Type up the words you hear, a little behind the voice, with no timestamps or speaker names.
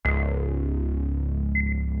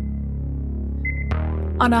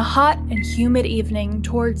On a hot and humid evening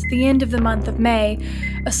towards the end of the month of May,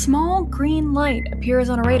 a small green light appears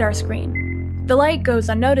on a radar screen. The light goes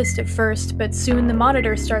unnoticed at first, but soon the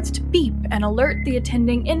monitor starts to beep and alert the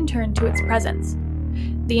attending intern to its presence.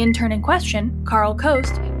 The intern in question, Carl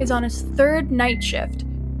Coast, is on his third night shift.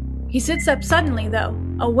 He sits up suddenly, though,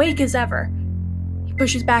 awake as ever. He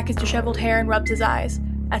pushes back his disheveled hair and rubs his eyes.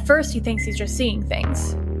 At first, he thinks he's just seeing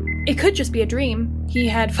things. It could just be a dream. He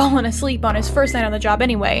had fallen asleep on his first night on the job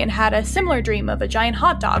anyway and had a similar dream of a giant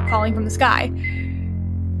hot dog falling from the sky.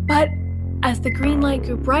 But as the green light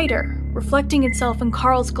grew brighter, reflecting itself in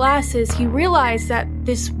Carl's glasses, he realized that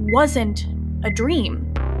this wasn't a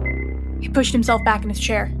dream. He pushed himself back in his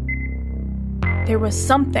chair. There was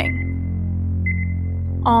something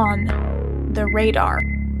on the radar.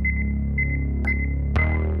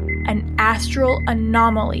 An astral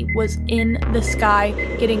anomaly was in the sky,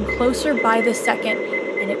 getting closer by the second,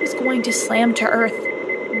 and it was going to slam to Earth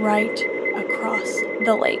right across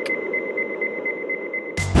the lake.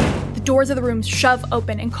 The doors of the rooms shove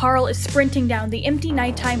open, and Carl is sprinting down the empty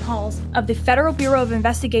nighttime halls of the Federal Bureau of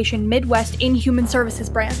Investigation Midwest Inhuman Services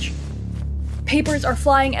branch. Papers are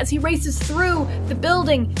flying as he races through the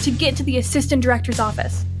building to get to the assistant director's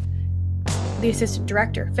office. The assistant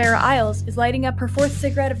director, Farrah Isles, is lighting up her fourth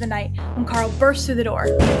cigarette of the night when Carl bursts through the door.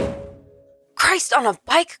 Christ on a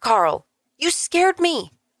bike, Carl! You scared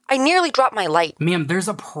me! I nearly dropped my light. Ma'am, there's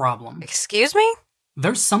a problem. Excuse me?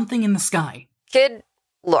 There's something in the sky. Kid,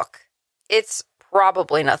 look. It's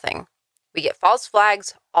probably nothing. We get false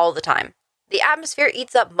flags all the time. The atmosphere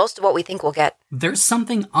eats up most of what we think we'll get. There's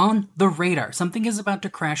something on the radar. Something is about to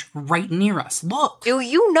crash right near us. Look! Do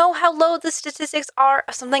you know how low the statistics are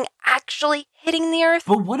of something actually hitting the Earth?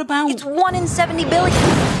 But what about... It's 1 in 70 billion!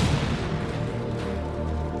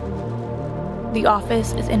 The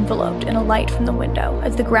office is enveloped in a light from the window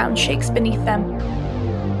as the ground shakes beneath them.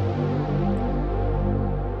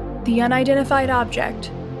 The unidentified object,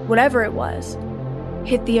 whatever it was,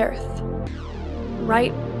 hit the Earth.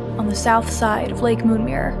 Right on the south side of Lake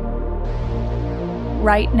Moonmirror,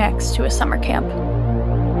 right next to a summer camp.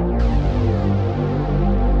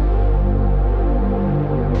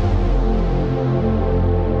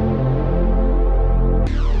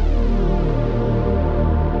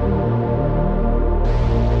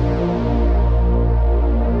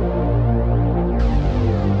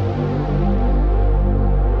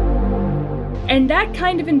 And that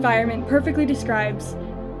kind of environment perfectly describes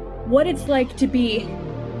what it's like to be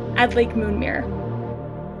at Lake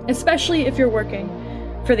Moonmirror, especially if you're working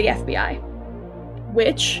for the FBI,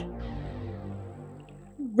 which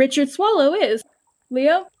Richard Swallow is.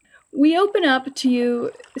 Leo, we open up to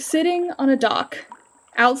you sitting on a dock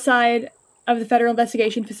outside of the Federal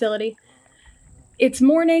Investigation Facility. It's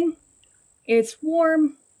morning, it's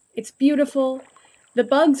warm, it's beautiful, the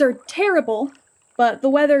bugs are terrible, but the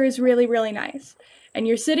weather is really, really nice. And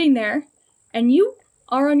you're sitting there, and you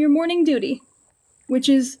are on your morning duty, which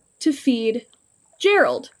is to feed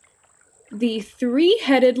Gerald, the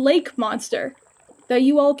 3-headed lake monster that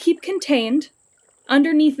you all keep contained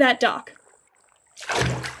underneath that dock.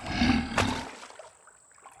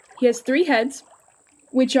 He has 3 heads,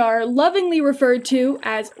 which are lovingly referred to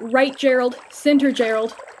as right Gerald, center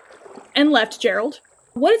Gerald, and left Gerald.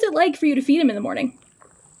 What is it like for you to feed him in the morning?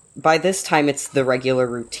 By this time, it's the regular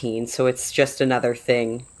routine, so it's just another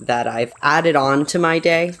thing that I've added on to my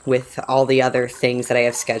day with all the other things that I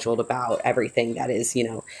have scheduled about everything that is,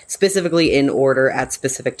 specifically in order at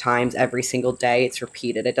specific times every single day. It's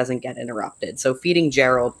repeated. It doesn't get interrupted. So feeding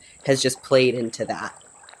Gerald has just played into that.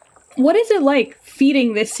 What is it like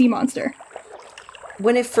feeding this sea monster?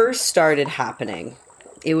 When it first started happening,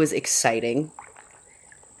 it was exciting.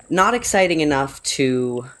 Not exciting enough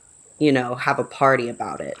to... have a party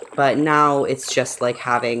about it. But now it's just like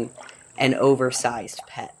having an oversized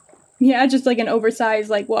pet. Yeah, just like an oversized,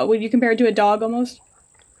 what, would you compare it to a dog almost?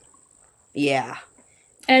 Yeah.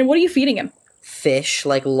 And what are you feeding him? Fish,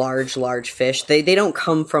 like large fish. They don't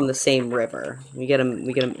come from the same river. We get them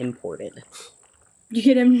imported. You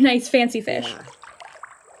get him nice fancy fish. Yeah.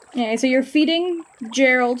 Okay, so you're feeding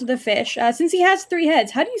Gerald the fish. Since he has 3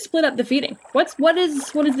 heads, how do you split up the feeding? What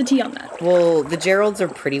is the tea on that? Well, the Geralds are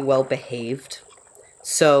pretty well behaved,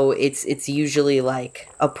 so it's usually like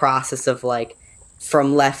a process of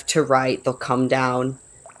from left to right. They'll come down,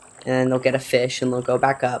 and then they'll get a fish, and they'll go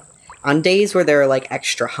back up. On days where they're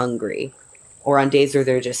extra hungry, or on days where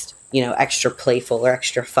they're just extra playful or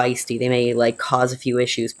extra feisty, they may cause a few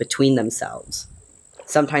issues between themselves.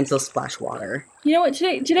 Sometimes they'll splash water. You know what?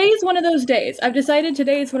 Today is one of those days. I've decided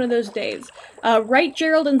today is one of those days. Right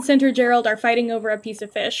Gerald and center Gerald are fighting over a piece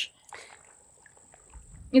of fish.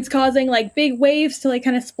 It's causing like big waves to like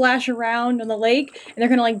kind of splash around on the lake, and they're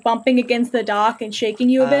kind of like bumping against the dock and shaking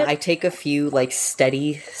you a bit. I take a few like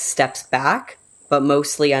steady steps back, but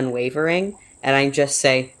mostly unwavering, and I just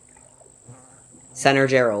say, Senator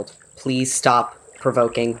Gerald, please stop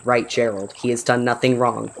provoking Right Gerald. He has done nothing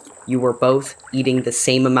wrong. You were both eating the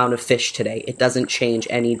same amount of fish today. It doesn't change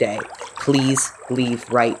any day. Please leave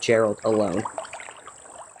Right Gerald alone.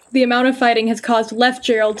 The amount of fighting has caused Left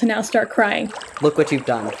Gerald to now start crying. Look what you've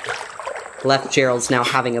done. Left Gerald's now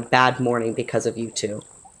having a bad morning because of you two.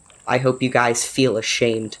 I hope you guys feel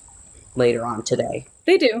ashamed later on today.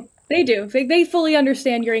 They do. They do. They fully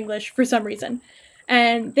understand your English for some reason.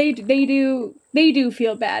 And they do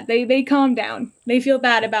feel bad. They calm down. They feel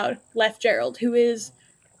bad about Left Gerald, who is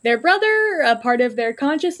their brother, a part of their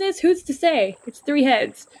consciousness. Who's to say? It's three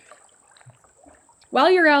heads.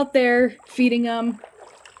 While you're out there feeding them,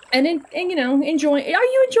 and you know, enjoying. Are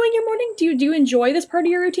you enjoying your morning? Do you enjoy this part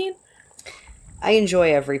of your routine? I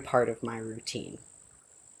enjoy every part of my routine.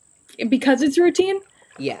 Because it's routine?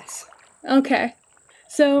 Yes. Okay.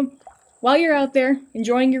 So, while you're out there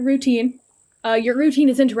enjoying your routine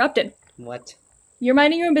is interrupted. What? You're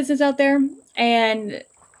minding your own business out there, and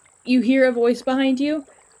you hear a voice behind you.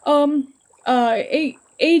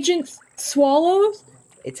 Agent Swallows?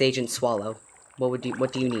 It's Agent Swallow. What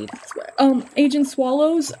do you need? Agent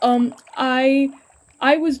Swallows, I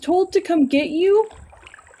was told to come get you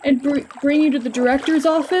and bring you to the director's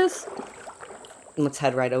office. Let's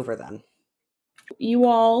head right over then. You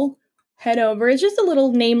all head over. It's just a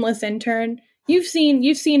little nameless intern. You've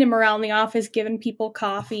seen him around the office giving people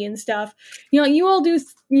coffee and stuff. You know, you all do,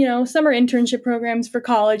 summer internship programs for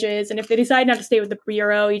colleges, and if they decide not to stay with the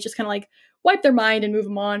bureau, you just kind of like wipe their mind and move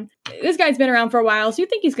them on. This guy's been around for a while, so you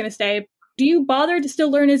think he's going to stay. Do you bother to still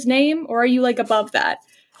learn his name, or are you like above that?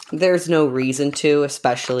 There's no reason to,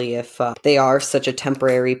 especially if they are such a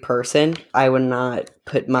temporary person. I would not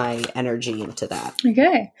put my energy into that.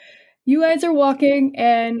 Okay. You guys are walking,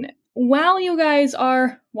 and while you guys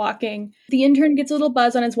are walking, the intern gets a little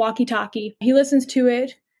buzz on his walkie-talkie. He listens to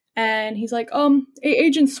it, and he's like,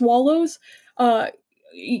 Agent Swallows, I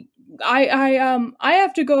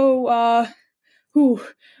have to go,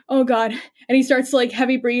 oh god. And he starts to like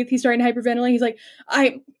heavy breathe. He's starting to hyperventilate. He's like,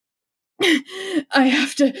 I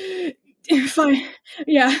have to fine.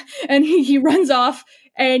 Yeah. And he runs off,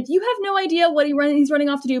 and you have no idea what he's running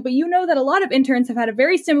off to do, but you know that a lot of interns have had a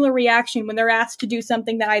very similar reaction when they're asked to do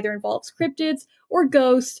something that either involves cryptids or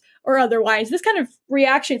ghosts or otherwise. This kind of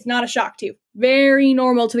reaction is not a shock to you. Very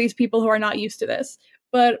normal to these people who are not used to this.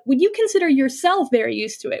 But would you consider yourself very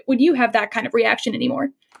used to it? Would you have that kind of reaction anymore?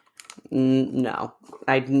 No.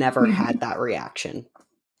 I'd never had that reaction.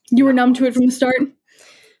 You were numb to it from the start?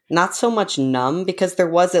 Not so much numb, because there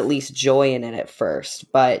was at least joy in it at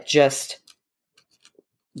first, but just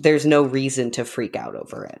there's no reason to freak out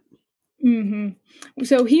over it. Mm-hmm.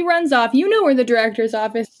 So he runs off. You know where the director's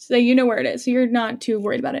office, so you know where it is, so you're not too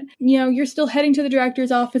worried about it. You know, you're still heading to the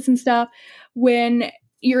director's office and stuff when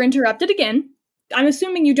you're interrupted again. I'm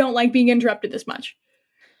assuming you don't like being interrupted this much.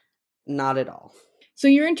 Not at all. So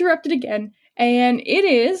you're interrupted again, and it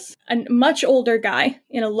is a much older guy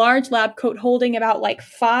in a large lab coat holding about like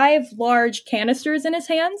 5 large canisters in his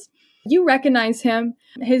hands. You recognize him.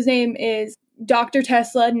 His name is Dr.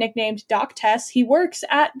 Tesla, nicknamed Doc Tess. He works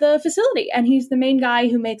at the facility, and he's the main guy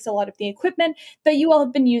who makes a lot of the equipment that you all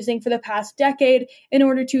have been using for the past decade in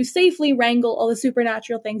order to safely wrangle all the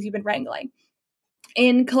supernatural things you've been wrangling.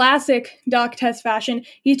 In classic Doc Tess fashion,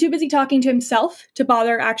 he's too busy talking to himself to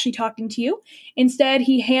bother actually talking to you. Instead,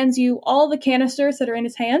 he hands you all the canisters that are in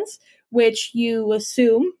his hands, which you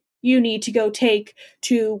assume you need to go take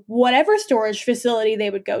to whatever storage facility they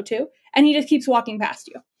would go to, and he just keeps walking past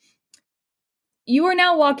you. You are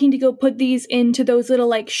now walking to go put these into those little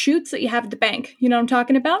like chutes that you have at the bank. You know what I'm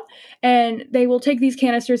talking about? And they will take these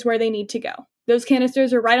canisters where they need to go. Those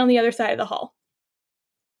canisters are right on the other side of the hall.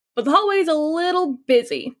 But the hallway is a little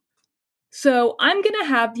busy. So I'm going to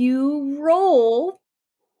have you roll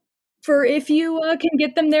for if you can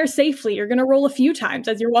get them there safely. You're going to roll a few times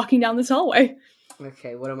as you're walking down this hallway.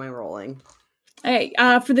 Okay, what am I rolling? Okay,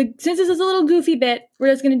 since this is a little goofy bit,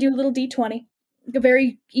 we're just going to do a little D20. A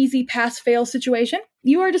very easy pass-fail situation.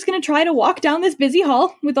 You are just going to try to walk down this busy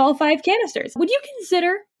hall with all 5 canisters. Would you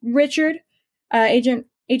consider Richard, Agent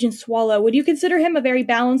Swallow, would you consider him a very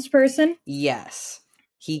balanced person? Yes.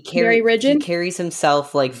 Very rigid? He carries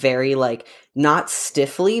himself like very like not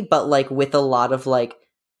stiffly, but like with a lot of like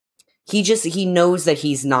he knows that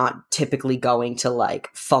he's not typically going to like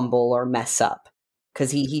fumble or mess up.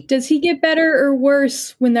 Cause he Does he get better or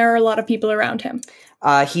worse when there are a lot of people around him?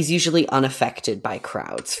 He's usually unaffected by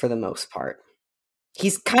crowds for the most part.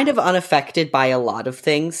 He's kind of unaffected by a lot of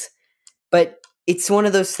things, but it's one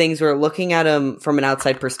of those things where looking at him from an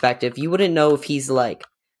outside perspective, you wouldn't know if he's like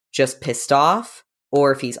just pissed off,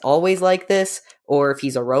 or if he's always like this, or if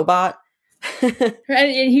he's a robot. And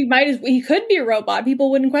he could be a robot. People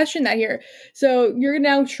wouldn't question that here. So you're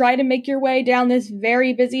now try to make your way down this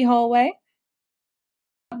very busy hallway.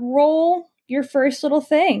 Roll your first little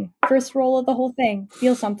thing. First roll of the whole thing.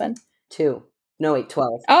 Feel something. 2. No, wait,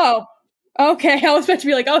 12. Oh, okay. I was about to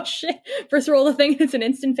be like, oh shit. First roll of the thing, it's an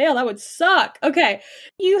instant fail. That would suck. Okay.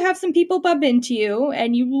 You have some people bump into you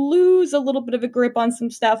and you lose a little bit of a grip on some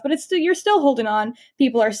stuff, but you're still holding on.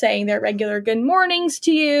 People are saying their regular good mornings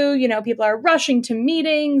to you. You know, people are rushing to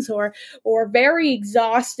meetings or very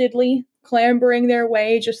exhaustedly clambering their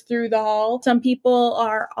way just through the hall. Some people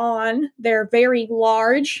are on their very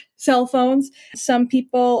large cell phones. Some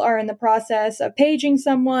people are in the process of paging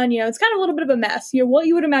someone. You know, it's kind of a little bit of a mess. You know, what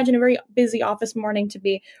you would imagine a very busy office morning to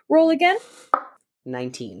be. Roll again.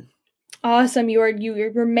 19. Awesome.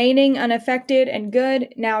 You're remaining unaffected and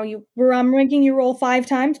good. Now I'm making you roll 5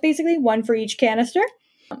 times, basically, 1 for each canister.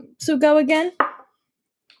 So go again.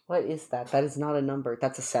 What is that? That is not a number.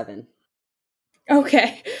 That's a 7.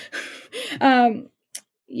 Okay.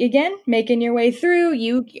 Again, making your way through.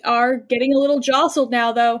 You are getting a little jostled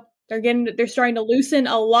now, though. They're starting to loosen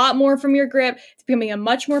a lot more from your grip. It's becoming a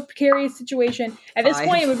much more precarious situation. At this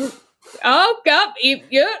point,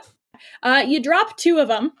 you drop 2 of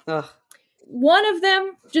them. Ugh. One of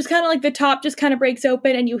them, just kind of like the top, just kind of breaks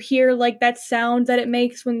open, and you hear like that sound that it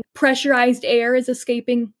makes when pressurized air is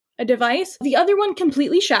escaping a device. The other one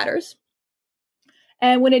completely shatters.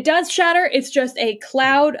 And when it does shatter, it's just a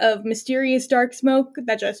cloud of mysterious dark smoke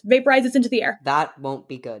that just vaporizes into the air. That won't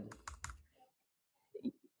be good.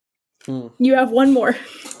 You have 1 more.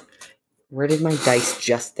 Where did my dice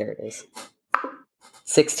just... There it is.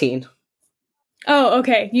 16. Oh,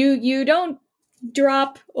 okay. You don't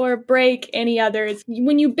drop or break any others.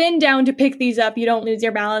 When you bend down to pick these up, you don't lose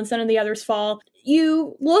your balance. None of the others fall.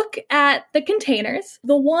 You look at the containers.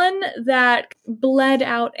 The one that bled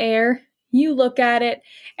out air, you look at it,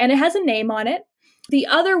 and it has a name on it. The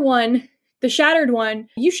other one, the shattered one,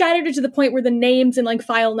 you shattered it to the point where the names and like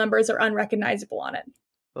file numbers are unrecognizable on it.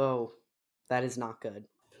 Oh, that is not good.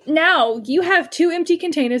 Now, you have 2 empty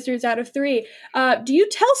canisters out of 3. Do you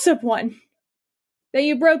tell someone that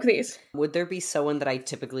you broke these? Would there be someone that I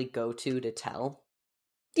typically go to tell?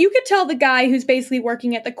 You could tell the guy who's basically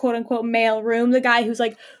working at the quote-unquote mail room, the guy who's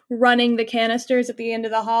like running the canisters at the end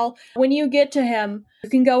of the hall. When you get to him, you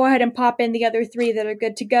can go ahead and pop in the other 3 that are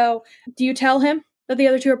good to go. Do you tell him that the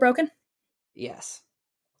other 2 are broken? Yes.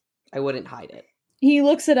 I wouldn't hide it. He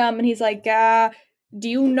looks at them and he's like, do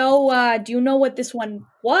you know what this one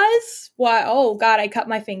was? Why? Oh God, I cut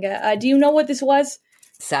my finger. Do you know what this was?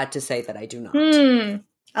 Sad to say that I do not.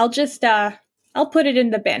 I'll put it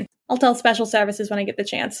in the bin. I'll tell special services when I get the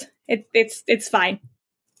chance. It's fine.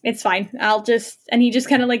 It's fine. And he just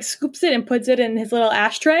kind of like scoops it and puts it in his little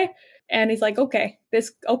ashtray. And he's like, okay.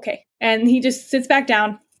 And he just sits back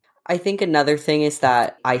down. I think another thing is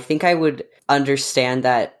that I think I would understand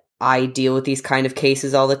that I deal with these kind of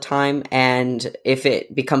cases all the time, and if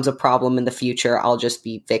it becomes a problem in the future, I'll just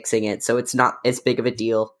be fixing it, so it's not as big of a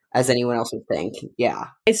deal as anyone else would think. Yeah.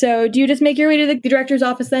 So do you just make your way to the director's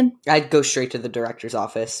office then? I'd go straight to the director's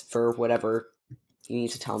office for whatever you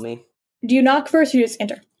need to tell me. Do you knock first or you just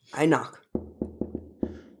enter? I knock.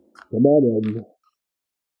 Come on in.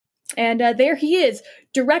 And there he is,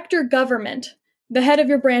 Director Government, the head of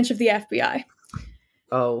your branch of the FBI.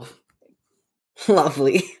 Oh,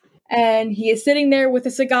 lovely. And he is sitting there with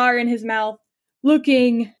a cigar in his mouth,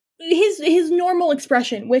 looking his normal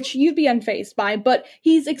expression, which you'd be unfazed by, but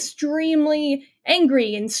he's extremely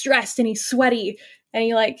angry and stressed, and he's sweaty, and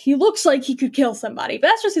he looks like he could kill somebody, but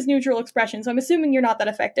that's just his neutral expression, so I'm assuming you're not that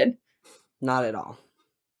affected. Not at all.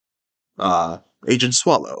 Agent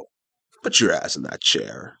Swallow, put your ass in that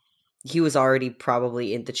chair. He was already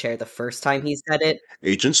probably in the chair the first time he said it.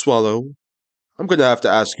 Agent Swallow, I'm gonna have to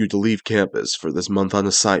ask you to leave campus for this month on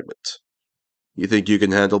assignment. You think you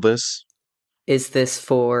can handle this? Is this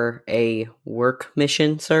for a work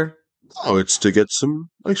mission, sir? Oh, it's to get some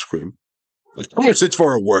ice cream. Of course it's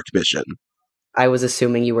for a work mission. I was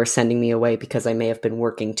assuming you were sending me away because I may have been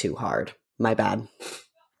working too hard. My bad.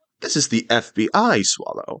 This is the FBI,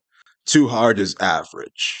 Swallow. Too hard is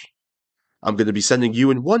average. I'm going to be sending you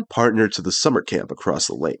and one partner to the summer camp across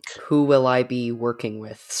the lake. Who will I be working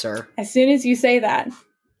with, sir? As soon as you say that,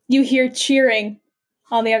 you hear cheering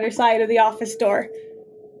on the other side of the office door.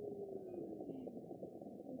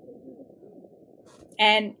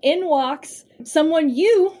 And in walks someone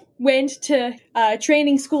you went to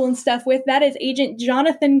training school and stuff with. That is Agent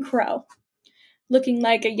Jonathan Crow, looking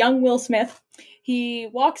like a young Will Smith. He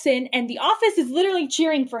walks in, and the office is literally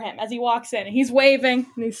cheering for him as he walks in. And he's waving,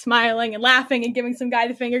 and he's smiling and laughing and giving some guy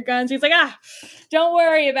the finger guns. He's like, don't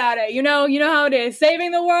worry about it. You know how it is.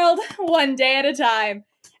 Saving the world one day at a time.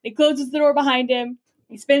 He closes the door behind him.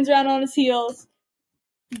 He spins around on his heels.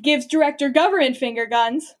 Gives Director Government finger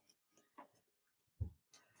guns.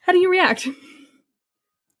 How do you react?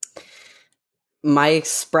 My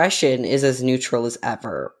expression is as neutral as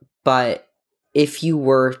ever, but if you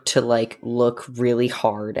were to, like, look really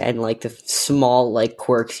hard and, like, the small, like,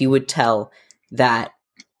 quirks, you would tell that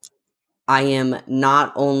I am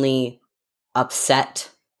not only upset,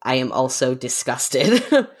 I am also disgusted.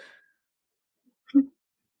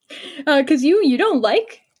 Because you don't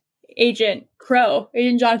like Agent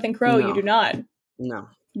Jonathan Crow. No. You do not. No.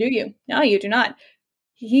 Do you? No, you do not.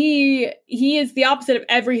 He is the opposite of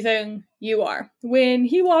everything you are. When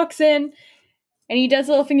he walks in and he does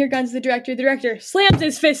little finger guns to the director slams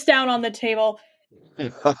his fist down on the table.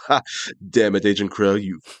 Damn it, Agent Crow,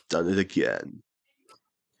 you've done it again.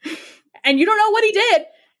 And you don't know what he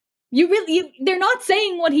did. They're not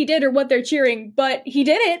saying what he did or what they're cheering, but he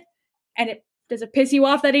did it. And does it piss you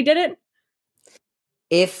off that he did it?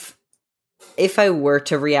 If I were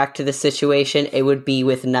to react to the situation, it would be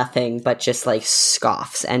with nothing but just, like,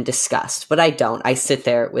 scoffs and disgust. But I don't. I sit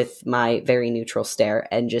there with my very neutral stare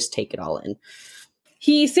and just take it all in.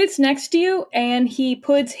 He sits next to you, and he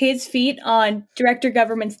puts his feet on Director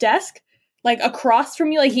Government's desk, like, across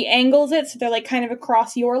from you. Like, he angles it so they're, like, kind of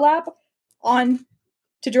across your lap on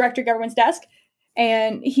to Director Government's desk.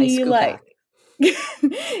 And he, like...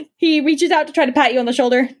 he reaches out to try to pat you on the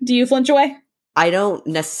shoulder. Do you flinch away? I don't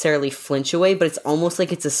necessarily flinch away, but it's almost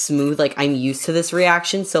like it's a smooth, like, I'm used to this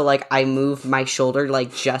reaction, so, like, I move my shoulder,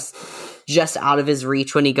 like, just out of his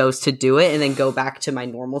reach when he goes to do it, and then go back to my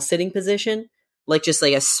normal sitting position. Like, just,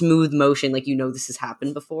 like, a smooth motion, like, this has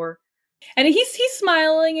happened before. And he's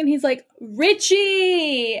smiling, and he's like,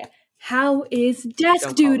 Richie, how is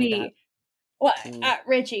desk duty? What?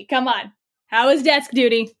 Richie, come on. How is desk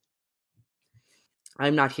duty?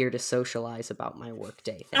 I'm not here to socialize about my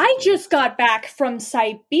workday. I just got back from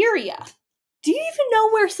Siberia. Do you even know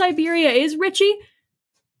where Siberia is, Richie?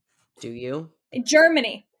 Do you?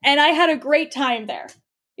 Germany. And I had a great time there.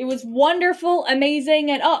 It was wonderful, amazing,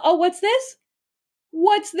 and what's this?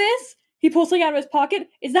 What's this? He pulls something out of his pocket.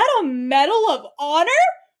 Is that a Medal of Honor?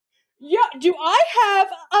 Yeah, do I have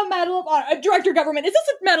a Medal of Honor? Director Government, is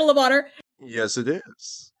this a Medal of Honor? Yes, it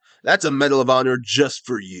is. That's a Medal of Honor just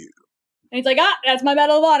for you. And he's like, that's my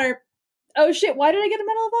Medal of Honor. Oh shit, why did I get a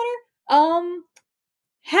Medal of Honor?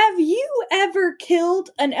 Have you ever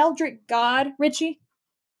killed an Eldritch God, Richie?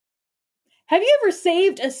 Have you ever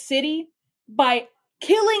saved a city by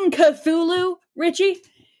killing Cthulhu, Richie?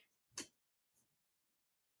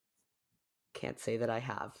 Can't say that I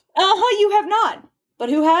have. You have not. But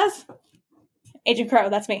who has? Agent Crow,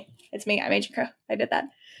 that's me. It's me, I'm Agent Crow. I did that.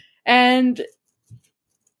 And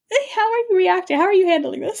how are you reacting? How are you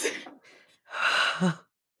handling this?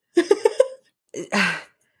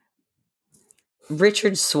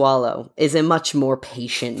 Richard Swallow is a much more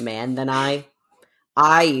patient man than I.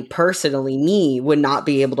 I personally, would not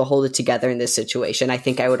be able to hold it together in this situation. I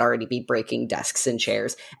think I would already be breaking desks and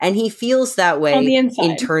chairs. And he feels that way on the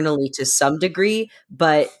inside. Internally to some degree.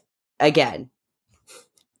 But again,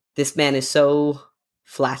 this man is so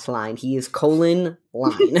flatline. He is colon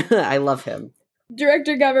line. I love him.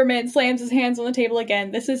 Director Government slams his hands on the table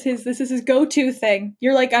again. This is his go-to thing.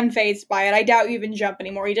 You're, like, unfazed by it. I doubt you even jump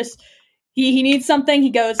anymore. He needs something. He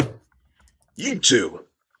goes, You two.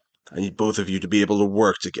 I need both of you to be able to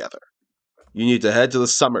work together. You need to head to the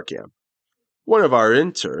summer camp. One of our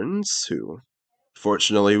interns, who,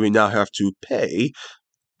 fortunately, we now have to pay,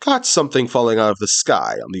 caught something falling out of the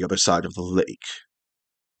sky on the other side of the lake.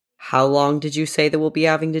 How long did you say that we'll be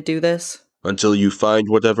having to do this? Until you find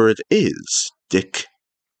whatever it is, Dick.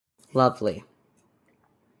 Lovely.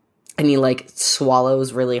 And he, like,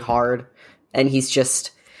 swallows really hard, and he's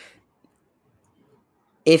just...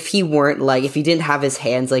 If he didn't have his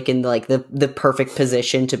hands, like, in, like, the perfect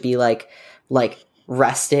position to be, like,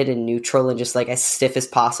 rested and neutral and just, like, as stiff as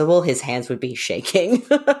possible, his hands would be shaking.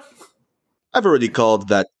 I've already called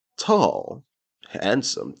that tall,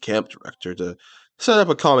 handsome camp director to set up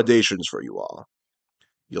accommodations for you all.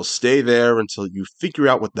 You'll stay there until you figure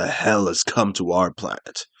out what the hell has come to our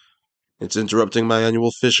planet. It's interrupting my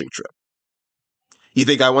annual fishing trip. You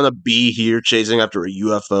think I want to be here chasing after a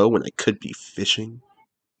UFO when I could be fishing?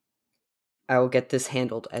 I will get this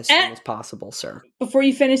handled as soon as possible, sir. Before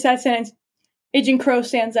you finish that sentence, Agent Crow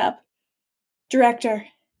stands up. Director,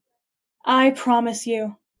 I promise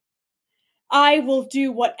you, I will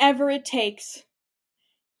do whatever it takes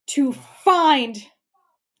to find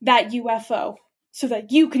that UFO so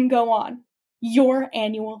that you can go on your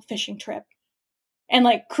annual fishing trip. And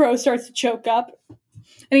like Crow starts to choke up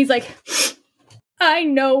and he's like, I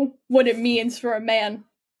know what it means for a man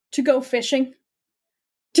to go fishing,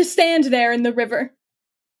 to stand there in the river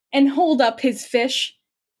and hold up his fish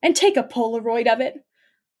and take a Polaroid of it.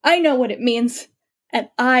 I know what it means, and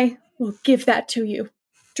I will give that to you,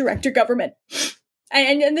 Director Government.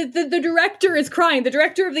 And the director is crying. The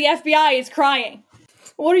director of the FBI is crying.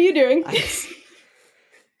 What are you doing?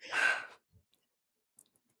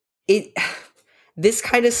 This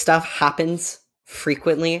kind of stuff happens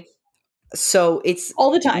frequently, so it's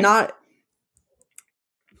all the time.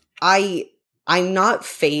 I'm not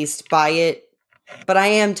fazed by it, but I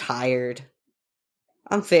am tired.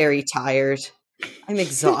 I'm very tired. I'm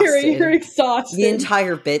exhausted. You're exhausted. The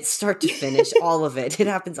entire bit, start to finish, all of it. It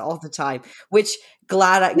happens all the time. Which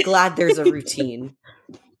glad there's a routine.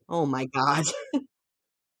 Oh my god.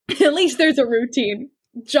 At least there's a routine.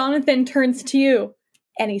 Jonathan turns to you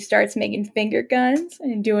and he starts making finger guns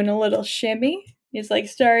and doing a little shimmy. He's like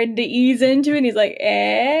starting to ease into it and he's like,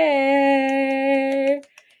 eh.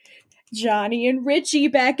 Johnny and Richie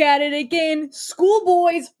back at it again.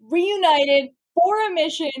 Schoolboys reunited for a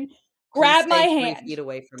mission. Grab my hand.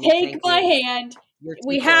 Take my hand.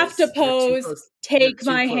 We have to pose. Take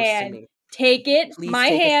my hand. Take it, my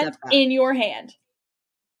hand, in your hand.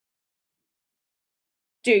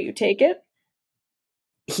 Do you take it?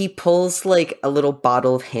 He pulls like a little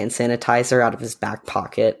bottle of hand sanitizer out of his back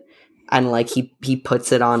pocket and like he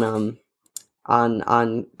puts it on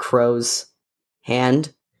Crow's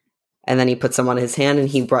hand. And then he puts them on his hand and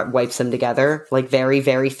he wipes them together, like, very,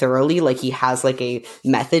 very thoroughly. Like, he has, like, a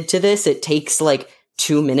method to this. It takes, like,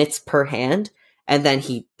 2 minutes per hand, and then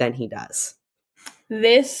he does.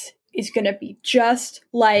 This is gonna be just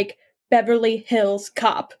like Beverly Hills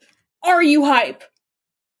Cop. Are you hype?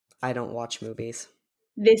 I don't watch movies.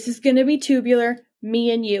 This is gonna be tubular, me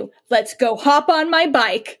and you. Let's go hop on my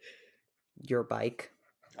bike. Your bike?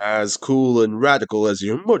 As cool and radical as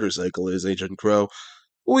your motorcycle is, Agent Crow,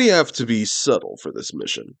 we have to be subtle for this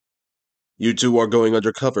mission. You two are going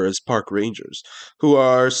undercover as park rangers, who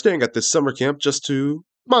are staying at this summer camp just to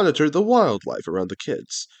monitor the wildlife around the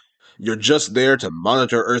kids. You're just there to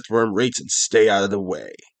monitor earthworm rates and stay out of the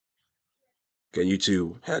way. Can you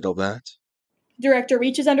two handle that? Director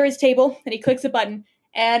reaches under his table and he clicks a button,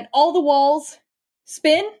 and all the walls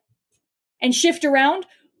spin and shift around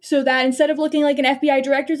so that instead of looking like an FBI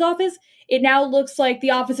director's office, it now looks like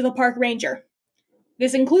the office of a park ranger.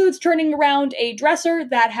 This includes turning around a dresser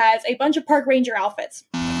that has a bunch of park ranger outfits.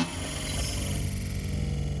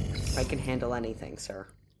 I can handle anything, sir.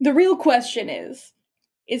 The real question is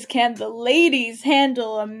can the ladies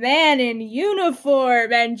handle a man in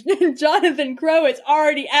uniform? And Jonathan Crow is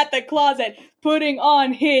already at the closet putting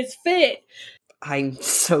on his fit. I'm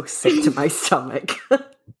so sick to my stomach.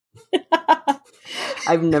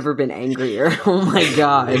 I've never been angrier. Oh my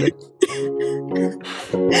god.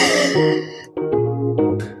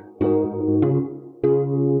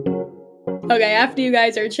 Okay, after you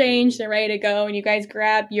guys are changed and ready to go, and you guys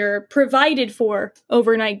grab your provided for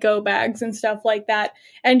overnight go bags and stuff like that,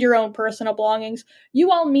 and your own personal belongings,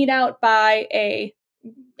 you all meet out by a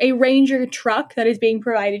ranger truck that is being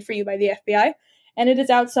provided for you by the FBI, and it is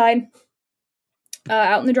outside,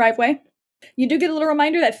 out in the driveway. You do get a little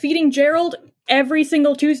reminder that feeding Gerald every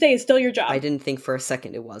single Tuesday is still your job. I didn't think for a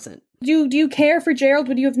second it wasn't. Do you care for Gerald?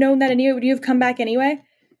 Would you have known that anyway? Would you have come back anyway?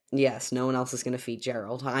 Yes, no one else is going to feed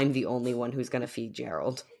Gerald. I'm the only one who's going to feed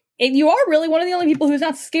Gerald. And you are really one of the only people who's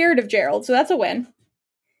not scared of Gerald, so that's a win.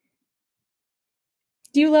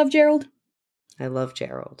 Do you love Gerald? I love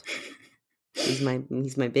Gerald. He's my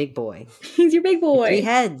big boy. He's your big boy. With 3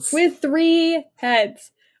 heads. With 3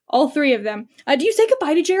 heads. All 3 of them. Do you say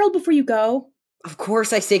goodbye to Gerald before you go? Of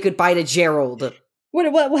course I say goodbye to Gerald.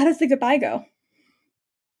 How does the goodbye go?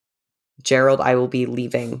 Gerald, I will be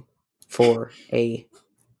leaving for a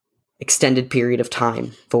extended period of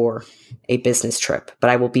time for a business trip, but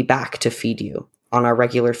I will be back to feed you on our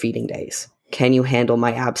regular feeding days. Can you handle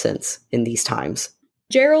my absence in these times?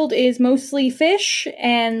 Gerald is mostly fish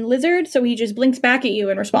and lizard, so he just blinks back at you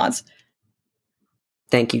in response.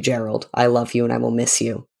 Thank you, Gerald. I love you and I will miss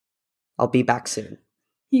you. I'll be back soon.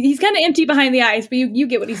 He's kind of empty behind the eyes, but you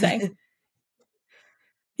get what he's saying.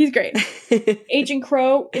 He's great. Agent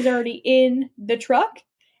Crow is already in the truck,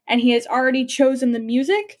 and he has already chosen the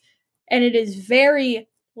music, and it is very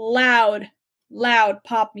loud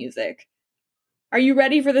pop music. Are you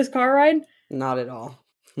ready for this car ride? Not at all.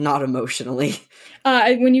 Not emotionally.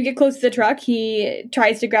 When you get close to the truck, he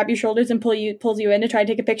tries to grab your shoulders and pulls you in to try to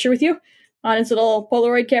take a picture with you on his little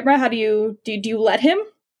Polaroid camera. How do you let him?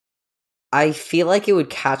 I feel like it would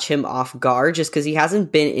catch him off guard just because he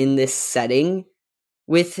hasn't been in this setting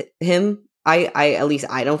with him. I at least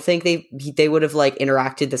I don't think they would have like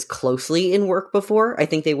interacted this closely in work before. I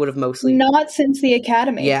think they would have mostly not since the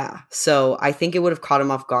academy. Yeah, so I think it would have caught him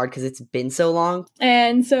off guard because it's been so long.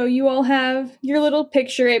 And so you all have your little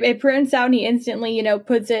picture. It prints out, and he instantly,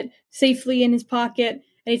 puts it safely in his pocket.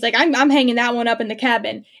 And he's like, "I'm hanging that one up in the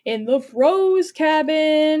cabin, in the Rose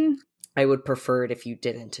cabin." I would prefer it if you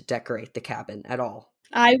didn't decorate the cabin at all.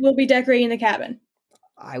 I will be decorating the cabin.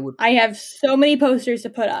 I have so many posters to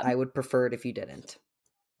put up. I would prefer it if you didn't.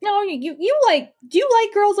 No, do you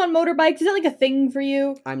like girls on motorbikes? Is that like a thing for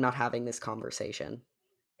you? I'm not having this conversation.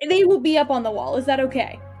 They will be up on the wall. Is that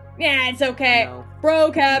okay? Yeah, it's okay. No.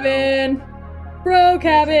 Bro cabin. No. Bro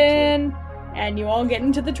cabin. And you all get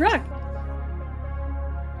into the truck.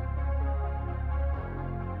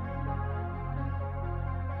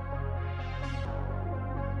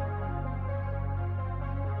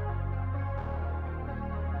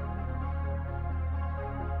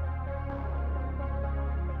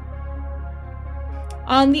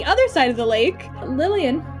 On the other side of the lake,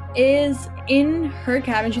 Lillian is in her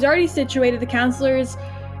cabin. She's already situated. The counselors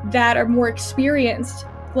that are more experienced,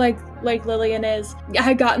 like Lillian is,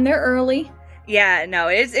 had gotten there early. Yeah, no,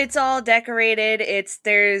 it's all decorated.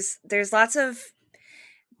 There's lots of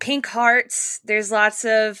pink hearts. There's lots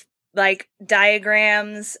of like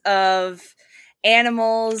diagrams of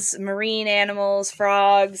animals, marine animals,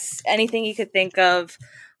 frogs, anything you could think of.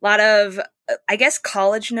 A lot of, I guess,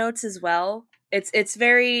 college notes as well. It's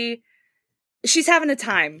very, she's having a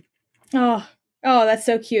time. Oh, that's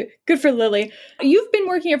so cute. Good for Lily. You've been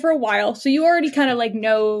working here for a while, so you already kind of like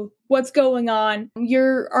know what's going on.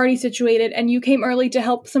 You're already situated, and you came early to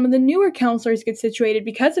help some of the newer counselors get situated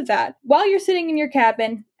because of that. While you're sitting in your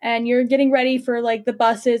cabin and you're getting ready for like the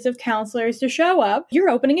buses of counselors to show up, you're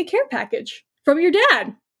opening a care package from your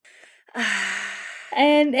dad.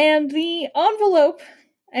 and the envelope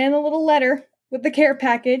and the little letter with the care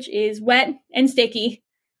package is wet and sticky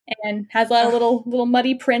and has a lot of little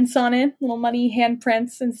muddy prints on it, little muddy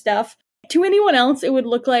handprints and stuff. To anyone else, it would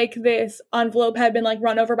look like this envelope had been like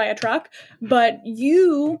run over by a truck, but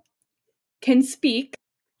you can speak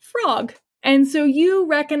frog. And so you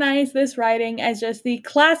recognize this writing as just the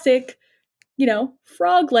classic,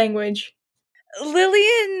 frog language.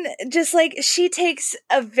 Lillian just she takes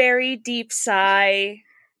a very deep sigh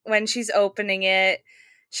when she's opening it.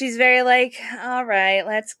 She's very all right,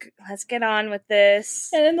 let's get on with this.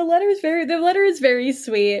 And then the letter is very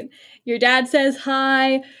sweet. Your dad says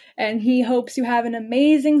hi, and he hopes you have an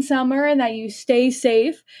amazing summer and that you stay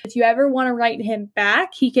safe. If you ever want to write him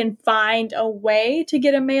back, he can find a way to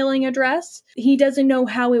get a mailing address. He doesn't know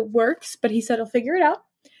how it works, but he said he'll figure it out.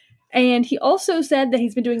 And he also said that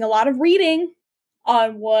he's been doing a lot of reading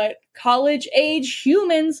on what college-age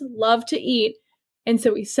humans love to eat. And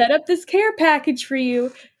so he set up this care package for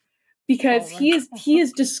you because he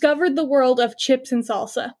has discovered the world of chips and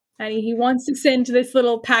salsa. And he wants to send this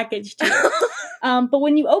little package to you. But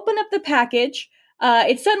when you open up the package,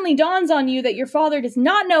 it suddenly dawns on you that your father does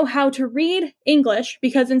not know how to read English,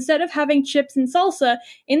 because instead of having chips and salsa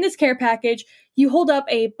in this care package, you hold up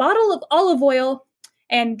a bottle of olive oil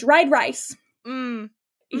and dried rice.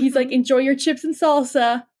 He's like, enjoy your chips and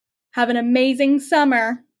salsa. Have an amazing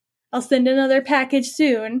summer. I'll send another package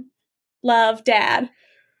soon. Love, Dad.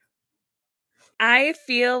 I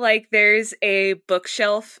feel like there's a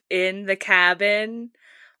bookshelf in the cabin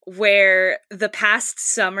where the past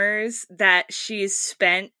summers that she's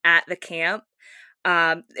spent at the camp,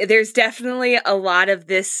 there's definitely a lot of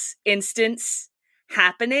this instance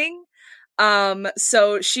happening.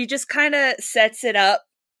 So she just kind of sets it up.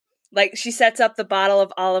 She sets up the bottle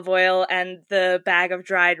of olive oil and the bag of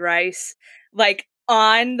dried rice,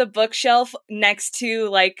 on the bookshelf next to,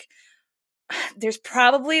 there's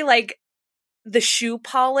probably, the shoe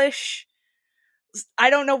polish. I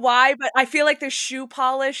don't know why, but I feel like there's shoe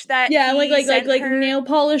polish that nail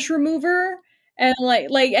polish remover and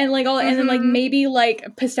and then maybe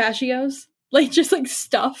pistachios, just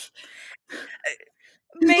stuff.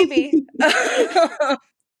 Maybe.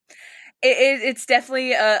 It's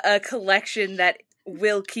definitely a collection that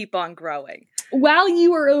will keep on growing. While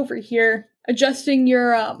you are over here adjusting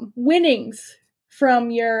your winnings from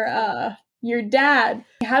your dad,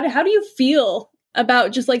 how do you feel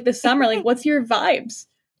about just the summer? What's your vibes?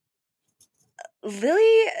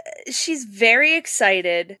 Lily, she's very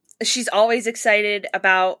excited. She's always excited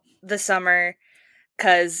about the summer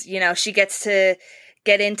because, she gets to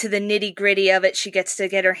get into the nitty-gritty of it. She gets to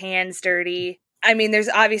get her hands dirty. I mean, there's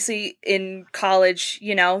obviously in college,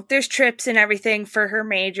 there's trips and everything for her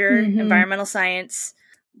major, environmental science,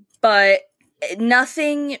 but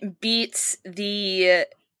nothing beats the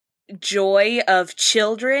joy of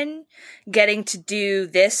children getting to do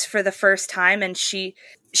this for the first time. And she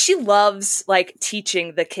loves like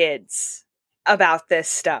teaching the kids about this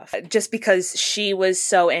stuff just because she was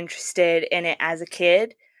so interested in it as a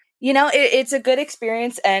kid. It's a good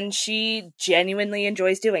experience, and she genuinely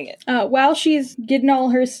enjoys doing it. While she's getting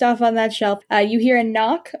all her stuff on that shelf, you hear a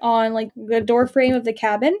knock on like the door frame of the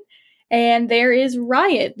cabin, and there is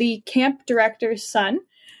Riot, the camp director's son,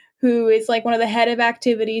 who is like one of the head of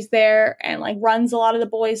activities there and like runs a lot of the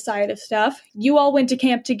boys' side of stuff. You all went to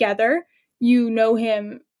camp together. You know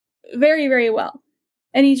him very, very well.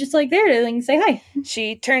 And he's just like there to say hi.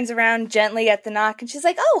 She turns around gently at the knock, and she's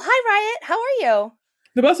like, "Oh, hi, Riot. How are you?"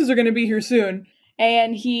 The buses are going to be here soon.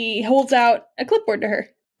 And he holds out a clipboard to her.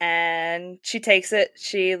 And she takes it.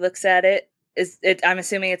 She looks at it. I'm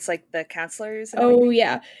assuming it's like the counselors? Oh,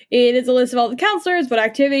 yeah. It is a list of all the counselors, what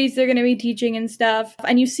activities they're going to be teaching and stuff.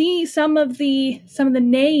 And you see some of the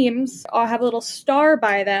names all have a little star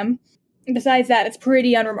by them. And besides that, it's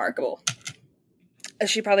pretty unremarkable.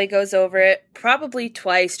 She probably goes over it, probably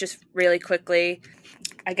twice, just really quickly.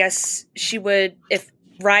 I guess she would, if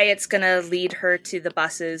Riot's gonna lead her to the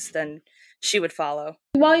buses, then she would follow.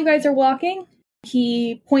 While you guys are walking,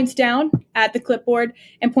 he points down at the clipboard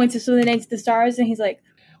and points to some of the names of the stars, and he's like,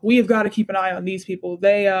 "We have got to keep an eye on these people.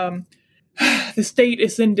 They, the state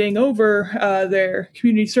is sending over their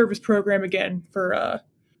community service program again for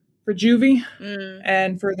juvie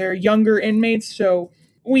and for their younger inmates. So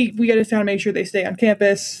we got to make sure they stay on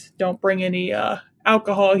campus. Don't bring any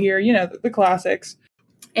alcohol here. The classics."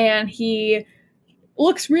 And he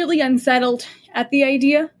looks really unsettled at the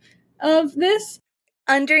idea of this.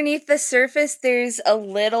 Underneath the surface, there's a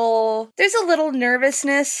little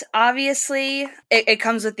nervousness, obviously. It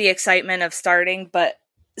comes with the excitement of starting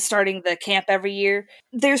the camp every year.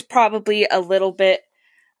 There's probably a little bit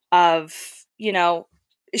of,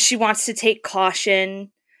 she wants to take caution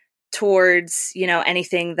towards,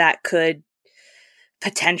 anything that could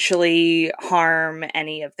potentially harm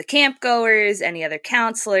any of the campgoers, any other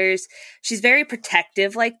counselors. She's very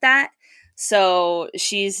protective like that. So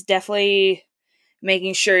she's definitely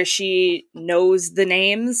making sure she knows the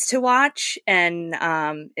names to watch, and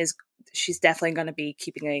she's definitely going to be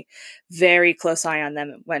keeping a very close eye on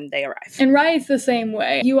them when they arrive. And Riot's the same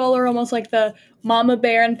way. You all are almost like the mama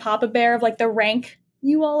bear and papa bear of like the rank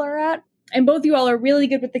you all are at. And both you all are really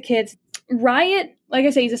good with the kids. Riot, like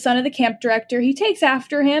I say, he's the son of the camp director. He takes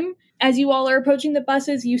after him. As you all are approaching the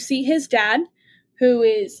buses, you see his dad, who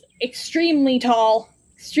is extremely tall,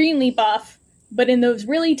 extremely buff, but in those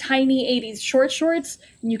really tiny 80s short shorts.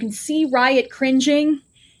 And you can see Riot cringing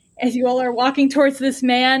as you all are walking towards this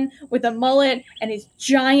man with a mullet and his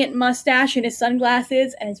giant mustache and his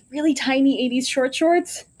sunglasses and his really tiny 80s short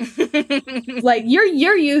shorts. Like,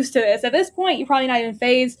 you're used to this. At this point, you're probably not even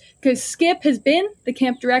phased, because Skip has been the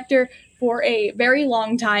camp director for a very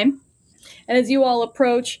long time. And as you all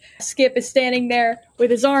approach, Skip is standing there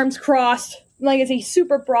with his arms crossed. Like I say,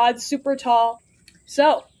 super broad, super tall.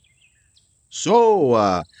 So,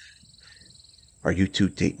 are you two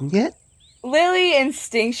dating yet? Lily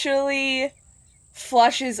instinctually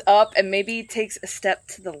flushes up and maybe takes a step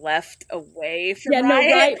to the left away from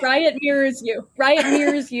Riot. No, Riot mirrors you. Riot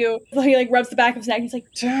mirrors you. He like rubs the back of his neck. He's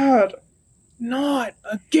like, "Dad, not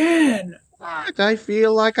again." I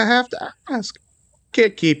feel like I have to ask.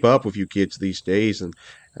 Can't keep up with you kids these days, and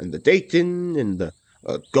the dating, and the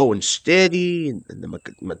going steady, and the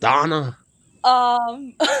Madonna.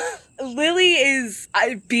 Lily is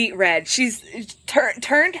beet red. She's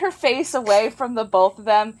turned her face away from the both of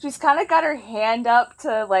them. She's kind of got her hand up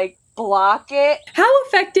to, like, block it. How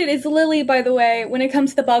affected is Lily, by the way, when it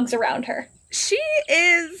comes to the bugs around her? She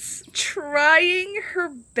is trying her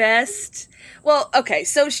best. Well, okay,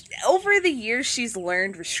 so over the years she's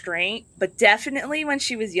learned restraint, but definitely when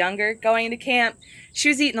she was younger, going to camp, she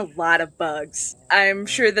was eating a lot of bugs. I'm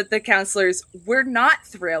sure that the counselors were not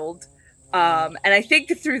thrilled. And I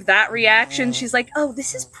think through that reaction, she's like, oh,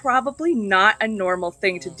 this is probably not a normal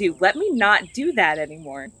thing to do. Let me not do that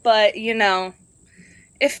anymore. But,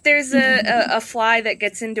 if there's a fly that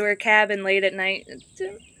gets into her cabin late at night,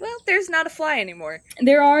 well, there's not a fly anymore.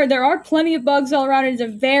 There are plenty of bugs all around. It's a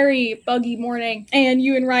very buggy morning, and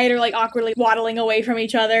you and Riot are like awkwardly waddling away from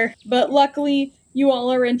each other. But luckily, you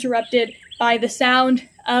all are interrupted by the sound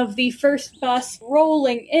of the first bus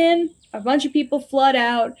rolling in. A bunch of people flood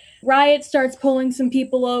out. Riot starts pulling some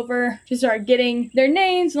people over to start getting their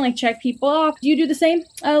names and, like, check people off. Do you do the same,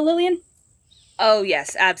 Lillian? Oh,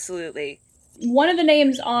 yes, absolutely. One of the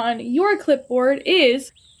names on your clipboard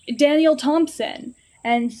is Daniel Thompson.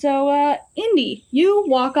 And so, Indy, you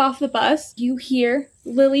walk off the bus, you hear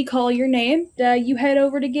Lily call your name, you head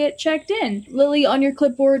over to get checked in. Lily, on your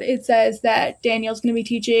clipboard, it says that Daniel's going to be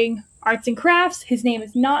teaching arts and crafts. His name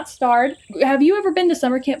is not starred. Have you ever been to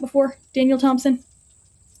summer camp before, Daniel Thompson?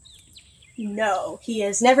 No, he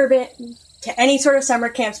has never been to any sort of summer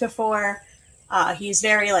camps before. He's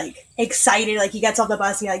very, like, excited. Like, he gets off the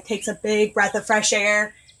bus and he, like, takes a big breath of fresh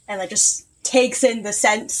air and, like, just takes in the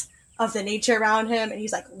sense of the nature around him, and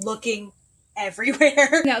he's, like, looking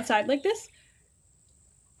everywhere. Outside like this?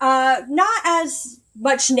 Not as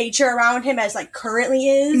much nature around him as, like, currently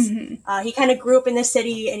is. Mm-hmm. He kind of grew up in the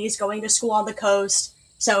city, and he's going to school on the coast,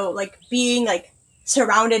 so, like, being, like,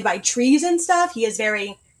 surrounded by trees and stuff, it's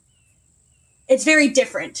very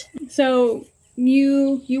different. So,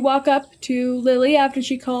 you walk up to Lily after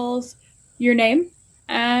she calls your name,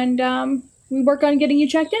 and, we work on getting you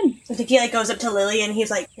checked in. I think he, like, goes up to Lily, and he's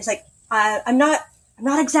like, I'm not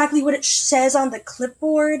exactly what it says on the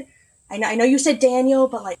clipboard. I know you said Daniel,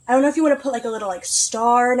 but, like, I don't know if you want to put, like, a little, like,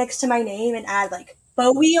 star next to my name and add, like,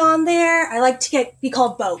 Bowie on there. I like to be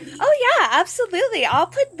called Bowie. Oh, yeah, absolutely. I'll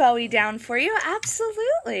put Bowie down for you.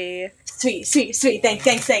 Absolutely. Sweet. Thanks. Sweet,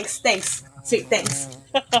 thanks.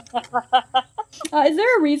 Is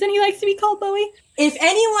there a reason he likes to be called Bowie? If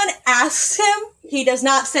anyone asks him, he does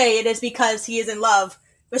not say it is because he is in love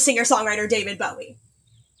with singer-songwriter David Bowie.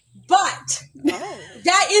 But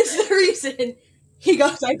that is the reason he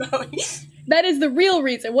goes by Bowie. That is the real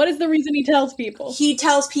reason. What is the reason he tells people? He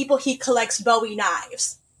tells people he collects Bowie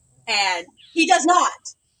knives. And he does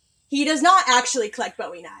not. He does not actually collect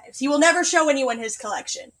Bowie knives. He will never show anyone his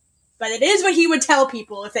collection. But it is what he would tell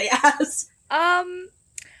people if they ask.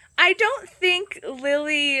 I don't think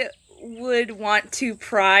Lily would want to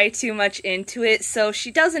pry too much into it, so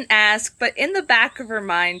she doesn't ask, but in the back of her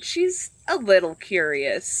mind, she's a little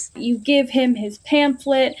curious. You give him his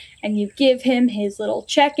pamphlet, and you give him his little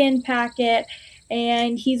check-in packet,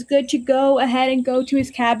 and he's good to go ahead and go to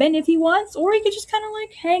his cabin if he wants, or he could just kind of,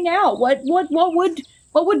 like, hang out. What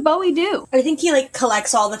would Bowie do? I think he, like,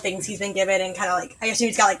 collects all the things he's been given and kind of, like, I assume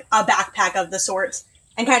he's got, like, a backpack of the sorts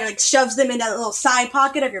and kind of, like, shoves them in that little side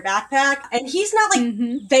pocket of your backpack. And he's not, like,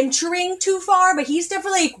 venturing too far, but he's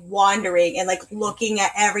definitely, like, wandering and, like, looking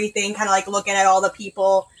at everything, kind of, like, looking at all the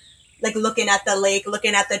people, like, looking at the lake,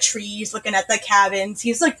 looking at the trees, looking at the cabins.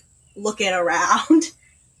 He's, like, looking around.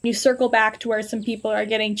 You circle back to where some people are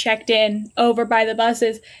getting checked in over by the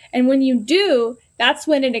buses. And when you do, that's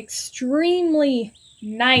when an extremely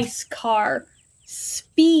nice car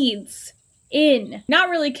speeds in, not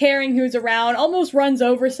really caring who's around, almost runs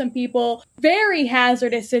over some people. Very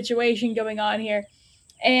hazardous situation going on here.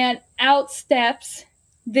 And out steps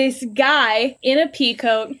this guy in a pea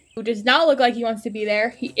coat who does not look like he wants to be there.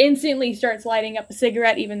 He instantly starts lighting up a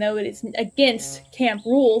cigarette, even though it is against camp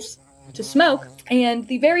rules to smoke. And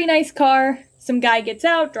the very nice car, some guy gets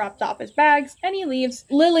out, drops off his bags, and he leaves.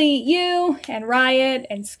 Lily, you and Riot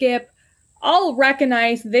and Skip all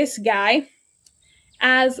recognize this guy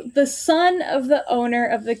as the son of the owner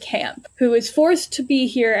of the camp, who is forced to be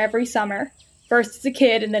here every summer, first as a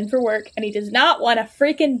kid and then for work, and he does not want to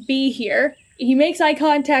freaking be here. He makes eye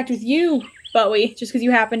contact with you, Bowie, just because you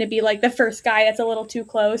happen to be, like, the first guy that's a little too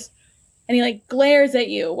close, and he, like, glares at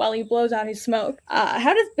you while he blows out his smoke.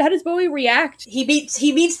 How does Bowie react? He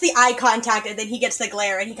meets the eye contact, and then he gets the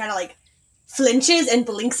glare, and he kind of, like, flinches and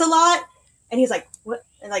blinks a lot, and he's like, what?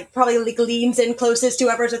 And, like, probably, like, leans in closest to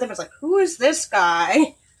whoever's with him. It's like, who is this guy?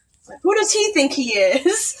 Like, who does he think he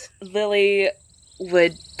is? Lily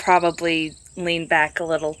would probably lean back a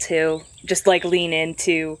little, too. Just, like, lean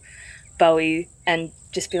into Bowie and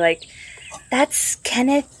just be like, that's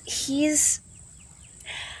Kenneth.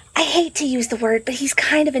 I hate to use the word, but he's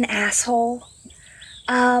kind of an asshole.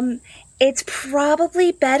 It's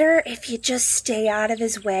probably better if you just stay out of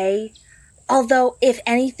his way. Although, if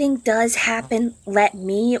anything does happen, let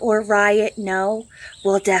me or Riot know.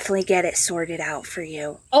 We'll definitely get it sorted out for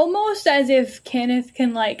you. Almost as if Kenneth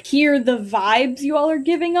can, like, hear the vibes you all are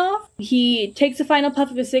giving off. He takes a final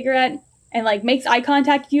puff of his cigarette and, like, makes eye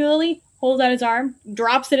contact with you, Lily, holds out his arm,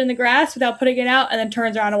 drops it in the grass without putting it out, and then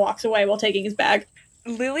turns around and walks away while taking his bag.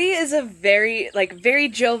 Lily is a very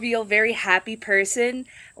jovial, very happy person.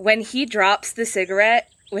 When he drops the cigarette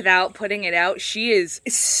without putting it out, she's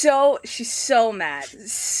so mad.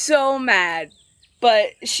 But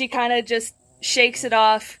she kind of just shakes it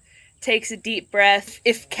off, takes a deep breath.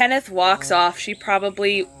 If Kenneth walks off, she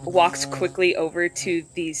probably walks quickly over to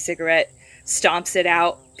the cigarette, stomps it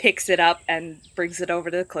out, picks it up, and brings it over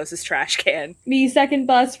to the closest trash can. The second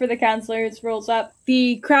bus for the counselors rolls up.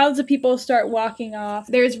 The crowds of people start walking off.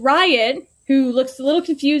 There's Riot, who looks a little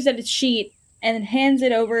confused at his sheet, and then hands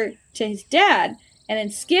it over to his dad. And then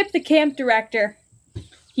Skip, the camp director,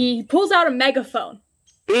 he pulls out a megaphone.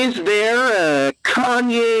 Is there a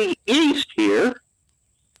Kanye East here?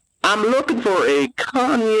 I'm looking for a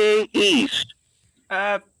Kanye East.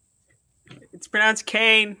 It's pronounced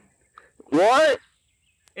Kane. What?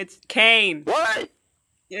 It's Kane. What?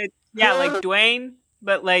 Like Dwayne,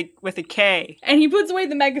 but like with a K. And he puts away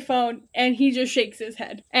the megaphone, and he just shakes his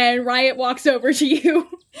head. And Riot walks over to you,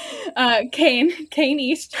 Kane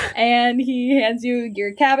East, and he hands you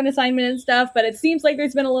your cabin assignment and stuff, but it seems like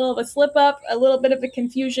there's been a little of a slip-up, a little bit of a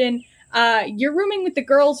confusion. You're rooming with the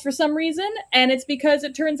girls for some reason, and it's because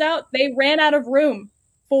it turns out they ran out of room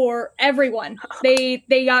for everyone. They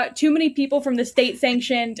got too many people from the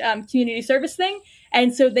state-sanctioned community service thing,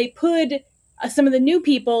 and so they put some of the new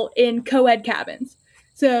people in co-ed cabins.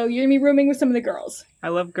 So you're going to be rooming with some of the girls. I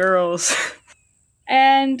love girls.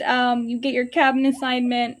 And you get your cabin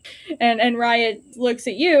assignment, and Riot looks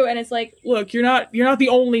at you, and it's like, Look, you're not the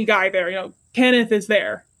only guy there. Kenneth is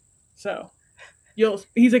there, so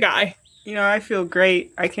he's a guy. I feel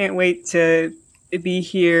great. I can't wait to be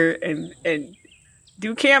here and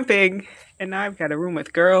do camping. And now I've got a room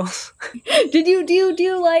with girls. do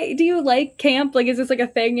you like camp? Like, is this like a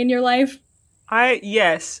thing in your life?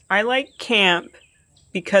 Yes, I like camp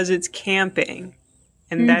because it's camping,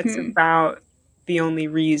 and that's about the only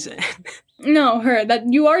reason. No,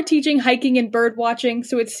 that you are teaching hiking and bird watching,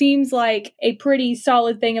 so it seems like a pretty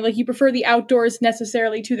solid thing. Of like, you prefer the outdoors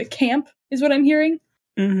necessarily to the camp, is what I'm hearing.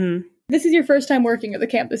 Mm-hmm. This is your first time working at the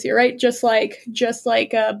camp this year, right? Just like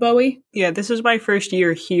Bowie. Yeah, this is my first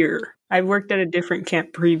year here. I've worked at a different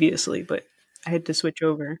camp previously, but I had to switch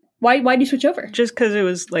over. Why'd you switch over? Just because it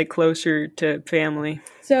was like closer to family.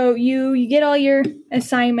 So you get all your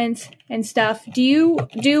assignments and stuff. Do you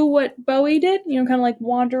do what Bowie did? Kind of like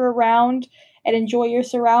wander around and enjoy your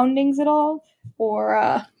surroundings at all,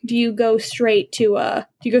 or do you go straight to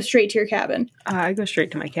your cabin? I go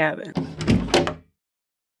straight to my cabin.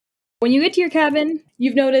 When you get to your cabin,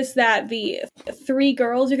 you've noticed that the 3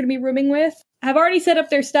 girls you're going to be rooming with have already set up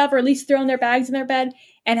their stuff, or at least thrown their bags in their bed,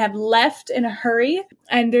 and have left in a hurry.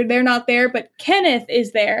 And they're not there, but Kenneth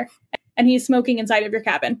is there, and he's smoking inside of your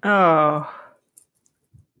cabin. Oh.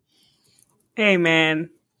 Hey, man.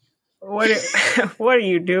 What are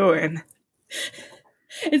you doing?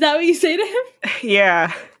 Is that what you say to him?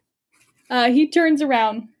 Yeah. He turns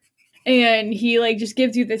around, and he just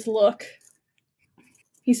gives you this look.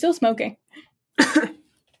 He's still smoking.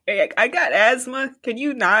 Hey, I got asthma. Can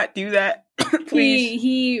you not do that? Please.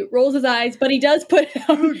 He rolls his eyes, but he does put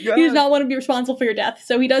out, he does not want to be responsible for your death,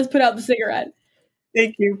 so he does put out the cigarette.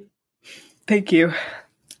 Thank you.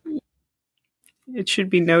 It should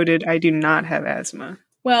be noted, I do not have asthma.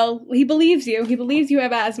 Well, he believes you. He believes you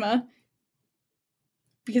have asthma.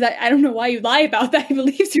 Because I don't know why you lie about that. He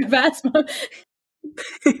believes you have asthma.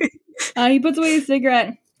 He puts away his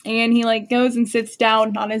cigarette, and he goes and sits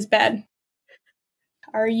down on his bed.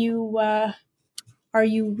 Are you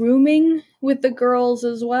rooming with the girls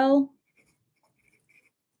as well?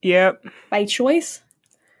 Yep. By choice?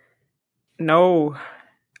 No.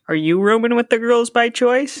 Are you rooming with the girls by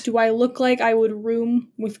choice? Do I look like I would room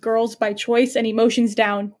with girls by choice? And he motions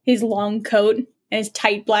down his long coat and his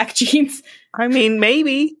tight black jeans. I mean,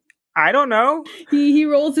 maybe. I don't know. He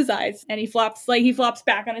rolls his eyes, and he flops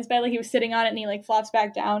back on his bed like he was sitting on it, and he flops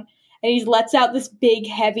back down, and he lets out this big,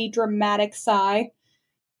 heavy, dramatic sigh.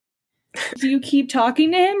 Do you keep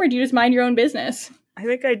talking to him, or do you just mind your own business? I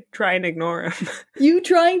think I'd try and ignore him. You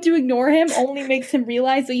trying to ignore him only makes him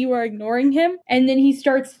realize that you are ignoring him, and then he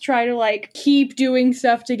starts to try to keep doing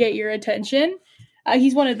stuff to get your attention.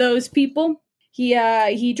 He's one of those people.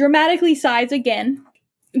 He dramatically sighs again.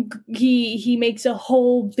 He makes a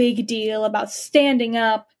whole big deal about standing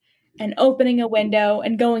up and opening a window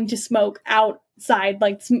and going to smoke outside,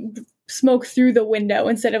 smoke through the window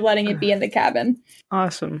instead of letting it be in the cabin.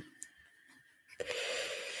 Awesome.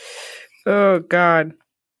 Oh God.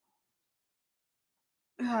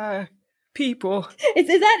 People. Is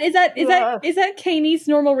that Kaney's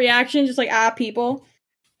normal reaction? Just people?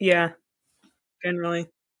 Yeah. Generally.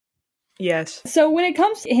 Yes. So when it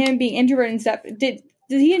comes to him being introverted and stuff, did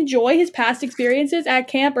he enjoy his past experiences at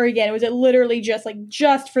camp, or again, was it literally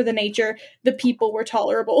just for the nature, the people were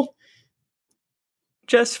tolerable?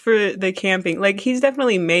 Just for the camping. He's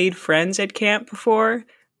definitely made friends at camp before,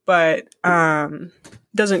 but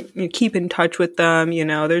doesn't keep in touch with them.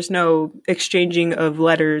 There's no exchanging of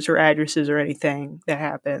letters or addresses or anything that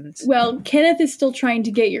happens. Well, Kenneth is still trying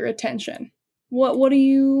to get your attention. What do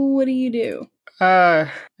you do? I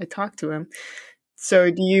talked to him.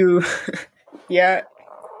 So do you? Yeah,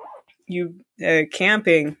 you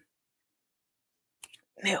camping.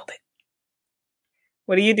 Nailed it.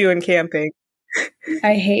 What are you doing camping?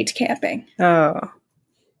 I hate camping. Oh.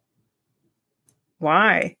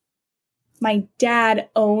 Why? My dad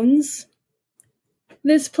owns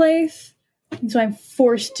this place, and so I'm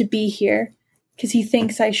forced to be here because he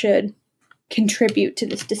thinks I should contribute to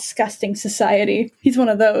this disgusting society. He's one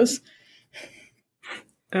of those.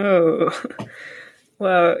 Oh.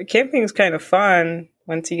 Well, camping's kind of fun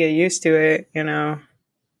once you get used to it,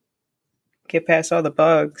 Get past all the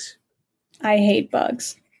bugs. I hate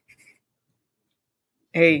bugs.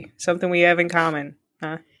 Hey, something we have in common,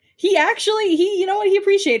 huh? He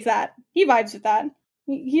appreciates that. He vibes with that.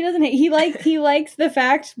 He doesn't hate. He likes the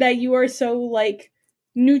fact that you are so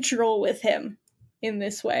neutral with him in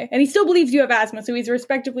this way, and he still believes you have asthma, so he's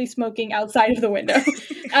respectably smoking outside of the window.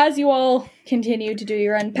 As you all continue to do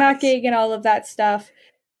your unpacking and all of that stuff,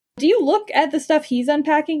 do you look at the stuff he's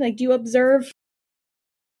unpacking? Do you observe?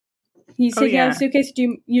 He's taking out a suitcase.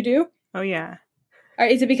 You do? Oh yeah.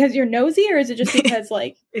 Is it because you're nosy, or is it just because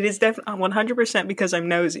It is definitely 100% because I'm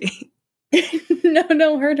nosy.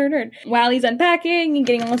 No, heard. While he's unpacking and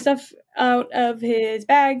getting all the stuff out of his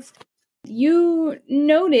bags, you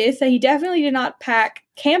notice that he definitely did not pack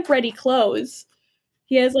camp-ready clothes.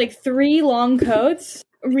 He has 3 long coats,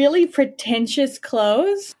 really pretentious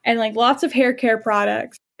clothes, and lots of hair care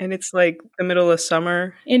products. And it's the middle of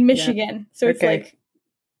summer. In Michigan. Yeah. So okay. It's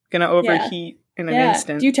gonna overheat in an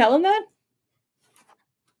instant. Do you tell him that?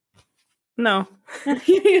 No.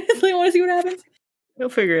 You just want to see what happens? He'll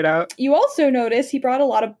figure it out. You also notice he brought a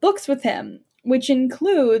lot of books with him, which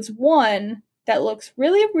includes one that looks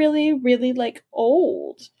really, really, really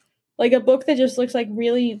old. A book that just looks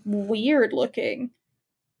really weird looking.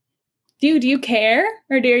 Do you care?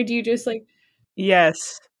 Or do you just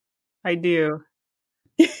Yes, I do.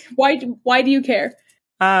 Why do you care?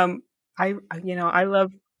 I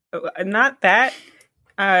love not that.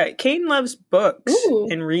 Kane loves books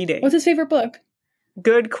and reading. What's his favorite book?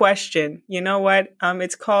 Good question. You know what?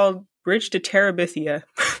 It's called Bridge to Terabithia.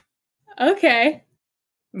 Okay.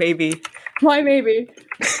 Maybe. Why maybe?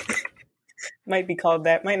 Might be called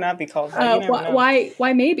that. Might not be called that.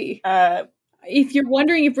 Why maybe? If you're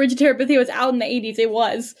wondering if Bridge to Terabithia was out in the 80s, it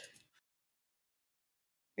was.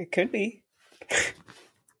 It could be.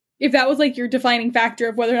 If that was your defining factor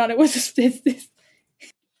of whether or not it was this.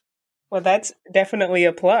 Well, that's definitely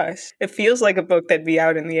a plus. It feels like a book that'd be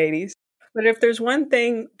out in the 80s. But if there's one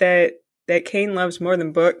thing that Kane loves more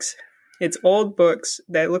than books, it's old books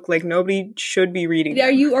that look like nobody should be reading them.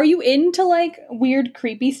 Are you into weird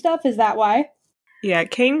creepy stuff? Is that why? Yeah,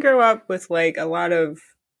 Kane grew up with a lot of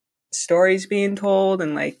stories being told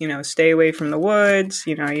and stay away from the woods.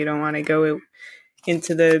 You don't want to go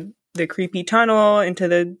into the creepy tunnel, into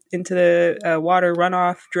the water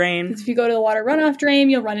runoff drain. Because if you go to the water runoff drain,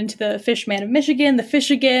 you'll run into the fish man of Michigan, the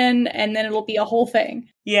fish again, and then it'll be a whole thing.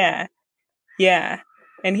 Yeah.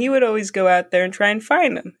 And he would always go out there and try and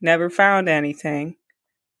find them. Never found anything.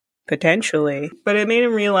 Potentially. But it made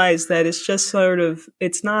him realize that it's just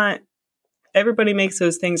it's not, everybody makes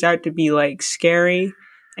those things out to be scary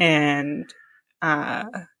and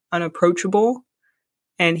unapproachable.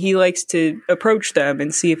 And he likes to approach them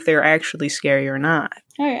and see if they're actually scary or not.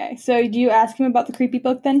 Okay, so do you ask him about the creepy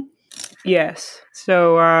book then? Yes.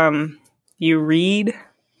 So, you read?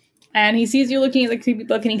 And he sees you looking at the creepy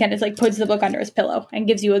book and he kind of puts the book under his pillow and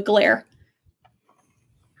gives you a glare.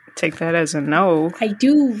 Take that as a no. I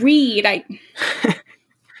do read.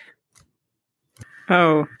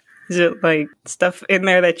 Oh, is it stuff in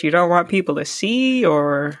there that you don't want people to see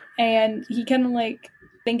or? And he kind of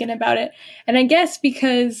thinking about it. And I guess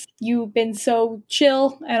because you've been so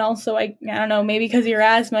chill and also I don't know, maybe because of your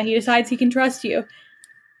asthma, he decides he can trust you.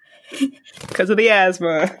 Because of the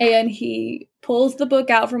asthma. And he pulls the book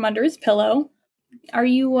out from under his pillow. Are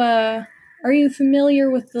you familiar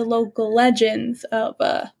with the local legends of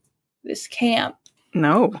this camp?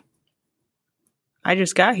 No. I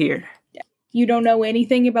just got here. You don't know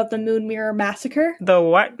anything about the Moon Mirror Massacre? The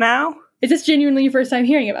what now? Is this genuinely your first time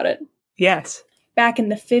hearing about it? Yes. Back in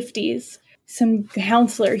the 50s, some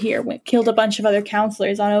counselor here killed a bunch of other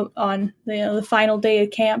counselors on the final day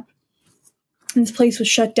of camp. And this place was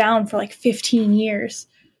shut down for 15 years.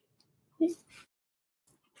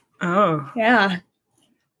 Oh. Yeah.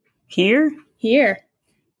 Here? Here.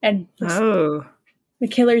 And the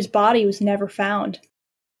killer's body was never found.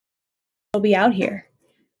 He'll be out here.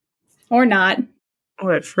 Or not.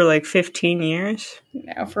 What, for like 15 years?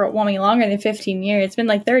 No, for longer than 15 years. It's been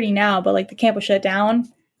like 30 now, but like the camp was shut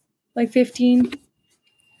down like 15.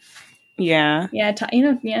 Yeah. Yeah,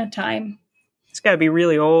 time. It's got to be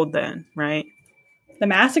really old then, right? The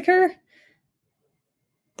massacre?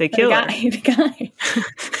 The killer. The guy.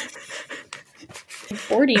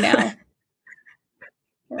 40 now.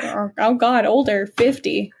 Or, oh God, older.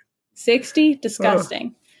 50. 60?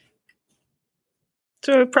 Disgusting. Oh.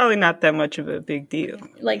 So probably not that much of a big deal.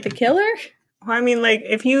 Like the killer? Well, I mean, like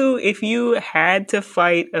if you had to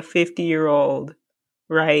fight a 50-year-old,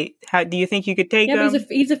 right? How do you think you could take him? But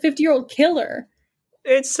he's a 50-year-old killer.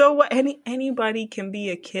 It's so what anybody can be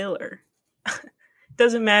a killer.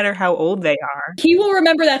 Doesn't matter how old they are. He will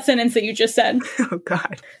remember that sentence that you just said. Oh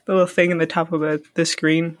God, the little thing in the top of the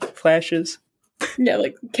screen flashes. Yeah,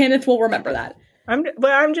 like Kenneth will remember that.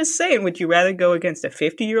 I'm just saying, would you rather go against a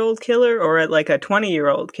 50-year-old killer or like a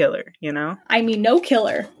 20-year-old killer, you know? I mean, no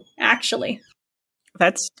killer, actually.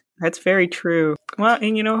 That's very true. Well,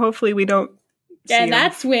 and hopefully we don't. And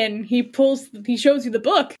that's when he shows you the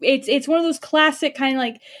book. It's one of those classic kind of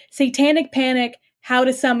like Satanic Panic, How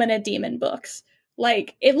to Summon a Demon books.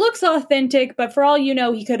 Like, it looks authentic, but for all you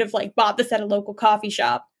know, he could have like bought this at a local coffee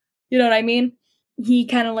shop. You know what I mean? He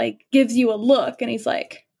kind of like gives you a look and he's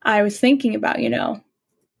like, I was thinking about,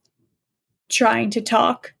 trying to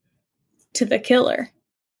talk to the killer.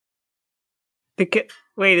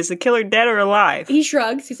 Wait, is the killer dead or alive? He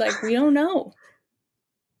shrugs. He's like, we don't know.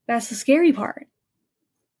 That's the scary part.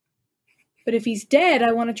 But if he's dead,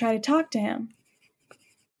 I want to try to talk to him.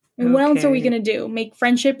 And what else are we going to do? Make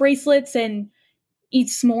friendship bracelets and eat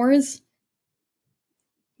s'mores?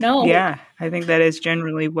 No. Yeah, I think that is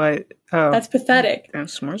generally what... Oh, that's pathetic.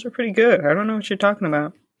 S'mores are pretty good. I don't know what you're talking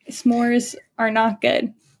about. S'mores are not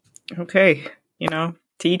good. Okay, to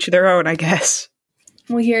each their own, I guess.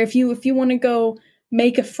 Well, here, if you want to go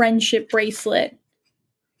make a friendship bracelet,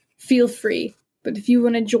 feel free. But if you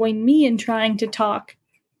want to join me in trying to talk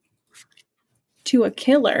to a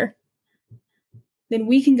killer, then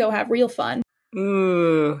we can go have real fun.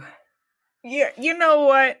 Ooh. Yeah, you know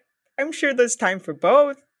what? I'm sure there's time for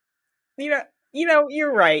both.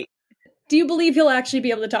 You're right. Do you believe he'll actually be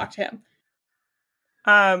able to talk to him?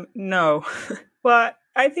 No. Well,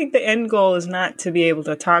 I think the end goal is not to be able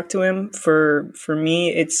to talk to him. For me,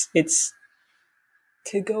 it's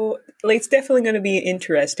to go. Like, it's definitely going to be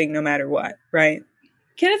interesting no matter what, right?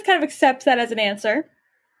 Kenneth kind of accepts that as an answer.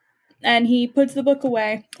 And he puts the book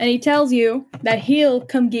away. And he tells you that he'll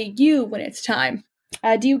come get you when it's time.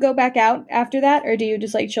 Do you go back out after that? Or do you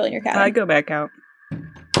just, chill in your cabin? I go back out.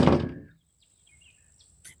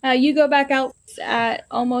 You go back out at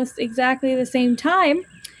almost exactly the same time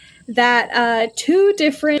that two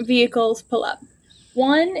different vehicles pull up.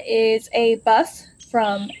 One is a bus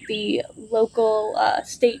from the local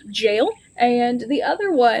state jail. And the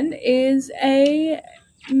other one is a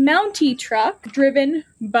Mountie truck driven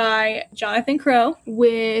by Jonathan Crow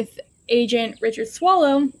with Agent Richard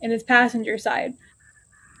Swallow in his passenger side.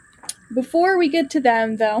 Before we get to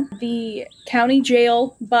them, though, the county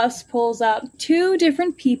jail bus pulls up. Two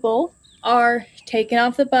different people are taken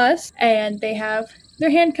off the bus, and they have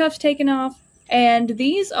their handcuffs taken off. And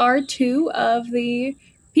these are two of the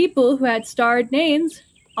people who had starred names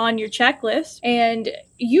on your checklist. And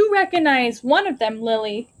you recognize one of them,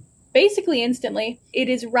 Lily, basically instantly. It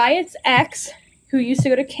is Riot's ex, who used to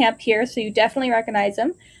go to camp here, so you definitely recognize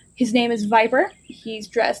him. His name is Viper. He's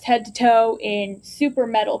dressed head to toe in super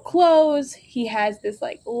metal clothes. He has this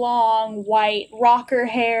long white rocker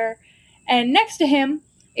hair. And next to him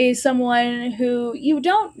is someone who you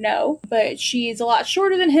don't know, but she's a lot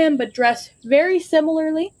shorter than him, but dressed very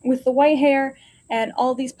similarly with the white hair and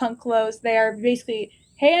all these punk clothes. They are basically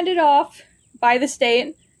handed off by the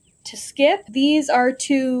state to Skip. These are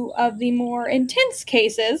two of the more intense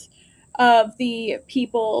cases of the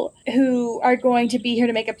people who are going to be here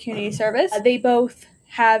to make up community service. They both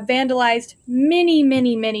have vandalized many,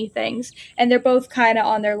 many, many things, and they're both kind of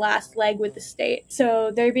on their last leg with the state.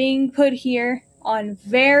 So they're being put here on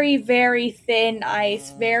very, very thin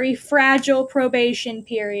ice, very fragile probation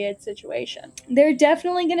period situation. They're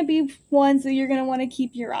definitely going to be ones that you're going to want to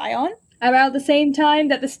keep your eye on. About the same time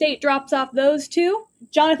that the state drops off those two,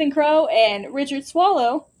 Jonathan Crow and Richard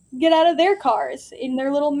Swallow get out of their cars in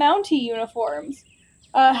their little Mountie uniforms.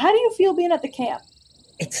 How do you feel being at the camp?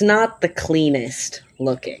 It's not the cleanest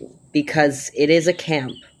looking, because it is a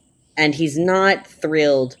camp, and he's not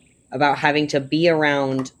thrilled about having to be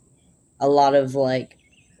around a lot of,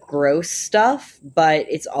 gross stuff, but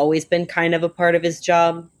it's always been kind of a part of his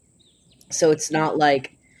job. So it's not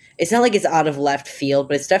it's not like it's out of left field,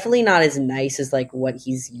 but it's definitely not as nice as like what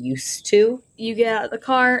he's used to. You get out of the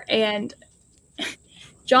car and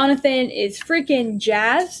Jonathan is freaking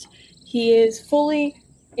jazzed. He is fully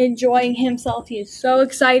enjoying himself. He is so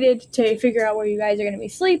excited to figure out where you guys are going to be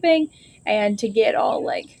sleeping and to get all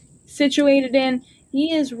like situated in.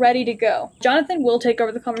 He is ready to go. Jonathan will take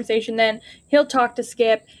over the conversation then. He'll talk to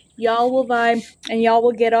Skip. Y'all will vibe, and y'all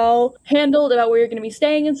will get all handled about where you're going to be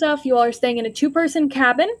staying and stuff. You all are staying in a 2-person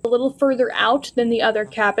cabin, a little further out than the other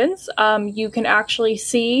cabins. You can actually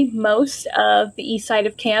see most of the east side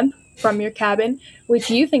of camp from your cabin,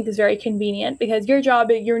 which you think is very convenient because your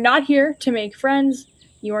job, you're not here to make friends.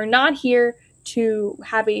 You are not here to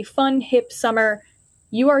have a fun, hip summer.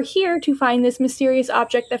 You are here to find this mysterious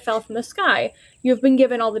object that fell from the sky. You have been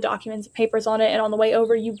given all the documents and papers on it, and on the way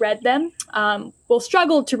over, you read them.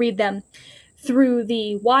 Struggled to read them through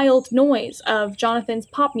the wild noise of Jonathan's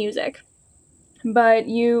pop music. But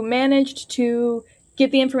you managed to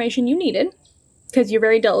get the information you needed, because you're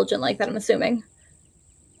very diligent like that, I'm assuming.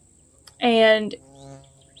 And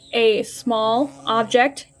a small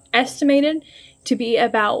object, estimated to be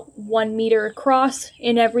about 1 meter across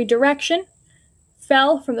in every direction,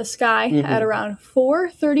 fell from the sky at around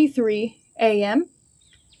 4:33 a.m.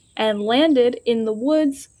 and landed in the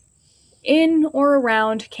woods in or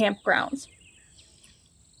around campgrounds.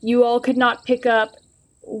 You all could not pick up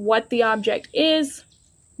what the object is.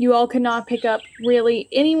 You all could not pick up really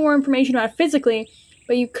any more information about it physically,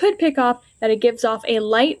 but you could pick up that it gives off a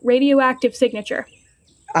light radioactive signature.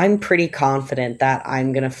 I'm pretty confident that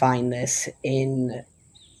I'm going to find this in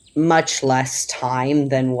much less time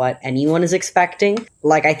than what anyone is expecting.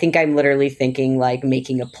 Like, I think I'm literally thinking, like,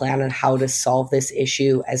 making a plan on how to solve this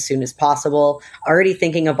issue as soon as possible. Already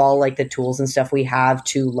thinking of all, like, the tools and stuff we have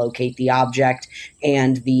to locate the object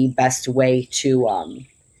and the best way to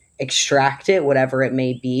extract it, whatever it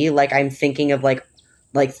may be. Like, I'm thinking of, like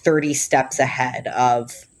 30 steps ahead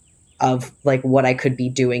of like what I could be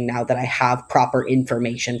doing now that I have proper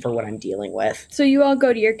information for what I'm dealing with. So you all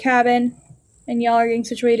go to your cabin, and y'all are getting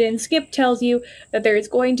situated, and Skip tells you that there is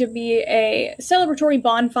going to be a celebratory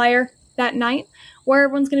bonfire that night where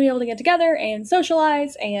everyone's going to be able to get together and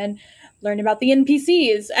socialize and learn about the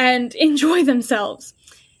NPCs and enjoy themselves.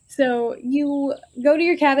 So you go to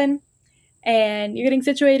your cabin, and you're getting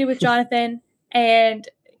situated with Jonathan, and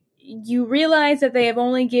you realize that they have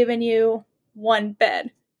only given you one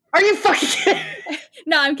bed. Are you fucking kidding?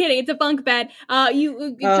 No, I'm kidding. It's a bunk bed.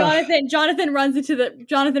 Jonathan runs into the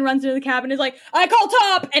cabin and is like, I call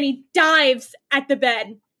Top, and he dives at the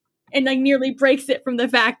bed and like nearly breaks it from the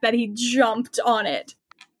fact that he jumped on it.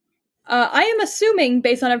 I am assuming,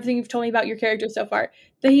 based on everything you've told me about your character so far,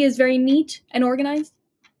 that he is very neat and organized.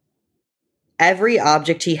 Every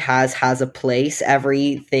object he has a place.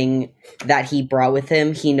 Everything that he brought with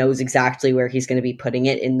him, he knows exactly where he's going to be putting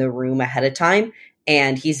it in the room ahead of time.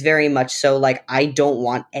 And he's very much so like, I don't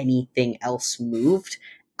want anything else moved.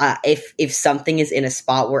 If something is in a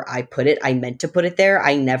spot where I put it, I meant to put it there.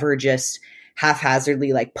 I never just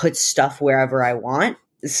haphazardly like put stuff wherever I want.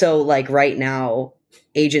 So like right now,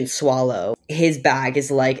 Agent Swallow, his bag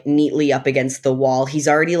is like neatly up against the wall. He's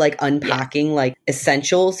already like unpacking like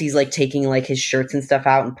essentials. He's like taking like his shirts and stuff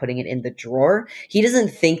out and putting it in the drawer. He doesn't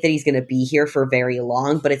think that he's going to be here for very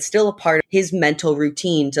long, but it's still a part of his mental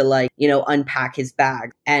routine to like, you know, unpack his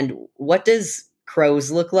bag. And what does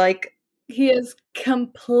Crows look like? He is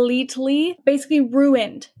completely, basically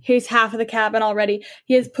ruined his half of the cabin already.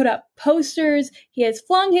 He has put up posters. He has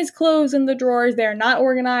flung his clothes in the drawers. They're not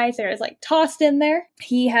organized. They're just like tossed in there.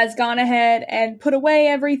 He has gone ahead and put away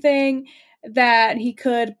everything that he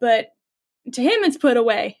could, but to him it's put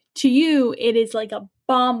away. To you, it is like a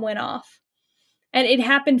bomb went off. And it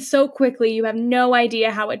happened so quickly, you have no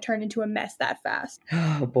idea how it turned into a mess that fast.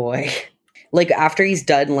 Oh boy. Like, after he's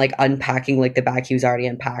done, like, unpacking, like, the bag he was already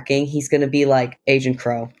unpacking, he's gonna be like, Agent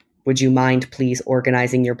Crow, would you mind please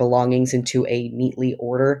organizing your belongings into a neatly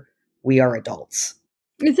order? We are adults.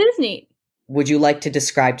 This is neat. Would you like to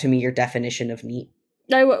describe to me your definition of neat?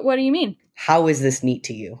 What do you mean? How is this neat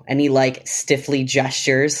to you? And he, like, stiffly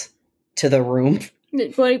gestures to the room.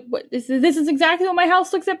 This is exactly what my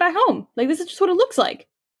house looks at back home. Like, this is just what it looks like.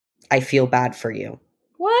 I feel bad for you.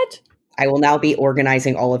 What? I will now be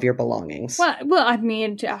organizing all of your belongings. Well, I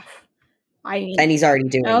mean, and he's already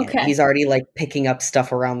doing okay. it. He's already, like, picking up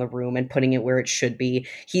stuff around the room and putting it where it should be.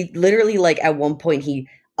 He literally, like, at one point, he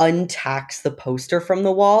untacks the poster from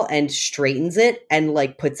the wall and straightens it and,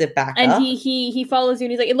 like, puts it back up. And he follows you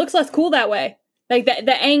and he's like, it looks less cool that way. Like,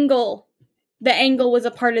 the angle was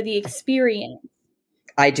a part of the experience.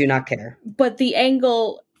 I do not care. But the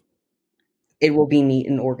angle... It will be neat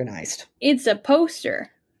and organized. It's a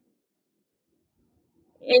poster.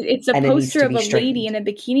 It's a And it needs poster to of be a lady in straightened.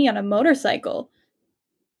 a bikini on a motorcycle.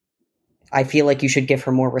 I feel like you should give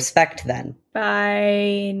her more respect then.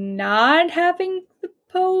 By not having the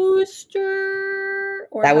poster?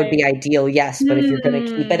 Or That would be ideal, yes, but if you're going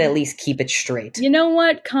to keep it, Hmm. at least keep it straight. You know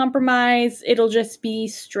what? Compromise. It'll just be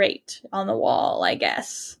straight on the wall, I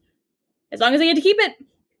guess. As long as I get to keep it.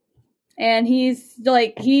 And he's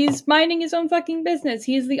minding his own fucking business.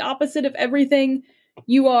 He's the opposite of everything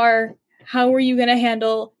you are. How are you going to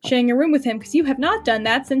handle sharing a room with him? Because you have not done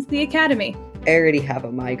that since the academy. I already have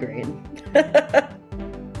a migraine.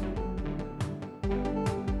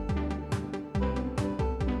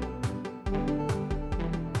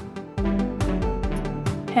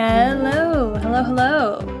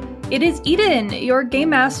 Hello. It is Eden, your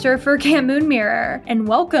game master for Camp Moonmirror, and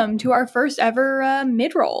welcome to our first ever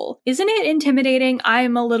mid-roll. Isn't it intimidating?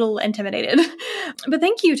 I'm a little intimidated. But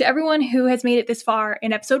thank you to everyone who has made it this far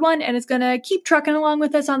in episode 1 and is gonna keep trucking along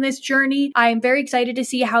with us on this journey. I am very excited to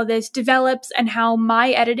see how this develops and how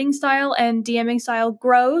my editing style and DMing style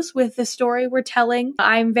grows with the story we're telling.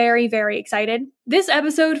 I'm very, very excited. This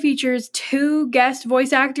episode features 2 guest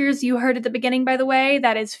voice actors you heard at the beginning, by the way.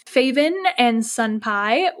 That is Faven and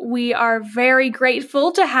Sunpai. We are very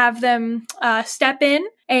grateful to have them step in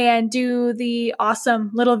and do the awesome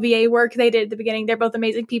little VA work they did at the beginning. They're both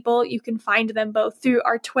amazing people. You can find them both through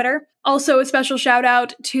our Twitter. Also, a special shout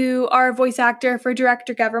out to our voice actor for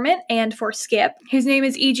Director Government and for Skip. His name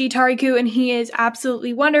is E.G. Tariku, and he is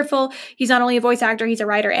absolutely wonderful. He's not only a voice actor, he's a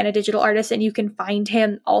writer and a digital artist, and you can find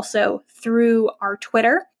him also through our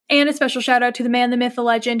Twitter. And a special shout out to the man, the myth, the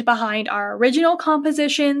legend behind our original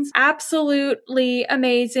compositions. Absolutely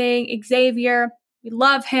amazing, Xavier. We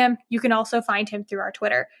love him. You can also find him through our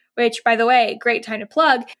Twitter, which, by the way, great time to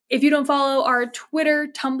plug. If you don't follow our Twitter,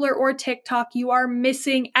 Tumblr, or TikTok, you are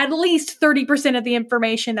missing at least 30% of the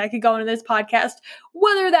information that could go into this podcast,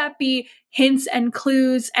 whether that be hints and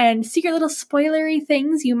clues and secret little spoilery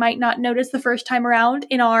things you might not notice the first time around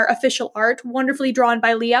in our official art, wonderfully drawn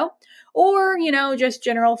by Leo, or, just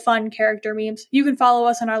general fun character memes. You can follow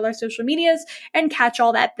us on all our social medias and catch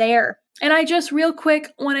all that there. And I just real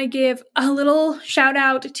quick want to give a little shout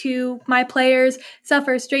out to my players,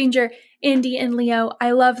 Suffer, Stranger, Indy, and Leo.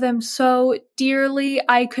 I love them so dearly.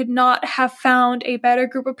 I could not have found a better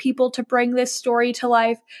group of people to bring this story to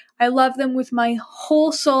life. I love them with my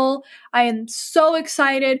whole soul. I am so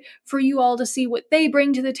excited for you all to see what they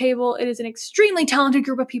bring to the table. It is an extremely talented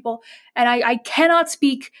group of people, and I cannot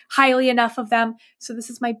speak highly enough of them. So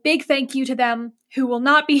this is my big thank you to them, who will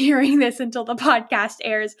not be hearing this until the podcast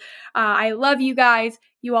airs. I love you guys.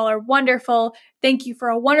 You all are wonderful. Thank you for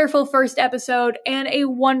a wonderful first episode and a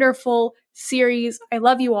wonderful series. I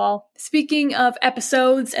love you all. Speaking of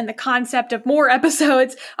episodes and the concept of more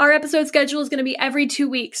episodes, our episode schedule is going to be every 2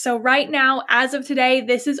 weeks. So right now, as of today,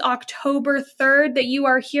 this is October 3rd that you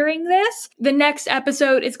are hearing this. The next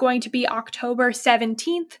episode is going to be October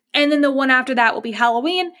 17th. And then the one after that will be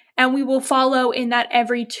Halloween. And we will follow in that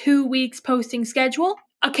every 2 weeks posting schedule.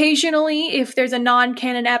 Occasionally, if there's a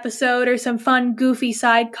non-canon episode or some fun, goofy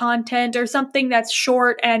side content or something that's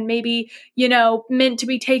short and maybe, meant to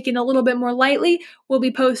be taken a little bit more lightly, we'll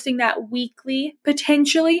be posting that weekly,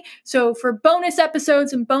 potentially. So for bonus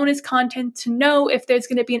episodes and bonus content to know if there's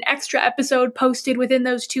going to be an extra episode posted within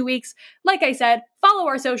those 2 weeks, like I said, follow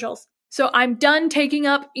our socials. So I'm done taking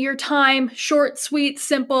up your time. Short, sweet,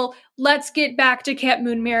 simple. Let's get back to Camp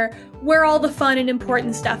Moonmirror, where all the fun and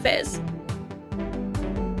important stuff is.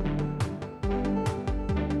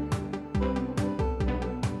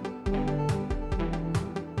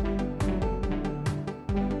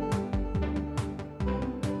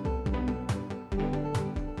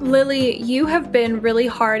 Lily, you have been really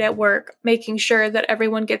hard at work making sure that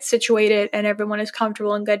everyone gets situated and everyone is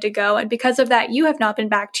comfortable and good to go. And because of that, you have not been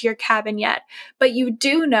back to your cabin yet. But you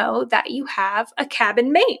do know that you have a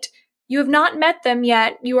cabin mate. You have not met them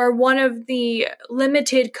yet. You are one of the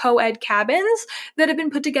limited co-ed cabins that have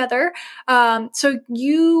been put together. So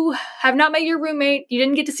you have not met your roommate. You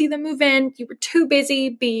didn't get to see them move in. You were too busy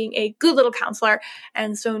being a good little counselor.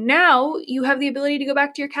 And so now you have the ability to go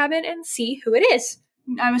back to your cabin and see who it is.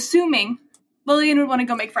 I'm assuming Lillian would want to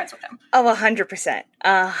go make friends with him. Oh, 100%.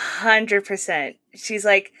 100%. She's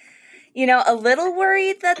like, a little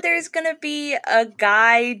worried that there's going to be a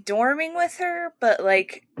guy dorming with her, but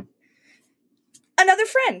another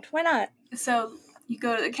friend. Why not? So you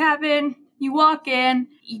go to the cabin, you walk in.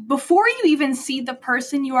 Before you even see the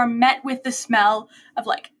person, you are met with the smell of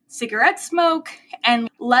cigarette smoke and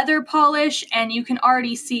leather polish, and you can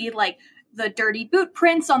already see the dirty boot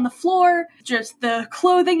prints on the floor, just the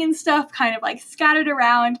clothing and stuff kind of scattered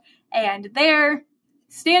around. And there,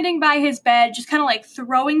 standing by his bed, just kind of like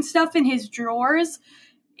throwing stuff in his drawers,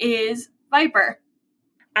 is Viper.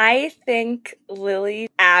 I think Lily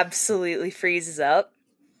absolutely freezes up,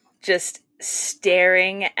 just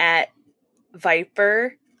staring at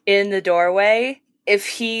Viper in the doorway. If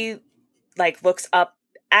he, like, looks up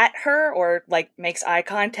at her or, like, makes eye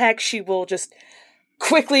contact, she will just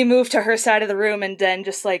quickly move to her side of the room and then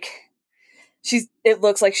just, like, it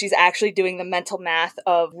looks like she's actually doing the mental math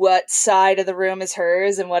of what side of the room is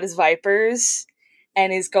hers and what is Viper's,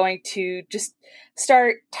 and is going to just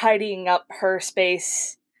start tidying up her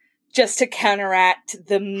space just to counteract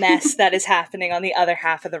the mess that is happening on the other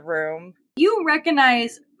half of the room. You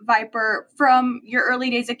recognize Viper from your early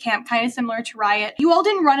days at camp, kind of similar to Riot. You all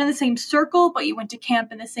didn't run in the same circle, but you went to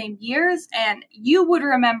camp in the same years, and you would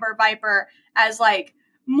remember Viper as, like,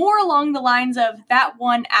 more along the lines of that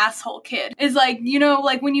one asshole kid. Is like, you know,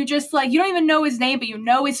 like when you just, like, you don't even know his name, but you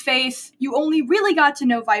know his face. You only really got to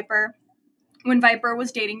know Viper when Viper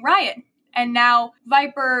was dating Riot. And now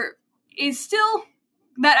Viper is still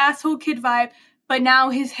that asshole kid vibe, but now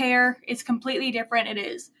his hair is completely different. It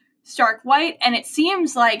is stark white, and it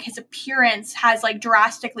seems like his appearance has, like,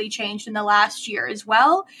 drastically changed in the last year as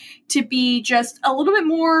well, to be just a little bit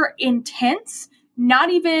more intense,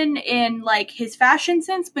 not even in, like, his fashion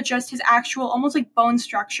sense, but just his actual, almost like bone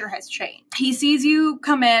structure has changed. He sees you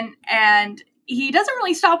come in, and he doesn't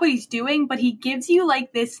really stop what he's doing, but he gives you,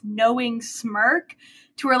 like, this knowing smirk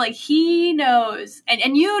to where, like, he knows,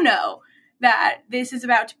 and you know, that this is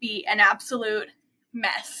about to be an absolute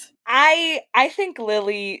mess. I think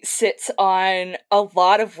Lily sits on a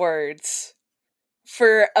lot of words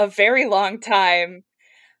for a very long time.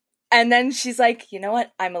 And then she's like, you know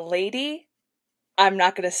what? I'm a lady. I'm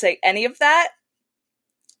not going to say any of that.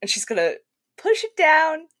 And she's going to push it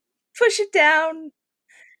down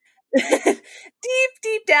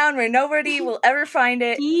deep down where nobody will ever find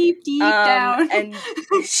it. Deep down. And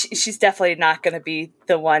she's definitely not going to be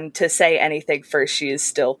the one to say anything first. She is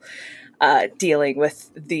still dealing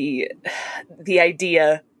with the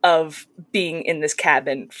idea of being in this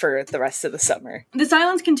cabin for the rest of the summer. The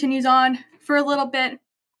silence continues on for a little bit.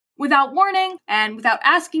 Without warning and without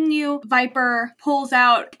asking you, Viper pulls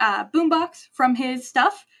out a boombox from his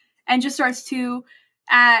stuff and just starts to,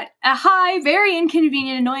 at a high, very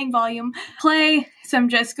inconvenient, annoying volume, play some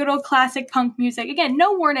just good old classic punk music. Again,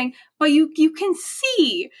 no warning, but you can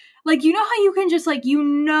see, like, you know how you can just, like, you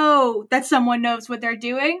know that someone knows what they're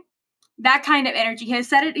doing? That kind of energy. He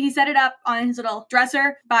set it up on his little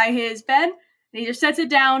dresser by his bed, and he just sets it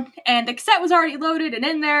down, and the cassette was already loaded and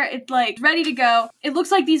in there. It's, like, ready to go. It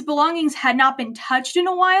looks like these belongings had not been touched in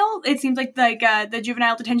a while. It seems like, the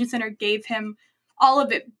juvenile detention center gave him all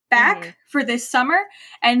of it back for this summer.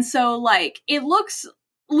 And so, like, it looks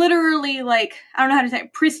literally like, I don't know how to say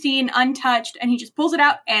it, pristine, untouched, and he just pulls it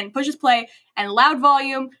out and pushes play, and loud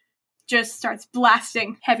volume just starts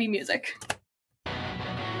blasting heavy music.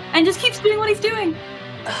 And just keeps doing what he's doing.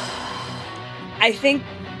 I think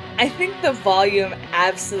the volume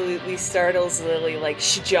absolutely startles Lily. Like,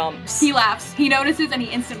 she jumps. He laughs. He notices, and he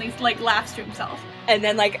instantly, like, laughs to himself. And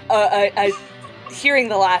then, like, hearing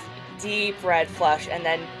the laugh, deep red flush, and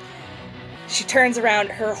then she turns around.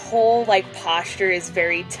 Her whole, like, posture is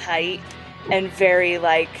very tight and very,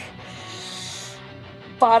 like,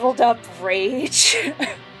 bottled up rage.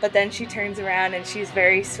 But then she turns around and she's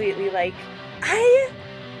very sweetly like,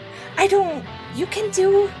 I don't, you can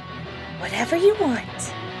do whatever you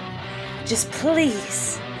want. Just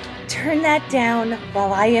please turn that down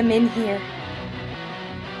while I am in here.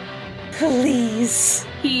 Please.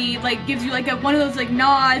 He, like, gives you, like, one of those, like,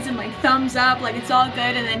 nods and, like, thumbs up, like, it's all good,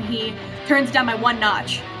 and then he turns it down by one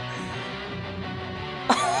notch.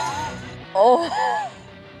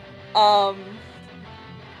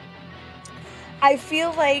 I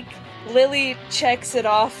feel like Lily checks it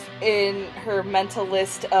off in her mental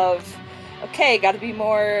list of, okay, gotta be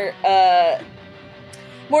more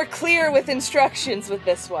clear with instructions with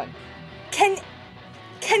this one. Can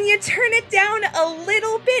you turn it down a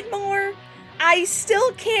little bit more? I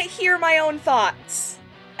still can't hear my own thoughts.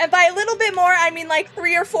 And by a little bit more, I mean like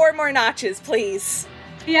 3 or 4 more notches, please.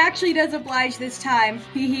 He actually does oblige this time.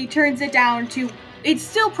 He turns it down to, it's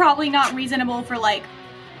still probably not reasonable for, like,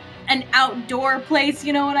 an outdoor place,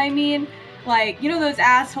 you know what I mean? Like, you know those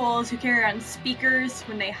assholes who carry around speakers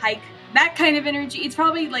when they hike? That kind of energy. It's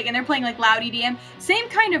probably, like, and they're playing, like, loud EDM. Same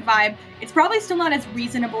kind of vibe. It's probably still not as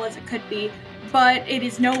reasonable as it could be, but it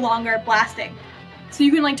is no longer blasting. So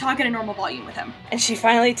you can, like, talk at a normal volume with him. And she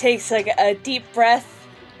finally takes, like, a deep breath,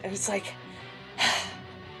 and it's like,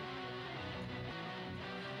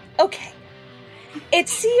 okay. It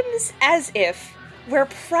seems as if we're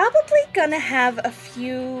probably gonna have a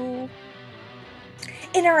few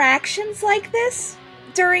interactions like this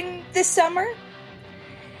during the summer.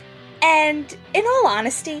 And in all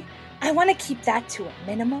honesty, I want to keep that to a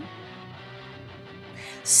minimum.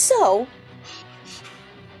 So,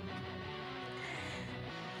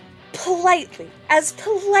 politely as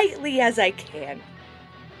I can,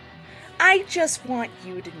 I just want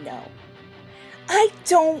you to know, I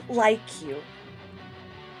don't like you.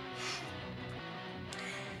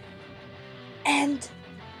 And,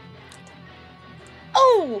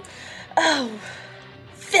 oh,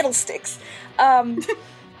 fiddlesticks.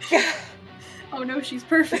 Oh no, she's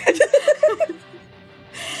perfect.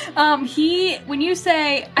 When you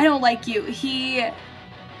say, I don't like you, he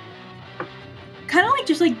kind of like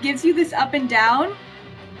just like gives you this up and down,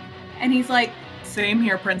 and he's like, Same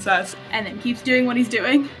here, princess. and then keeps doing what he's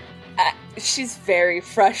doing. She's very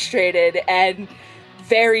frustrated and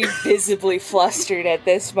very visibly flustered at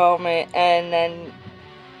this moment, and then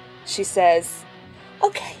she says,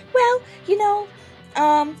 okay, well,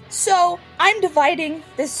 so I'm dividing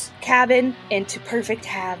this cabin into perfect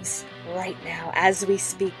halves right now as we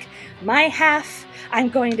speak. My half, I'm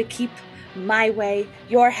going to keep my way.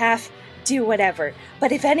 Your half, do whatever.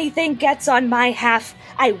 But if anything gets on my half,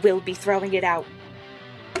 I will be throwing it out.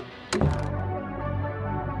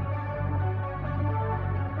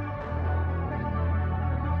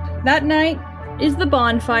 That night is the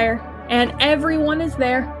bonfire, and everyone is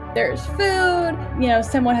there. There's food,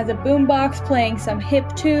 someone has a boombox playing some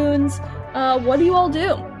hip tunes. What do you all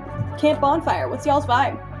do? Camp bonfire, what's y'all's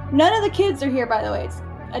vibe? None of the kids are here, by the way. It's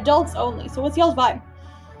adults only, so what's y'all's vibe?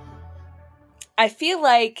 I feel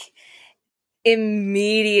like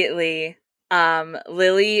immediately,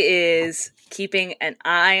 Lily is keeping an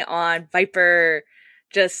eye on Viper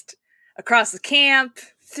just across the camp,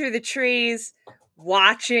 through the trees,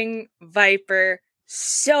 watching Viper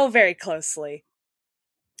so very closely.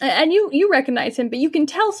 And you recognize him, but you can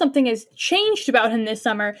tell something has changed about him this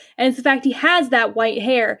summer, and it's the fact he has that white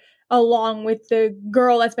hair, along with the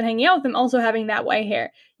girl that's been hanging out with him also having that white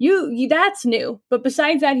hair. You that's new, but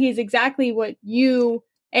besides that, he's exactly what you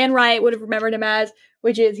and Riot would have remembered him as,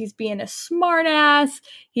 which is he's being a smart ass,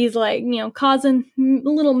 he's like, causing a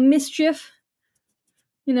little mischief,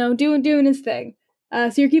 doing his thing.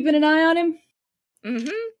 So you're keeping an eye on him? Mm-hmm.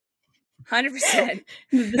 100%.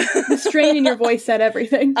 The strain in your voice said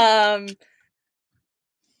everything.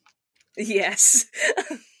 Yes.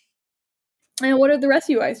 And what are the rest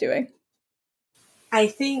of you guys doing? I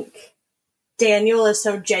think Daniel is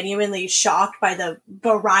so genuinely shocked by the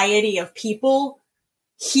variety of people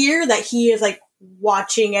here that he is like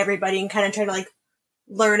watching everybody and kind of trying to like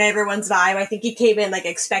learn everyone's vibe. I think he came in like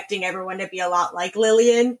expecting everyone to be a lot like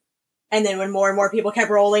Lillian. And then when more and more people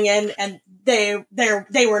kept rolling in and they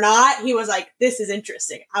were not, he was like, this is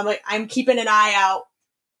interesting. I'm keeping an eye out,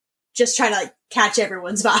 just trying to like catch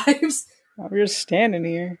everyone's vibes. We're just standing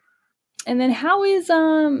here. And then how is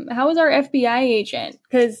our FBI agent?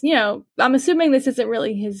 Because, I'm assuming this isn't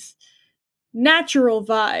really his natural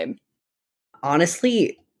vibe.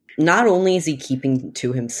 Honestly, not only is he keeping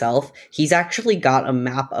to himself, he's actually got a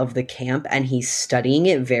map of the camp and he's studying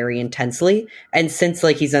it very intensely. And since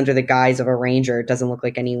he's under the guise of a ranger, it doesn't look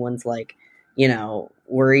like anyone's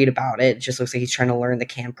worried about it. It just looks like he's trying to learn the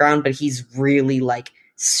campground, but he's really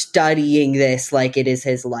studying this like it is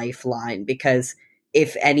his lifeline, because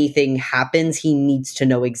if anything happens, he needs to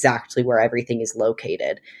know exactly where everything is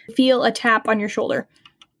located. Feel a tap on your shoulder.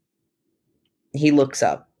 He looks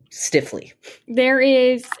up stiffly. There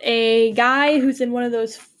is a guy who's in one of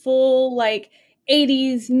those full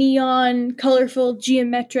 80s neon colorful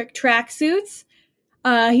geometric tracksuits.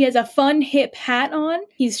 He has a fun hip hat on.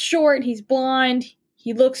 He's short, he's blonde,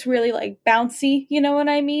 he looks really bouncy, you know what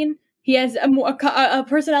I mean? He has a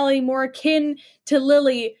personality more akin to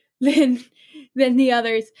Lily than the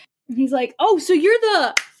others. And he's like, "Oh, so you're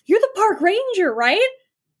the park ranger, right?"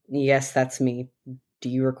 Yes, that's me. Do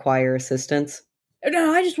you require assistance?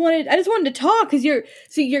 No, I just wanted to talk because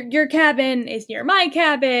your cabin is near my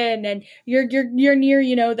cabin, and you're near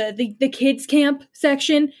the kids camp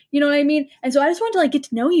section. You know what I mean? And so I just wanted to get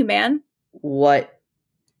to know you, man. What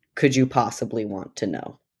could you possibly want to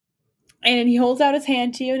know? And he holds out his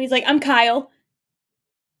hand to you, and he's like, "I'm Kyle,"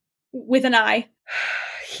 with an I.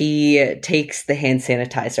 He takes the hand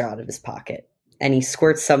sanitizer out of his pocket and he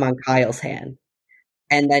squirts some on Kyle's hand.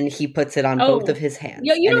 And then he puts it on both of his hands.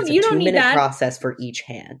 You don't need that. It's a 2-minute process for each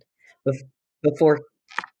hand before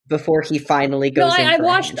he finally goes in. I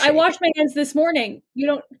washed my hands this morning. You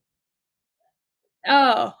don't.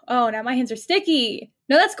 Oh, now my hands are sticky.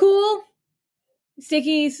 No, that's cool.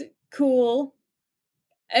 Sticky's cool.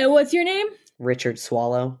 What's your name? Richard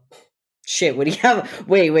Swallow. Shit, would he have...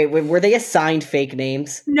 Wait, were they assigned fake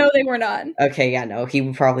names? No, they were not. Okay, yeah, no, he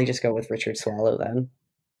would probably just go with Richard Swallow then.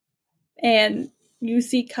 And you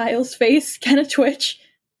see Kyle's face kind of twitch.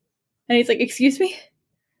 And he's like, excuse me?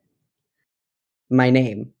 My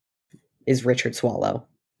name is Richard Swallow.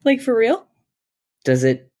 Like, for real? Does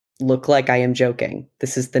it look like I am joking?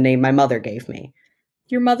 This is the name my mother gave me.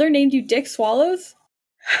 Your mother named you Dick Swallows?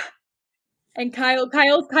 And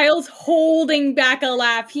Kyle's holding back a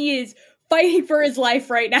laugh. He is fighting for his life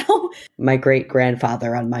right now. My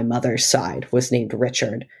great-grandfather on my mother's side was named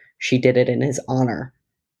Richard. She did it in his honor.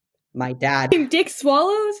 My dad... Dick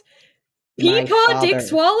Swallows? Peapaw Dick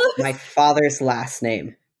Swallows? My father's last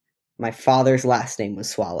name. My father's last name was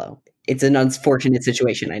Swallow. It's an unfortunate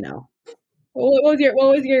situation, I know. What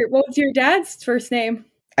was your dad's first name?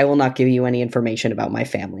 I will not give you any information about my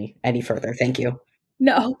family any further. Thank you.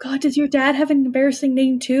 No, oh God, does your dad have an embarrassing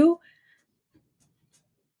name too?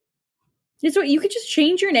 You could just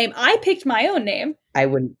change your name. I picked my own name. I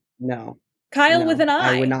wouldn't. No. Kyle with an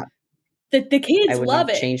I. I would not. The kids love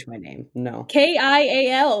it. Change my name. No.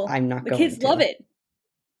 Kial. I'm not going to. The kids love it.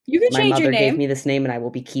 You can change your name. My mother gave me this name, and I will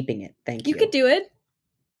be keeping it. Thank you. You could do it.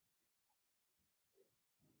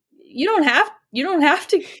 You don't have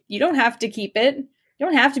to keep it. You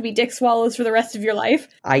don't have to be Dick Swallows for the rest of your life.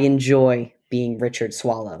 I enjoy being Richard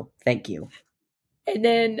Swallow. Thank you. And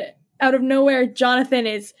then out of nowhere, Jonathan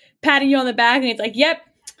is patting you on the back, and he's like, "Yep,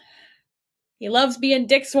 he loves being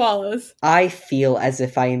Dick Swallows." I feel as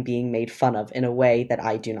if I am being made fun of in a way that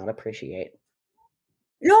I do not appreciate.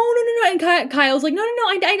 No. And Kyle's like, no.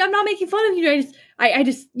 I'm not making fun of you. I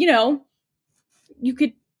just, you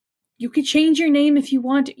could change your name if you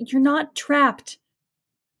want. You're not trapped.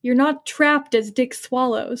 You're not trapped as Dick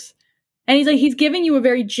Swallows. And he's giving you a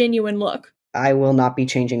very genuine look. I will not be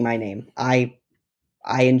changing my name. I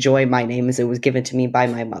enjoy my name as it was given to me by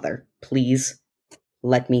my mother. Please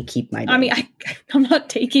let me keep my name. I mean, I'm not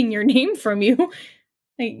taking your name from you.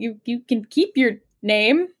 You can keep your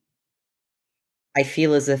name. I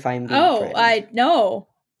feel as if I'm being threatened. No,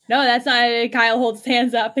 that's not. Kyle holds his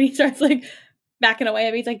hands up and he starts backing away.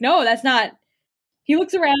 I mean, he's like, no, that's not. He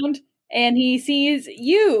looks around and he sees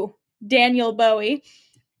you, Daniel Bowie,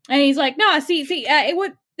 and he's like, no, see,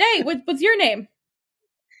 what's your name?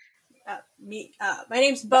 My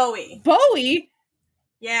name's Bowie. Bowie?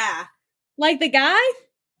 Yeah. Like the guy?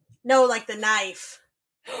 No, like the knife.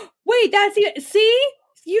 Wait, that's it. See?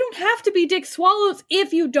 You don't have to be Dick Swallows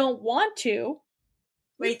if you don't want to.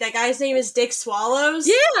 Wait, that guy's name is Dick Swallows?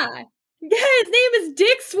 Yeah, his name is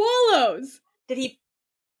Dick Swallows. Did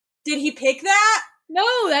he pick that?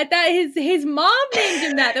 No, that his mom named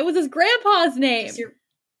him that. That was his grandpa's name.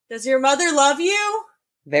 Does your mother love you?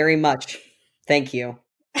 Very much. Thank you.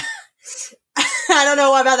 I don't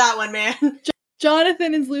know about that one, man.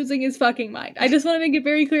 Jonathan is losing his fucking mind. I just want to make it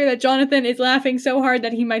very clear that Jonathan is laughing so hard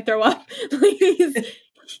that he might throw up.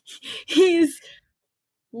 He's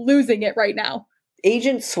losing it right now.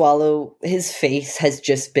 Agent Swallow, his face has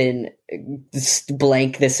just been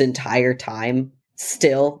blank this entire time.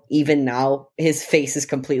 Still, even now, his face is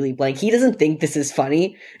completely blank. He doesn't think this is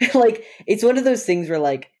funny. It's one of those things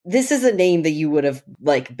where, this is a name that you would have,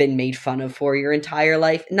 been made fun of for your entire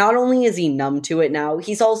life. Not only is he numb to it now,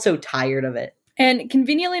 he's also tired of it. And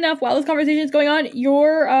conveniently enough, while this conversation is going on,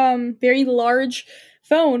 your very large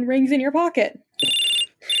phone rings in your pocket.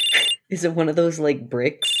 Is it one of those,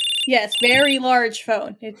 bricks? Yes, very large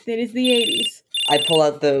phone. It is the 80s. I pull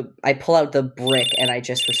out the brick and I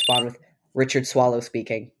just respond with Richard Swallow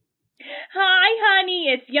speaking. Hi, honey,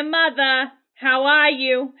 it's your mother. How are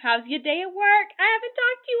you? How's your day at work? I haven't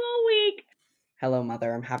talked to you all week. Hello,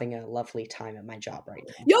 Mother. I'm having a lovely time at my job right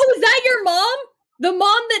now. Yo, is that your mom? The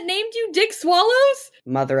mom that named you Dick Swallows?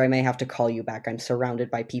 Mother, I may have to call you back. I'm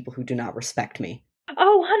surrounded by people who do not respect me.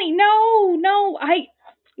 Oh, honey, no.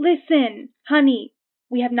 Listen, honey.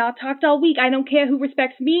 We have not talked all week. I don't care who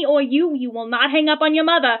respects me or you. You will not hang up on your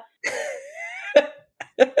mother.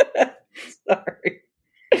 Sorry.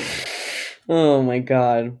 Oh my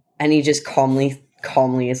god. And he just calmly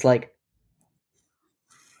is like,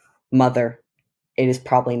 Mother, it is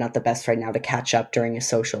probably not the best right now to catch up during a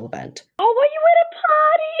social event. Oh, are you at a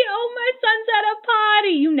party? Oh, my son's at a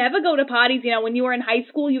party. You never go to parties. When you were in high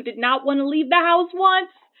school, you did not want to leave the house once.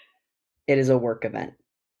 It is a work event.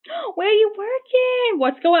 Where are you working?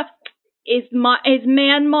 What's going on? Is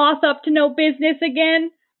Man Moth up to no business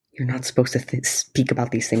again? You're not supposed to speak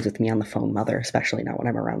about these things with me on the phone, Mother, especially not when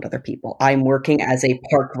I'm around other people. I'm working as a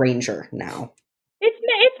park ranger now. It's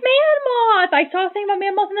Man Moth. I saw a thing about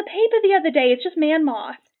Man Moth in the paper the other day. It's just Man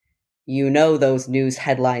Moth. You know those news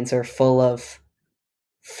headlines are full of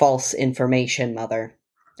false information, Mother.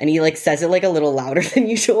 And he, like, says it, like, a little louder than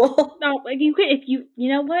usual. No, like, you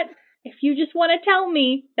know what? If you just want to tell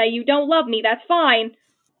me that you don't love me, that's fine.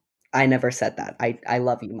 I never said that. I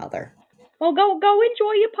love you, Mother. Well, go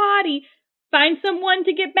enjoy your party. Find someone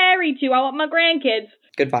to get married to. I want my grandkids.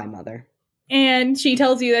 Goodbye, Mother. And she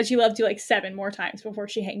tells you that she loves you like 7 more times before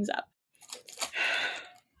she hangs up.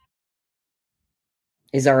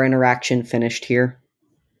 Is our interaction finished here?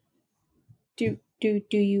 Do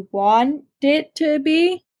you want it to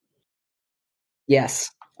be?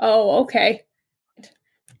 Yes. Oh, okay.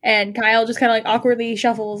 And Kyle just kind of like awkwardly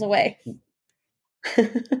shuffles away.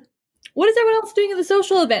 What is everyone else doing at the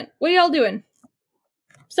social event? What are y'all doing?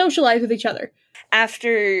 Socialize with each other.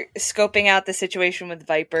 After scoping out the situation with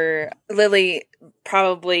Viper, Lily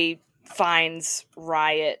probably finds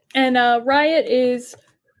Riot. And Riot is,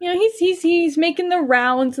 you know, he's making the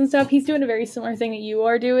rounds and stuff. He's doing a very similar thing that you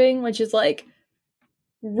are doing, which is like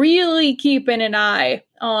really keeping an eye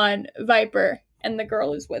on Viper and the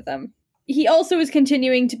girl who's with him. He also is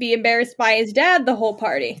continuing to be embarrassed by his dad the whole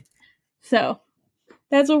party. So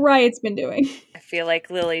that's what Riot's been doing. I feel like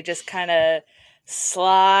Lily just kind of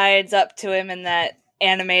slides up to him in that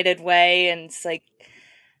animated way and it's like,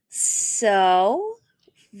 so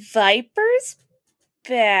Viper's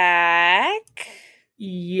back?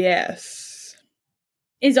 Yes.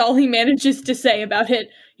 Is all he manages to say about it.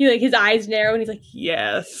 He like his eyes narrow and he's like,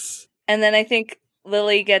 Yes. And then I think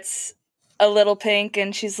Lily gets a little pink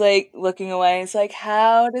and she's like looking away. It's like,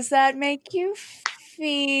 how does that make you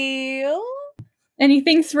feel? and he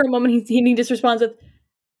thinks for a moment. He just responds with,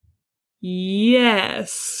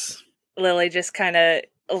 Yes. Lily just kind of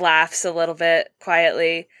laughs a little bit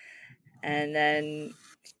quietly, and then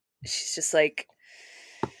she's just like,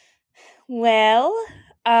 well,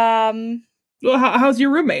 Well, how's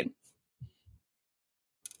your roommate?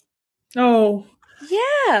 Oh.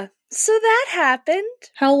 Yeah, so that happened.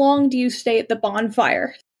 How long do you stay at the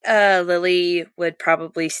bonfire? Lily would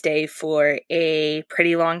probably stay for a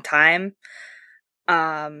pretty long time.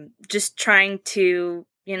 Just trying to,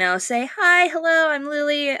 you know, say, hi, hello, I'm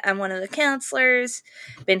Lily. I'm one of the counselors.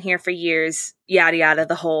 Been here for years. Yada, yada,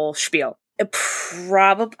 the whole spiel.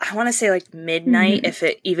 Probably, I want to say like midnight, if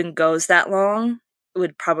it even goes that long,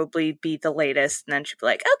 would probably be the latest. And then she'd be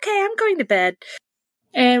like, okay, I'm going to bed.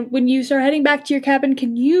 And when you start heading back to your cabin,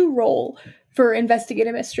 can you roll for investigate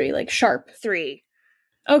a mystery, like sharp? 3.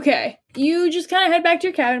 Okay. You just kind of head back to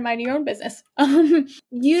your cabin, mind your own business. You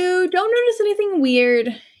don't notice anything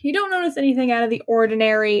weird. You don't notice anything out of the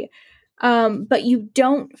ordinary. But you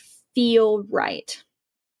don't feel right.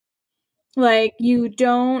 Like, you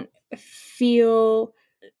don't feel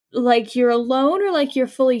like you're alone or like you're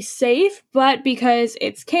fully safe, but because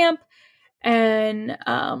it's camp and,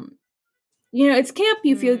 you know, it's camp,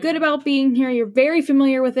 you feel good about being here, you're very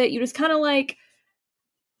familiar with it, you just kind of like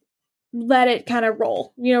let it kind of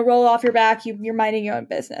roll. You know, roll off your back, you're minding your own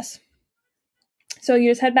business. So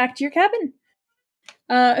you just head back to your cabin.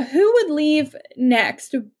 Who would leave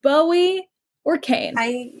next? Bowie or Kane?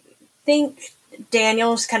 I think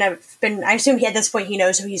Daniel's kind of been, I assume at this point he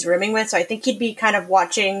knows who he's rooming with, so I think he'd be kind of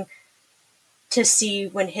watching to see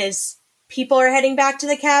when his people are heading back to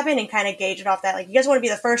the cabin and kind of gauge it off that. Like, he doesn't want to be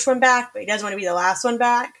the first one back, but he doesn't want to be the last one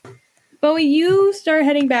back. Bowie, you start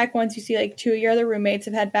heading back once you see like 2 of your other roommates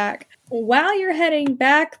have head back. While you're heading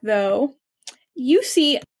back, though, you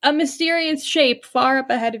see a mysterious shape far up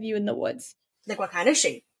ahead of you in the woods. Like, what kind of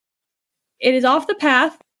shape? It is off the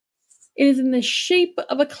path. It is in the shape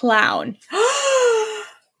of a clown.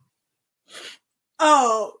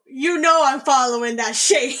 Oh, you know I'm following that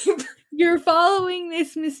shape. You're following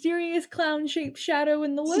this mysterious clown-shaped shadow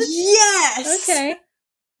in the woods? Yes! Okay.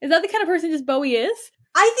 Is that the kind of person just Bowie is?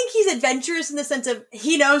 I think he's adventurous in the sense of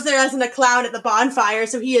he knows there isn't a clown at the bonfire,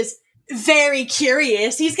 so he is very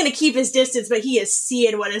curious. He's going to keep his distance, but he is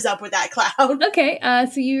seeing what is up with that clown. Okay,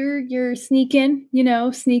 so you're sneaking,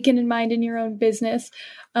 sneaking and minding your own business.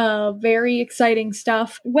 Very exciting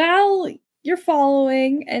stuff. Well, you're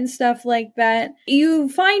following and stuff like that. You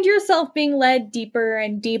find yourself being led deeper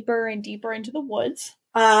and deeper and deeper into the woods.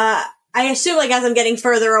 I assume, like, as I'm getting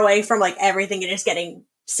further away from, like, everything, it is getting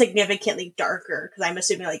significantly darker, because I'm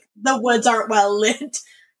assuming, like, the woods aren't well lit.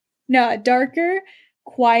 No, darker,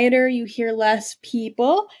 quieter, you hear less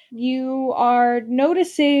people. You are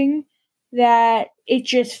noticing that it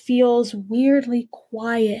just feels weirdly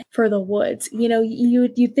quiet for the woods. You know,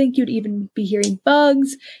 you think you'd even be hearing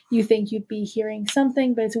bugs, you think you'd be hearing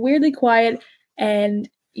something, but it's weirdly quiet, and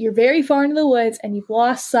you're very far into the woods, and you've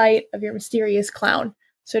lost sight of your mysterious clown.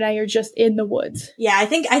 So now you're just in the woods. Yeah, I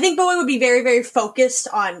think Bowie would be very, very focused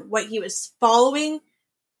on what he was following,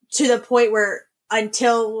 to the point where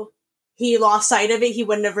until he lost sight of it, he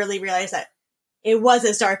wouldn't have really realized that it was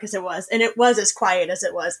as dark as it was, and it was as quiet as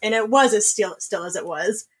it was, and it was as still as it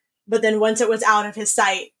was. But then once it was out of his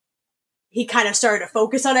sight, he kind of started to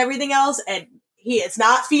focus on everything else, and he is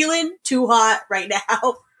not feeling too hot right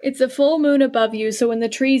now. It's a full moon above you, so when the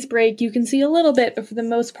trees break, you can see a little bit, but for the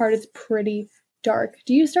most part, it's pretty dark.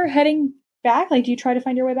 Do you start heading back? Like, do you try to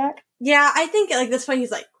find your way back? Yeah, I think at this point he's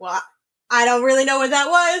like, well, I don't really know what that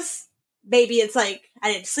was. Maybe it's like,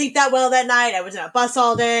 I didn't sleep that well that night. I was in a bus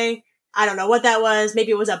all day. I don't know what that was.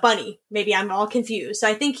 Maybe it was a bunny. Maybe I'm all confused. So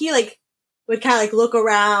I think he would kind of look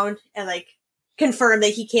around and confirm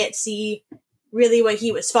that he can't see really what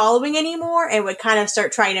he was following anymore, and would kind of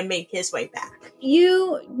start trying to make his way back.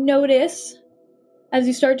 You notice, as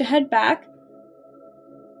you start to head back,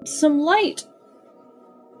 some light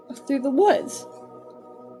through the woods.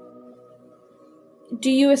 Do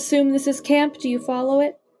you assume this is camp? Do you follow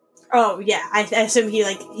it? Oh yeah, I assume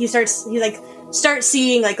he starts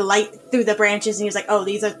seeing light through the branches, and he's like, oh,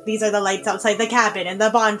 these are the lights outside the cabin and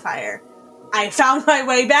the bonfire. I found my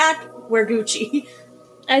way back. We're Gucci.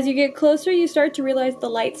 As you get closer, you start to realize the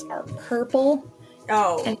lights are purple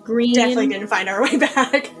and green. Definitely didn't find our way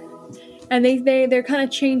back. And they're kind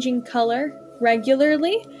of changing color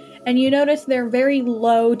regularly, and you notice they're very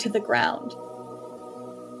low to the ground.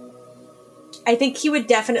 I think he would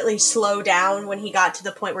definitely slow down when he got to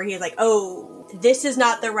the point where he's like, oh, this is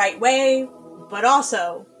not the right way, but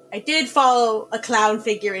also, I did follow a clown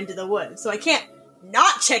figure into the woods, so I can't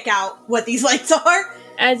not check out what these lights are.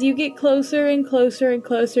 As you get closer and closer and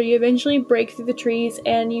closer, you eventually break through the trees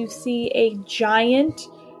and you see a giant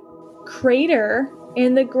crater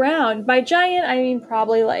in the ground. By giant, I mean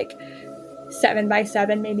probably 7 by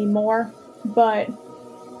 7, maybe more. But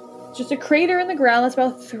just a crater in the ground that's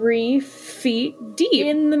about 3 feet deep.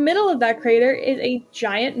 In the middle of that crater is a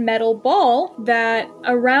giant metal ball that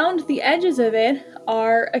around the edges of it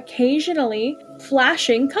are occasionally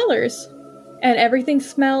flashing colors. And everything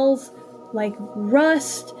smells like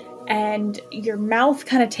rust, and your mouth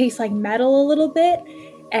kind of tastes like metal a little bit,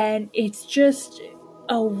 and it's just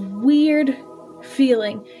a weird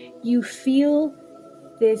feeling. You feel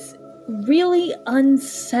this really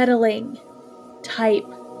unsettling type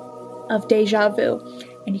of deja vu,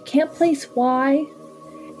 and you can't place why,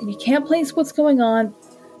 and you can't place what's going on.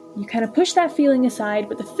 You kind of push that feeling aside,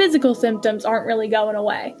 but the physical symptoms aren't really going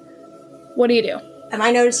away. What do you do? Am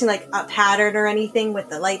I noticing a pattern or anything with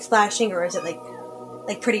the lights flashing, or is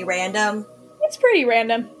it pretty random? It's pretty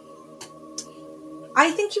random.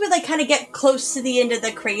 I think he would kind of get close to the end of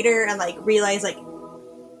the crater and realize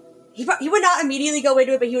he would not immediately go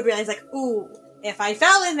into it, but he would realize ooh, if I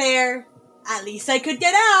fell in there, at least I could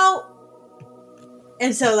get out.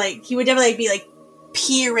 And so he would definitely be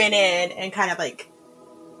peering in and kind of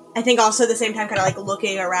I think also at the same time kind of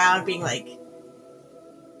looking around, being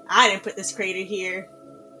I didn't put this crater here.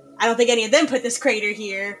 I don't think any of them put this crater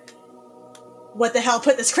here. What the hell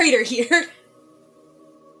put this crater here?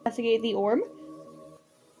 Investigate the orb?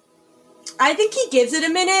 I think he gives it a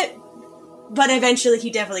minute, but eventually he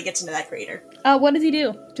definitely gets into that crater. What does he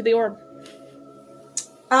do to the orb?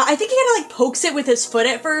 I think he kind of pokes it with his foot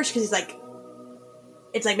at first, because he's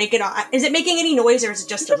it's making, is it making any noise, or is it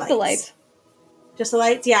just the lights? The lights. Just the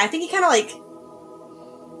lights? Yeah, I think he kind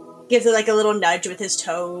of gives it a little nudge with his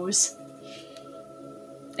toes.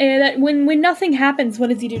 And when nothing happens, what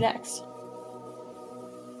does he do next?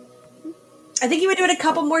 I think he would do it a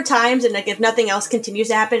couple more times, and if nothing else continues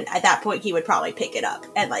to happen, at that point he would probably pick it up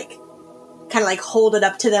and kind of hold it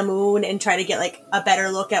up to the moon and try to get a better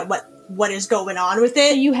look at what is going on with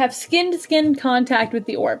it. So you have skin-to-skin contact with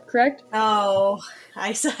the orb, correct? Oh,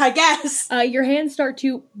 I guess. Your hands start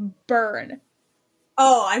to burn.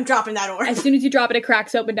 Oh, I'm dropping that orb. As soon as you drop it, it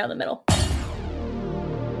cracks open down the middle.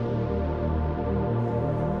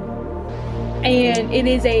 And it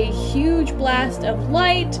is a huge blast of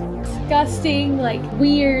light, disgusting,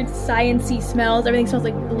 weird, science-y smells. Everything smells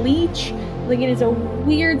like bleach. It is a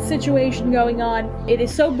weird situation going on. It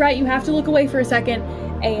is so bright you have to look away for a second,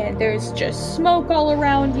 and there's just smoke all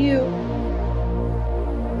around you.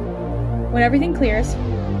 When everything clears,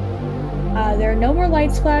 there are no more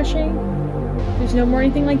lights flashing. There's no more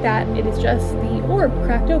anything like that. It is just the orb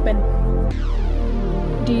cracked open.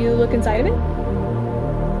 Do you look inside of it?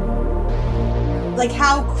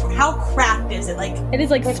 How cracked is it? It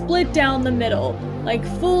is split down the middle,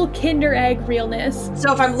 full Kinder Egg realness.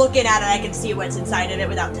 So if I'm looking at it, I can see what's inside of it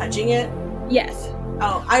without touching it? Yes.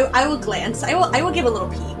 Oh, I will glance. I will give a little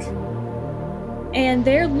peek. And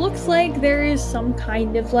there looks like there is some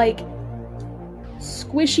kind of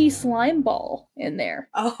squishy slime ball in there.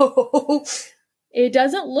 Oh. It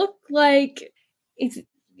doesn't look like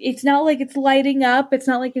it's not like it's lighting up. It's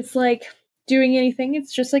not like it's like doing anything.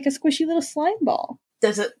 It's just like a squishy little slime ball.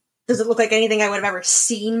 Does it look like anything I would have ever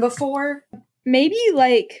seen before? Maybe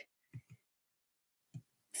like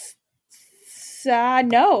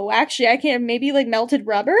no, actually I can't. Maybe like melted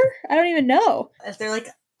rubber? I don't even know. Is there like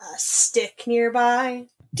a stick nearby?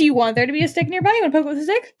 Do you want there to be a stick nearby? You want to poke it with a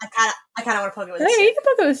stick? I kind of want to poke it with a Okay, stick. you can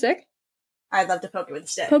poke it with a stick. I'd love to poke it with a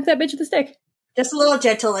stick. Poke that bitch with a stick. Just a little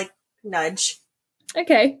gentle, like, nudge.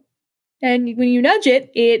 Okay. And when you nudge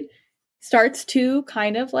it, it starts to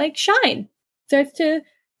kind of like shine. Starts to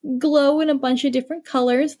glow in a bunch of different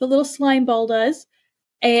colors. The little slime ball does.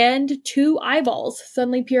 And 2 eyeballs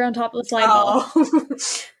suddenly appear on top of the slime ball.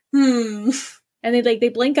 And they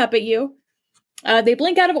blink up at you. They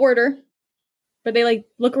blink out of order. But they like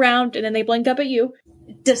look around and then they blink up at you.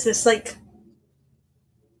 Does this like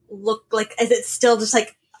look like, is it still just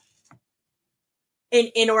like an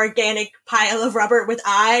inorganic pile of rubber with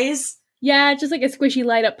eyes? Yeah, just like a squishy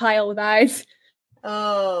light up pile with eyes.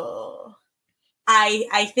 Oh.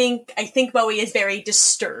 I think Bowie is very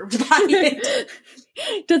disturbed by it.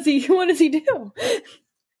 Does he? What does he do?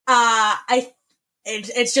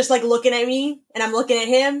 It's just like looking at me and I'm looking at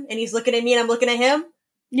him and he's looking at me and I'm looking at him.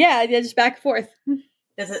 Yeah, just back and forth.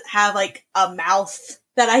 Does it have like a mouth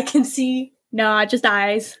that I can see? No, just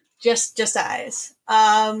eyes. Just eyes.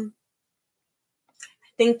 I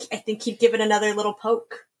think he'd give it another little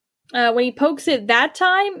poke. When he pokes it that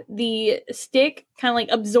time, the stick kind of like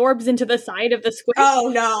absorbs into the side of the squish. Oh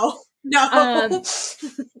no. No.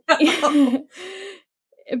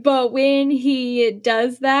 But when he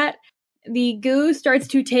does that, the goo starts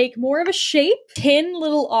to take more of a shape. 10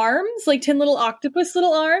 little arms, like 10 little octopus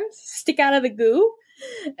little arms, stick out of the goo.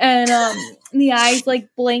 And the eyes like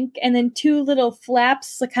blink, and then 2 little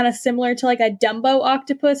flaps, like kind of similar to like a Dumbo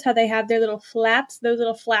octopus, how they have their little flaps. Those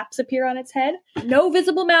little flaps appear on its head. No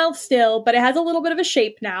visible mouth still, but it has a little bit of a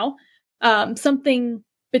shape now. Something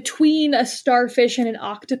between a starfish and an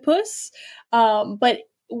octopus, but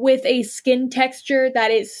with a skin texture that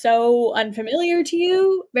is so unfamiliar to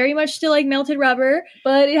you. Very much still like melted rubber,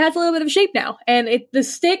 but it has a little bit of shape now, and the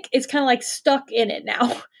stick is kind of like stuck in it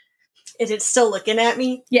now. Is it still looking at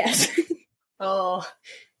me? Yes. Oh.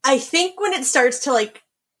 I think when it starts to, like,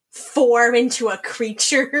 form into a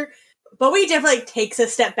creature, Bowie definitely like, takes a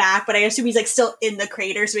step back, but I assume he's, like, still in the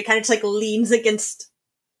crater, so he kind of just, like, leans against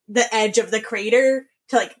the edge of the crater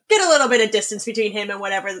to, like, get a little bit of distance between him and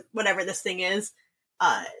whatever this thing is.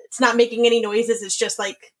 It's not making any noises, it's just,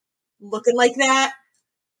 like, looking like that.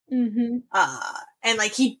 Mm-hmm. And,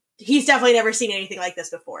 like, he's definitely never seen anything like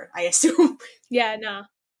this before, I assume. Yeah, no.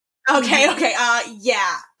 Okay,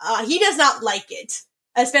 yeah. He does not like it.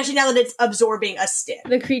 Especially now that it's absorbing a stick.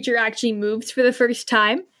 The creature actually moves for the first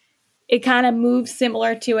time. It kind of moves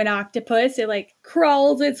similar to an octopus. It, like,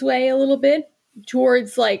 crawls its way a little bit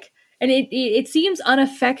towards, like... And it seems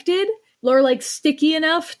unaffected, or, like, sticky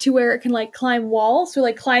enough to where it can, like, climb walls. So,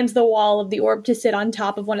 like, climbs the wall of the orb to sit on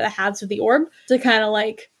top of one of the halves of the orb. To kind of,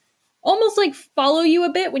 like... Almost, like, follow you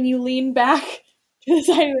a bit when you lean back to the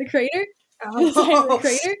side of the crater. Oh,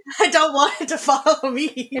 I don't want it to follow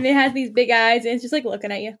me. And it has these big eyes, and it's just like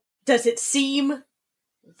looking at you. Does it seem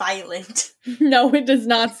violent? No, it does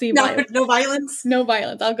not seem violent. No violence? No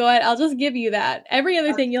violence. I'll go ahead. I'll just give you that. Every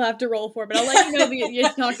other thing you'll have to roll for, but I'll let you know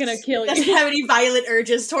it's not going to kill you. It doesn't have any violent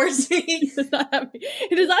urges towards me. It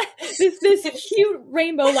does not. This cute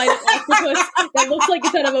rainbow light octopus that looks like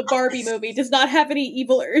it's out of a Barbie movie does not have any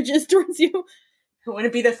evil urges towards you. It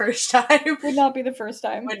wouldn't be the first time. Would not be the first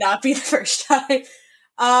time. Would not be the first time.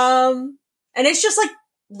 And it's just like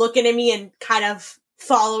looking at me and kind of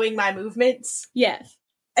following my movements. Yes.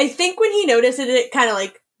 I think when he notices it kind of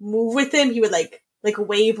like move with him, he would like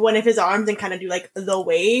wave one of his arms and kind of do like the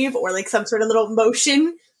wave or like some sort of little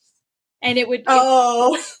motion. And it would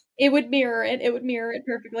it would mirror it. It would mirror it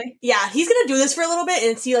perfectly. Yeah, he's gonna do this for a little bit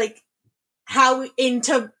and see like how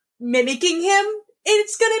into mimicking him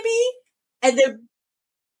it's gonna be. And then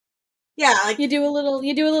yeah, like you do a little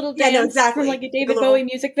dance yeah, no, exactly. from like a David Bowie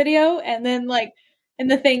music video, and then like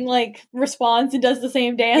the thing like responds and does the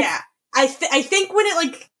same dance. Yeah, I think when it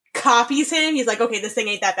like copies him, he's like, okay, this thing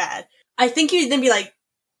ain't that bad. I think he'd then be like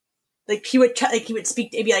he would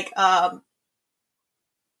speak. It'd be like,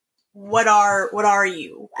 what are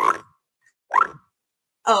you?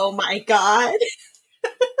 Oh my god.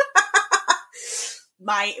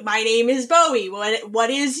 My name is Bowie. What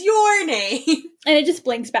is your name? And it just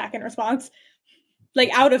blinks back in response. Like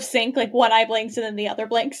out of sync, like one eye blinks and then the other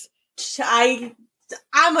blinks. I'm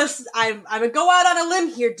gonna go out on a limb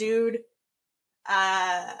here, dude.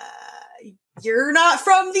 You're not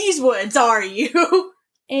from these woods, are you?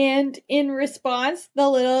 And in response, the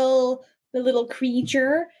little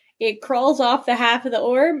creature, it crawls off the half of the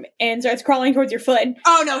orb and starts crawling towards your foot.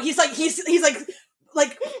 Oh no, he's like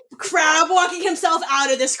crab walking himself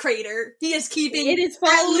out of this crater. He is keeping at least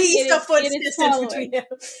a foot's distance between him.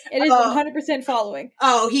 It is 100% following.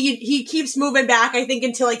 Oh, he keeps moving back, I think,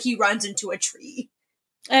 until like he runs into a tree.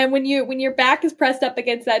 And when your back is pressed up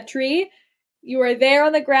against that tree, you are there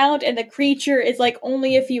on the ground and the creature is like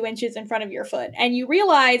only a few inches in front of your foot. And you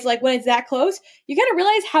realize, like, when it's that close, you kind of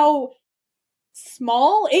realize how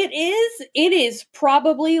small it is. It is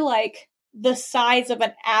probably like the size of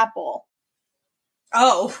an apple.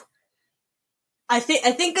 Oh. I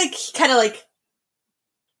think like he kind of like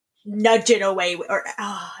nudge it away, or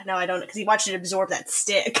no, I don't know, because he watched it absorb that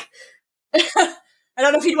stick. I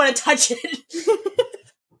don't know if he'd want to touch it.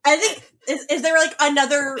 I think, is there like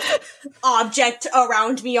another object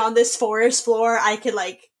around me on this forest floor I could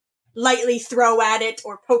like lightly throw at it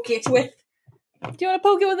or poke it with? Do you want to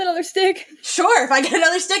poke it with another stick? Sure, if I get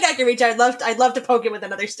another stick I can reach, I'd love to poke it with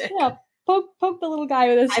another stick. Yeah, poke the little guy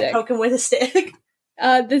with a stick. I poke him with a stick.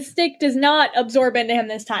 The stick does not absorb into him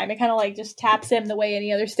this time. It kind of like just taps him the way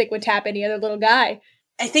any other stick would tap any other little guy.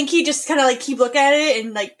 I think he just kind of like keep looking at it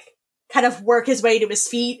and like kind of work his way to his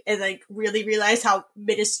feet and like really realize how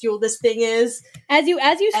minuscule this thing is. As you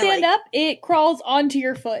stand up, it crawls onto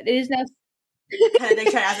your foot. It is now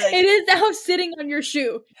it is now sitting on your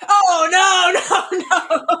shoe. Oh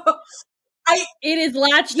no. It is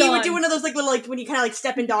latched on. He would do one of those like little like when you kind of like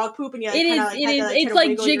step in dog poop and you like it's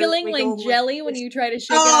like jiggling like jelly when you try to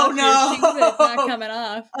shake it off your shoe, but it's not coming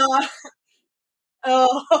off.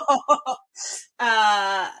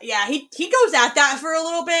 Yeah, he goes at that for a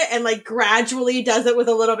little bit and like gradually does it with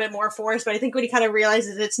a little bit more force, but I think when he kind of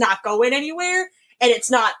realizes it's not going anywhere and it's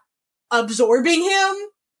not absorbing him,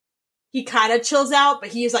 he kind of chills out, but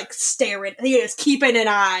he is like staring, he is keeping an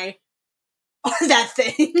eye on that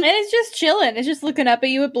thing. And it's just chilling. It's just looking up at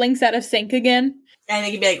you. It blinks out of sync again. And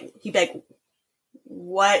I think he'd be like,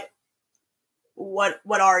 what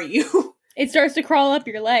are you? It starts to crawl up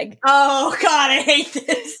your leg. Oh god, I hate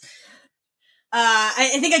this.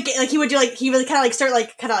 I think he would kind of like start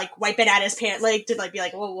like kind of like wiping at his pant leg to like be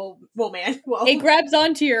like, whoa man, whoa. It grabs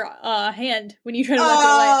onto your hand when you try to wipe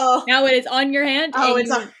your leg. Now it is on your hand. Oh,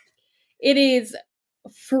 it's on. It is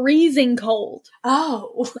freezing cold.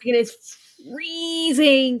 Oh, like it is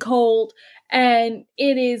freezing cold, and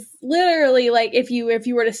it is literally like if you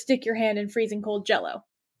were to stick your hand in freezing cold Jell-O.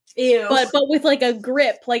 Ew. But with like a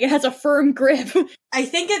grip, like it has a firm grip. I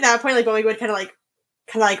think at that point, like Bowie would kind of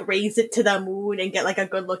like raise it to the moon and get like a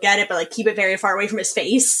good look at it, but like keep it very far away from his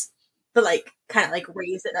face. But like kind of like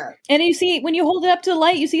raise it up. And you see when you hold it up to the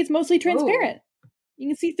light, you see it's mostly transparent. Ooh. You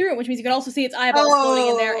can see through it, which means you can also see its eyeballs floating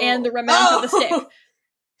in there and the remnants of the stick.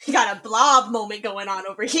 You got a blob moment going on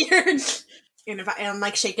over here. And if I'm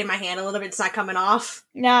like shaking my hand a little bit, it's not coming off.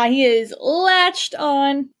 Nah, he is latched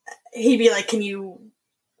on. He'd be like, Can you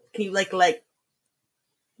let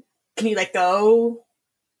go?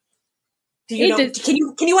 Do you know?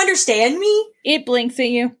 Can you understand me? It blinks at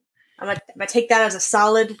you. I'm gonna take that as a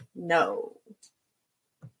solid no.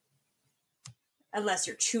 Unless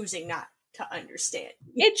you're choosing not to understand.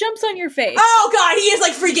 It jumps on your face. Oh god, he is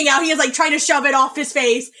like freaking out. He is like trying to shove it off his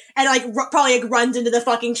face and like probably like runs into the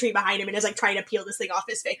fucking tree behind him and is like trying to peel this thing off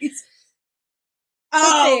his face.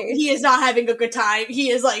 Oh, okay. He is not having a good time. He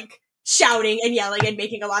is like shouting and yelling and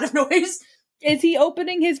making a lot of noise. Is he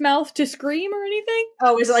opening his mouth to scream or anything?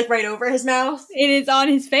 Oh, is it like right over his mouth? It is on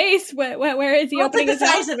his face. Where is he opening his mouth?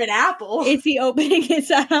 It's like the size of an apple. Is he opening his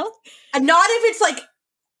mouth? Not if it's like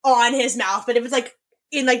on his mouth, but if it's like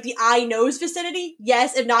in like the eye nose vicinity,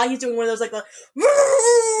 yes. If not, he's doing one of those like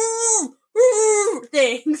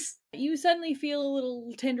things. You suddenly feel a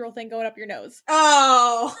little tendril thing going up your nose.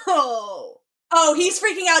 Oh, he's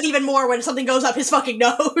freaking out even more when something goes up his fucking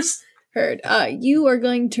nose. Heard. You are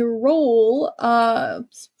going to roll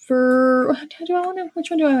for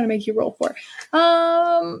which one do I want to make you roll for?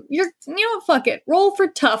 Fuck it. Roll for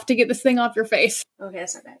tough to get this thing off your face. Okay,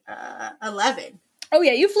 that's not bad. 11. Oh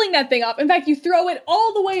yeah, you fling that thing off. In fact, you throw it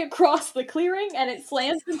all the way across the clearing and it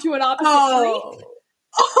slams into an opposite tree.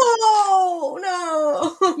 Oh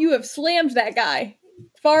no. You have slammed that guy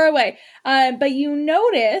far away. But you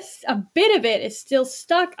notice a bit of it is still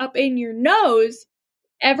stuck up in your nose.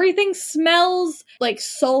 Everything smells like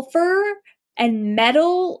sulfur and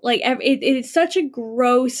metal. Like it's such a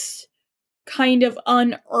gross, kind of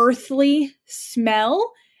unearthly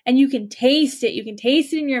smell. And you can taste it. You can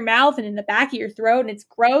taste it in your mouth and in the back of your throat. And it's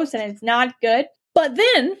gross and it's not good. But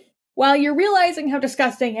then, while you're realizing how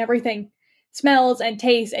disgusting everything smells and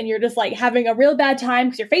tastes, and you're just like having a real bad time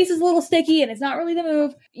because your face is a little sticky and it's not really the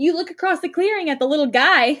move. You look across the clearing at the little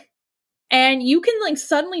guy, and you can like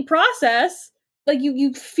suddenly process, like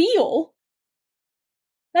you feel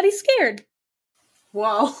that he's scared.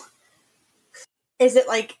 Whoa. Is it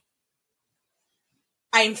like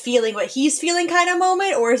I'm feeling what he's feeling kind of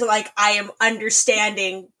moment, or is it like I am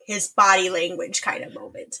understanding his body language kind of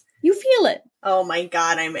moment? You feel it. Oh my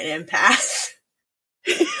god, I'm an empath.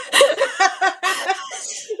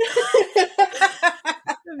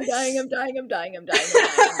 I'm dying.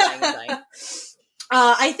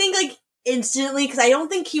 I think like instantly, because I don't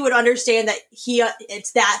think he would understand that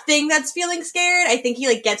it's that thing that's feeling scared. I think he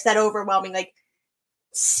like gets that overwhelming like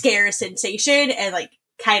scare sensation and like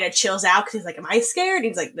kind of chills out because he's like, am I scared? And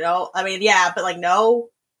he's like, no. I mean, yeah, but like, no.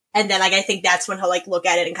 And then like I think that's when he'll like look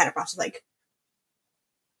at it and kind of process like,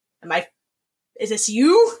 is this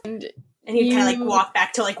you? And he'd kind of like walk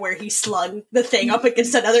back to like where he slung the thing up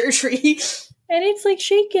against another tree. And it's like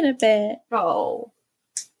shaking a bit. Oh.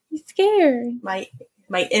 He's scared. My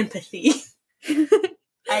empathy.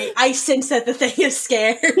 I sense that the thing is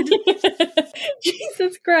scared.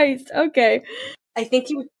 Jesus Christ. Okay. I think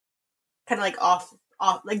he would kind of like off,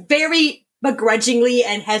 like very begrudgingly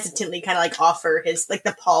and hesitantly kind of like offer his, like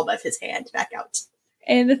the palm of his hand back out.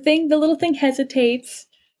 And the little thing hesitates.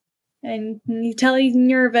 And you tell he's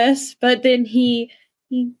nervous, but then he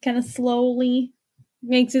kind of slowly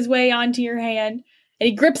makes his way onto your hand. And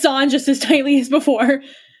he grips on just as tightly as before.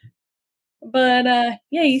 But,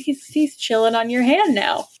 yeah, he's chilling on your hand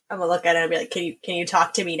now. I'm gonna look at him and be like, can you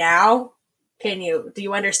talk to me now? Do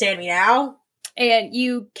you understand me now? And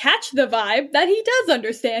you catch the vibe that he does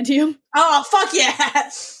understand you. Oh, fuck yeah!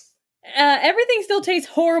 Everything still tastes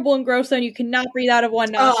horrible and gross, and you cannot breathe out of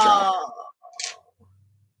one nostril. Oh.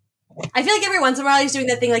 I feel like every once in a while he's doing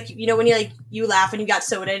that thing, like, you know, when you laugh and you got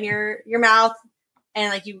soda in your mouth, and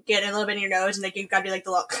like you get a little bit in your nose, and like you gotta do like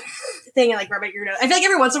the little thing and like rub it in your nose. I feel like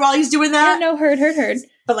every once in a while he's doing that. Yeah, no, heard.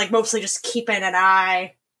 But like mostly just keeping an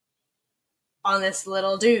eye on this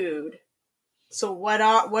little dude. So what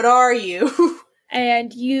are you?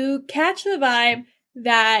 And you catch the vibe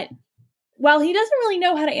that while he doesn't really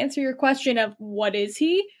know how to answer your question of what is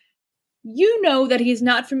he, you know that he's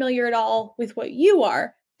not familiar at all with what you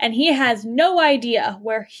are, and he has no idea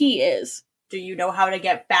where he is. Do you know how to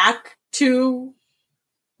get back to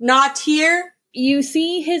not here? You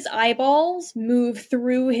see his eyeballs move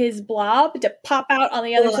through his blob to pop out on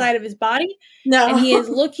the other side of his body. No. And he is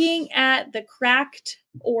looking at the cracked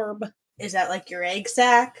orb. Is that like your egg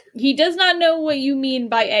sac? He does not know what you mean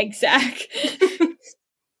by egg sac.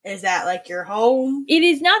 Is that like your home? It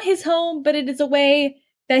is not his home, but it is a way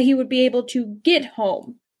that he would be able to get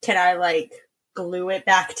home. Can I like glue it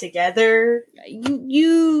back together?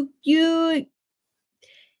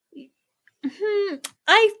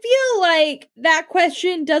 I feel like that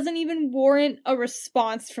question doesn't even warrant a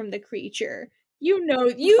response from the creature. You know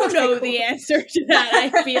the answer to that,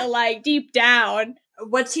 I feel like, deep down.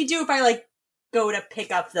 What's he do if I, like, go to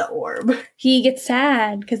pick up the orb? He gets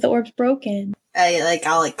sad, because the orb's broken.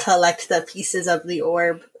 I'll collect the pieces of the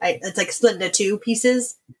orb. It's, like, split into 2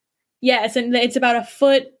 pieces? Yes, and it's about a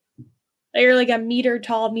foot, or, like, a meter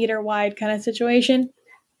tall, meter wide kind of situation.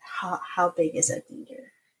 How big is a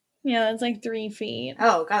meter? Yeah, that's, like, 3 feet.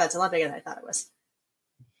 Oh, God, that's a lot bigger than I thought it was.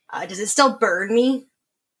 Does it still burn me?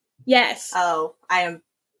 Yes. Oh, I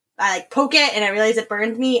like, poke it, and I realize it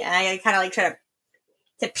burned me, and I kind of, like, try to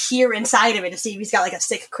peer inside of it to see if he's got like a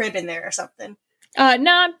sick crib in there or something.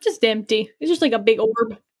 Nah, just empty. It's just like a big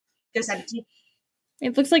orb. Just empty.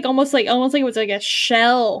 It looks like almost like it was like a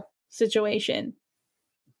shell situation.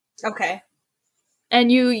 Okay.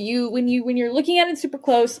 And you when you're looking at it super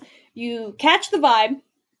close, you catch the vibe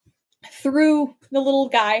through the little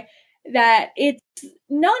guy that it's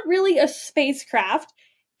not really a spacecraft.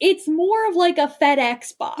 It's more of like a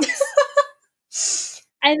FedEx box.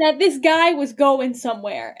 And that this guy was going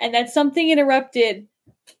somewhere, and that something interrupted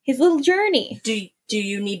his little journey. Do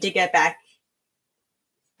you need to get back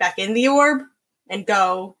in the orb and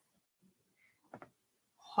go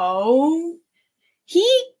home? He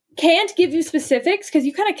can't give you specifics, because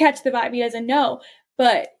you kind of catch the vibe, he doesn't know.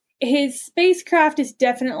 But his spacecraft is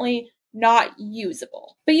definitely not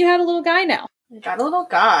usable. But you have a little guy now. You got a little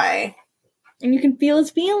guy. And you can feel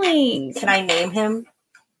his feelings. Can I name him?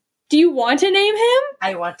 Do you want to name him?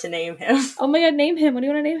 I want to name him. Oh my god, name him. What do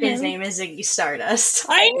you want to name him? His name is Ziggy Stardust.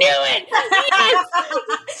 I knew it!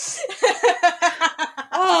 Yes!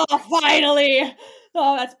 Oh, finally!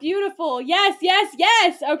 Oh, that's beautiful. Yes!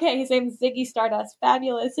 Okay, his name is Ziggy Stardust.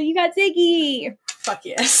 Fabulous. So you got Ziggy! Fuck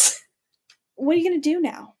yes. What are you going to do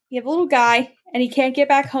now? You have a little guy, and he can't get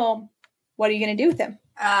back home. What are you going to do with him?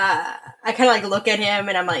 I kind of like look at him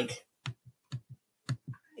and I'm like,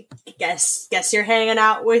 guess you're hanging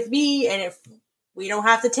out with me, and if we don't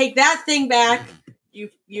have to take that thing back, you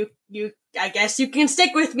I guess you can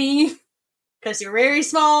stick with me because you're very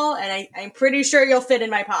small and I'm pretty sure you'll fit in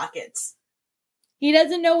my pockets. He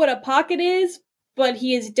doesn't know what a pocket is, but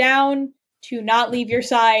he is down to not leave your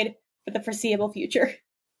side for the foreseeable future.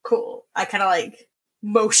 Cool. I kind of like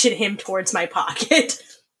motion him towards my pocket.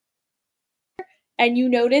 And you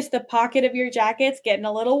notice the pocket of your jacket's getting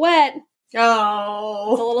a little wet.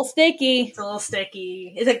 Oh. It's a little sticky. It's a little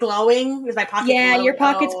sticky. Is it glowing? Is my pocket glowing? glowing? Your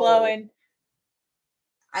pocket's glowing.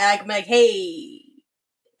 I'm like, hey,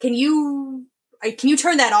 can you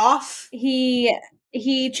turn that off? He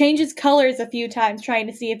changes colors a few times trying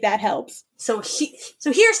to see if that helps. So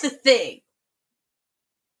here's the thing.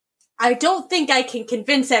 I don't think I can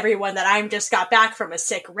convince everyone that I'm just got back from a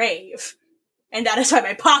sick rave. And that is why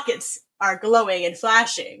my pockets are glowing and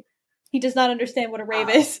flashing. He does not understand what a rave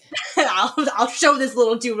is. I'll show this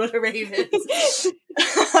little dude what a rave is.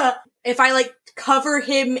 If I like cover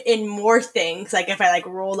him in more things, like if I like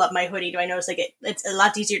roll up my hoodie, do I notice like it's a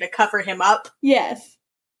lot easier to cover him up? Yes.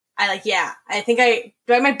 I think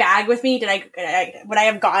do I have my bag with me? Would I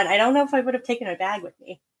have gone? I don't know if I would have taken my bag with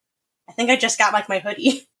me. I think I just got like my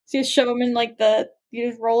hoodie. So you just shove him in like you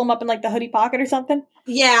just roll him up in like the hoodie pocket or something?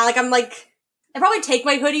 Yeah, like I probably take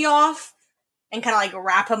my hoodie off and kind of like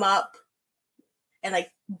wrap him up and like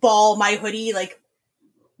ball my hoodie. Like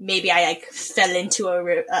maybe I like fell into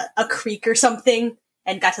a creek or something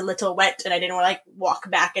and got a little wet and I didn't want to like walk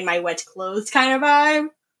back in my wet clothes kind of vibe.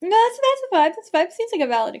 No, that's a vibe. That's a vibe. Seems like a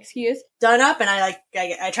valid excuse. Done up, and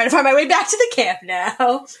I try to find my way back to the camp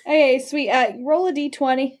now. Okay, sweet. Roll a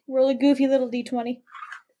d20. Roll a goofy little d20. Do you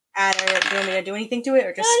want me to do anything to it,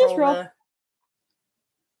 or just roll?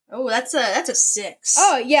 Oh, that's a 6.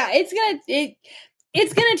 Oh yeah, it's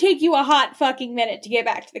gonna take you a hot fucking minute to get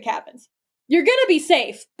back to the cabins. You're gonna be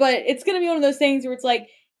safe, but it's gonna be one of those things where it's like,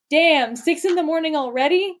 damn, 6 a.m.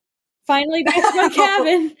 already. Finally back to my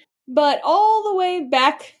cabin. But all the way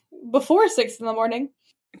back before 6 a.m.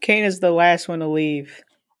 Kane is the last one to leave.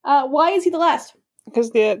 Why is he the last?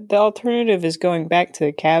 Because the alternative is going back to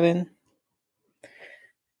the cabin.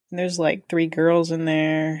 And there's like 3 girls in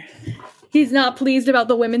there. He's not pleased about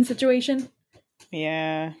the women's situation.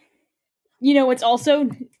 Yeah. You know what's also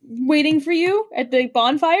waiting for you at the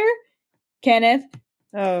bonfire? Kenneth.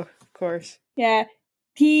 Oh, of course. Yeah.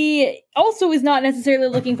 He also is not necessarily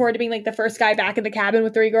looking forward to being like the first guy back in the cabin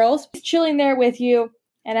with 3 girls. He's chilling there with you,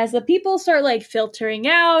 and as the people start like filtering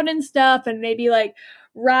out and stuff, and maybe like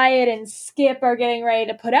Riot and Skip are getting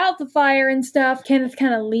ready to put out the fire and stuff, Kenneth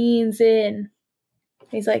kind of leans in.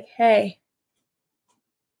 He's like, hey,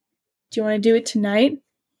 do you want to do it tonight?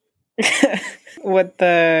 What,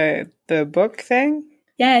 the book thing?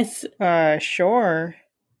 Yes. Sure.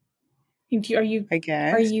 I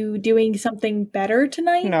guess. Are you doing something better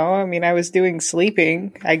tonight? No, I mean, I was doing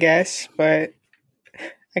sleeping, I guess, but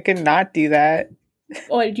I could not do that.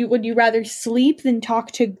 Would you rather sleep than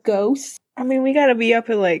talk to ghosts? I mean, we gotta be up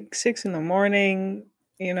at like 6 a.m,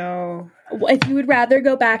 you know. If you would rather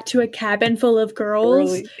go back to a cabin full of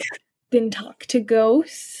girls than talk to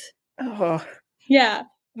ghosts? Oh. Yeah.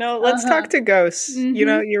 No, let's talk to ghosts. Mm-hmm. You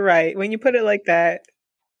know, you're right. When you put it like that.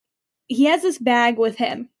 He has this bag with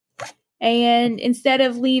him. And instead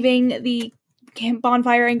of leaving the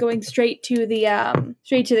bonfire and going straight to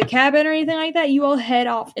the cabin or anything like that, you all head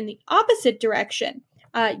off in the opposite direction.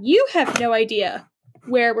 You have no idea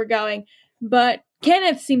where we're going, but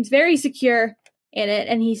Kenneth seems very secure in it,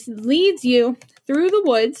 and he leads you through the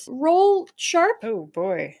woods. Roll sharp. Oh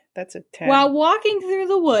boy, that's a 10. While walking through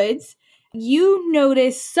the woods, you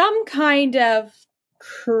notice some kind of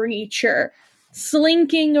creature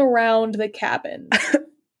slinking around the cabin.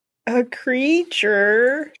 A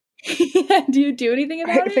creature? Yeah, do you do anything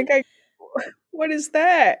about it? What is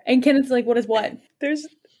that? And Kenneth's like, what is what? There's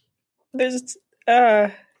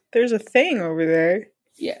a thing over there.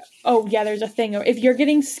 Yeah. Oh, yeah, there's a thing. If you're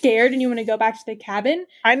getting scared and you want to go back to the cabin...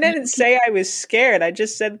 I didn't say I was scared. I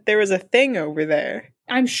just said there was a thing over there.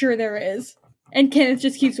 I'm sure there is. And Kenneth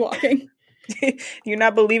just keeps walking. You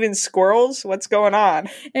not believe in squirrels? What's going on?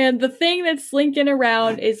 And the thing that's slinking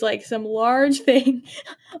around is like some large thing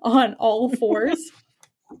on all fours.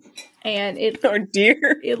 And oh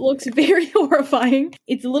dear. It looks very horrifying.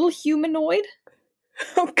 It's a little humanoid.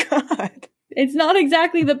 Oh god. It's not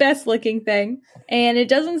exactly the best looking thing. And it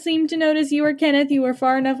doesn't seem to notice you or Kenneth. You are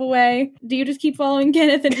far enough away. Do you just keep following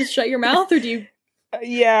Kenneth and just shut your mouth, or do you...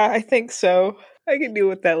 Yeah, I think so. I can deal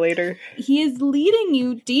with that later. He is leading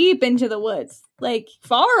you deep into the woods, like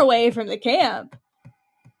far away from the camp.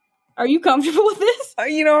 Are you comfortable with this?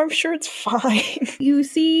 I'm sure it's fine. You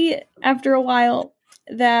see after a while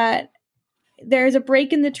that there's a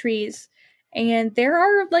break in the trees, and there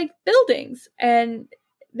are like buildings, and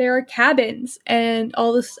there are cabins and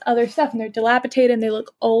all this other stuff, and they're dilapidated and they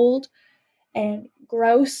look old and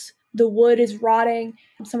gross. The wood is rotting.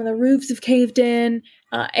 Some of the roofs have caved in.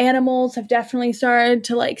 Animals have definitely started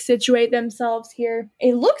to like situate themselves here.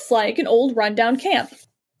 It looks like an old rundown camp.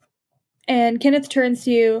 And Kenneth turns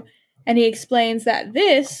to you and he explains that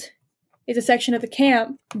this is a section of the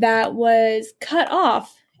camp that was cut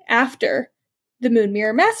off after the Moon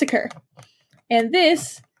Mirror Massacre. And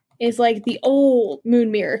this is like the old Moon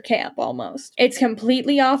Mirror camp almost. It's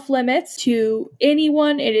completely off limits to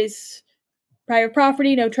anyone. It is private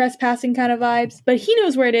property, no trespassing kind of vibes. But he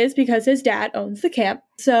knows where it is because his dad owns the camp.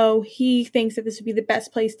 So he thinks that this would be the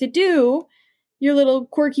best place to do your little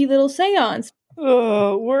quirky little seance.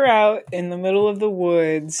 Oh, we're out in the middle of the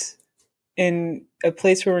woods in a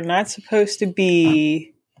place where we're not supposed to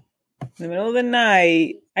be. In the middle of the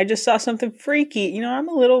night, I just saw something freaky. I'm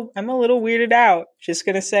a little weirded out. Just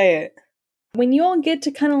gonna say it. When you all get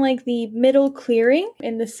to kind of like the middle clearing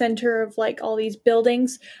in the center of like all these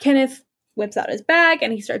buildings, Kenneth whips out his bag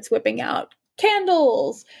and he starts whipping out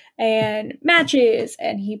candles and matches,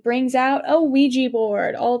 and he brings out a Ouija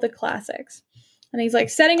board, all the classics. And he's like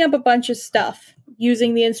setting up a bunch of stuff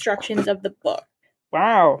using the instructions of the book.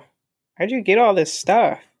 Wow. How'd you get all this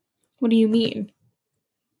stuff? What do you mean?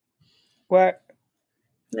 What?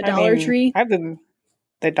 The Dollar Tree?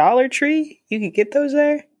 The Dollar Tree? You could get those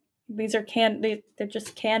there? These are they're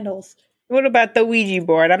just candles. What about the Ouija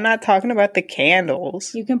board? I'm not talking about the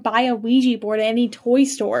candles. You can buy a Ouija board at any toy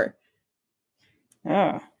store.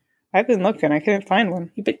 Oh. I've been looking. I couldn't find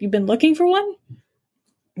one. You've been looking for one?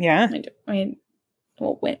 Yeah. I mean,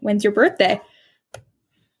 well, when's your birthday?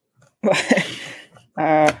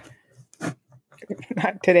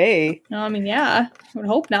 Not today. No, I mean, yeah. I would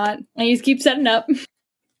hope not. And you just keep setting up.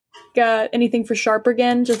 Got anything for sharp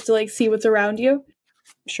again, just to like see what's around you?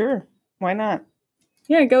 Sure. Why not?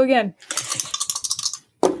 Yeah, go again.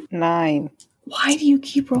 9. Why do you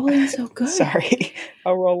keep rolling so good? Sorry.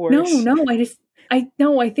 I'll roll worse. No,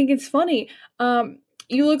 I think it's funny.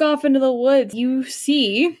 You look off into the woods. You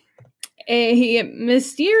see a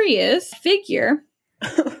mysterious figure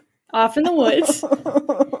off in the woods.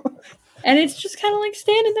 And it's just kind of like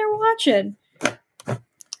standing there watching.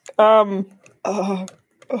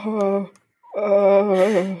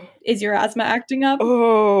 Is your asthma acting up?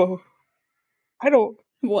 What? I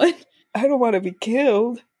don't want to be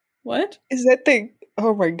killed. What? Is that thing?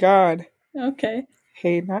 Oh my god. Okay.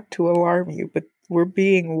 Hey, not to alarm you, but we're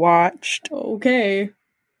being watched. Okay.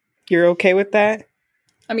 You're okay with that?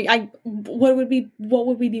 I mean, what would we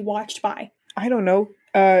be watched by? I don't know.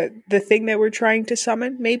 The thing that we're trying to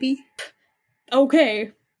summon, maybe?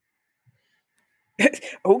 Okay.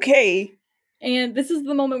 Okay. And this is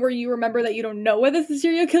the moment where you remember that you don't know whether the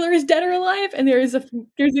serial killer is dead or alive, and there's a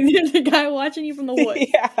guy watching you from the woods.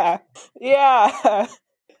 Yeah.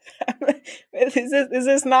 Is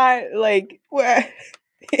this not like? What?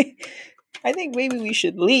 I think maybe we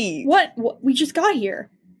should leave. What? We just got here.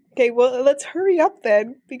 Okay, well, let's hurry up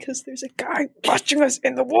then, because there's a guy watching us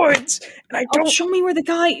in the woods, and I don't. Show me where the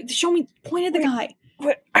guy. Point at the guy.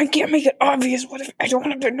 But I can't make it obvious. What if I don't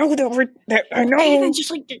want him to know that I know? Okay, then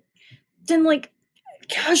just like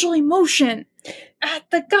casually motion at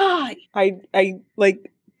the guy. I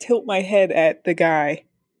like tilt my head at the guy,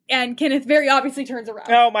 and Kenneth very obviously turns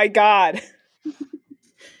around. Oh my god!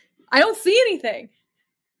 I don't see anything.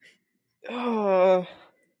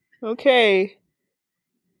 Okay.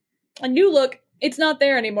 A new look. It's not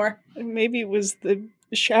there anymore. Maybe it was the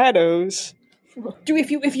shadows. Dude,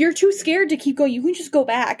 if you're too scared to keep going, you can just go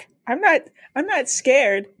back. I'm not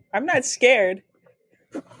scared. I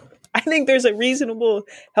think there's a reasonable,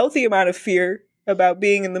 healthy amount of fear about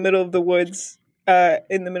being in the middle of the woods,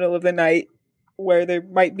 in the middle of the night, where there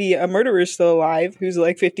might be a murderer still alive who's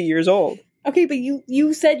like 50 years old. Okay, but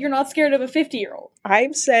you said you're not scared of a 50-year-old.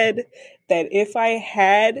 I've said that if I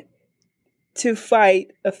had to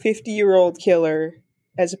fight a 50-year-old killer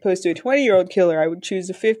as opposed to a 20-year-old killer, I would choose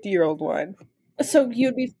a 50-year-old one. So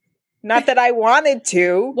you'd be... Not that I wanted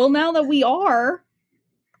to. Well, now that we are...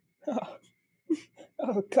 Oh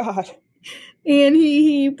God. And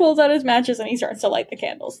he pulls out his matches and he starts to light the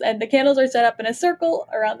candles. And the candles are set up in a circle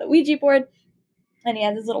around the Ouija board. And he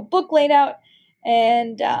has his little book laid out.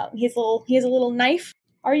 And he has a little knife.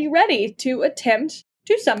 Are you ready to attempt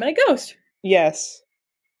to summon a ghost? Yes.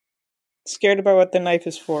 Scared about what the knife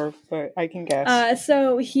is for, but I can guess.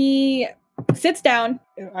 So he sits down.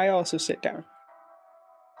 I also sit down.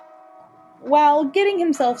 while getting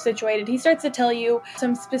himself situated, he starts to tell you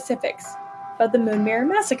some specifics about the Moon Mirror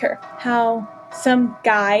Massacre. How some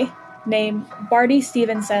guy named Barty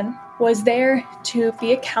Stevenson was there to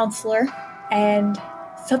be a counselor, and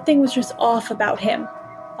something was just off about him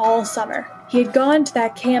all summer. He had gone to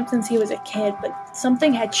that camp since he was a kid, but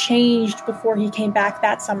something had changed before he came back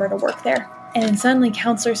that summer to work there. And then suddenly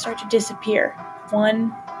counselors start to disappear,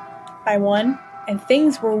 one by one, and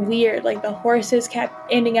things were weird. Like the horses kept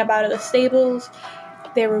ending up out of the stables.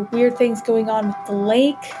 There were weird things going on with the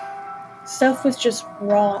lake. Stuff was just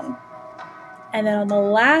wrong. And then on the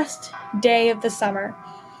last day of the summer,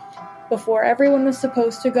 before everyone was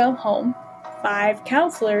supposed to go home, 5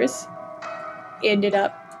 counselors ended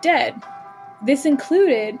up dead. This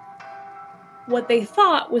included what they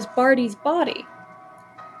thought was Barty's body.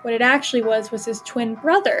 What it actually was his twin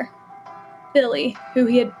brother, Billy, who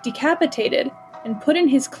he had decapitated and put in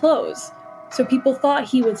his clothes, so people thought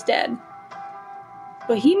he was dead.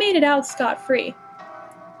 But he made it out scot-free.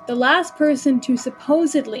 The last person to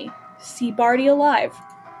supposedly see Barty alive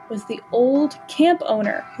was the old camp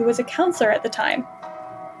owner, who was a counselor at the time.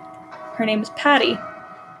 Her name was Patty.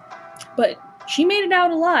 But she made it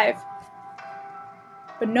out alive.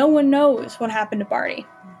 But no one knows what happened to Barty.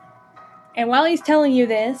 And while he's telling you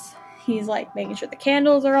this, he's like making sure the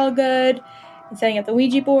candles are all good, and setting up the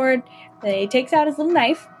Ouija board. Then he takes out his little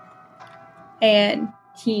knife, and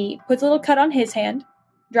he puts a little cut on his hand,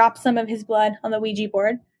 drops some of his blood on the Ouija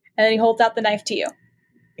board, and then he holds out the knife to you.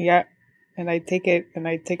 Yeah, and I take it, and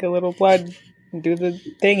I take a little blood and do the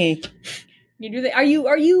thingy. You do the. Are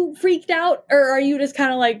you freaked out, or are you just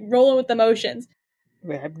kind of like rolling with the motions?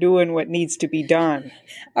 I'm doing what needs to be done.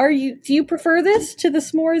 Do you prefer this to the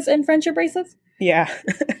s'mores and friendship bracelets? Yeah.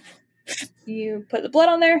 You put the blood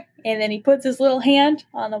on there, and then he puts his little hand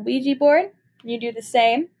on the Ouija board. You do the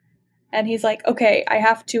same, and he's like, "Okay, I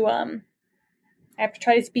have to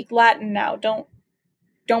try to speak Latin now. Don't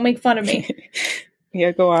make fun of me."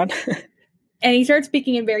 Yeah, go on. And he starts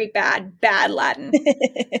speaking in very bad Latin,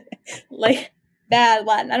 like bad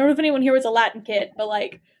Latin. I don't know if anyone here was a Latin kid, but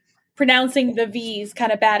like pronouncing the V's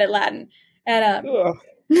kind of bad at Latin, and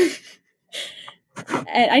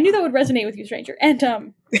and I knew that would resonate with you, stranger.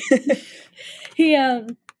 And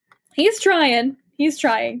he's trying.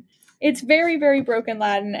 It's very, very broken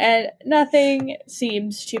Latin, and nothing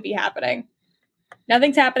seems to be happening.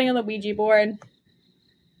 Nothing's happening on the Ouija board.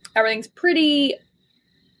 Everything's pretty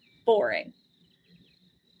boring.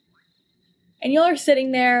 And y'all are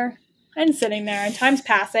sitting there, and time's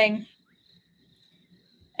passing.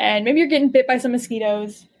 And maybe you're getting bit by some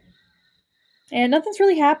mosquitoes. And nothing's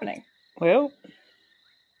really happening. Well,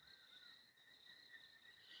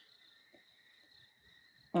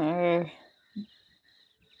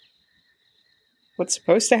 what's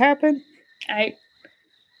supposed to happen? I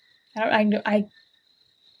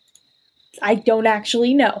don't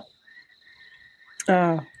actually know.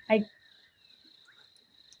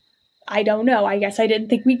 I don't know. I guess I didn't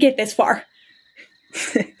think we'd get this far.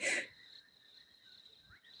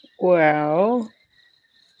 Well,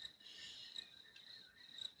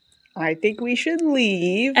 I think we should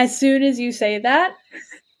leave. As soon as you say that,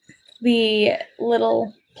 the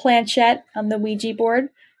little planchette on the Ouija board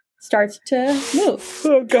starts to move.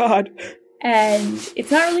 Oh, God. And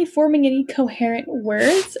it's not really forming any coherent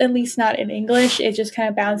words, at least not in English. It's just kind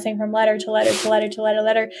of bouncing from letter to letter to letter to letter to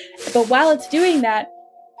letter. But while it's doing that,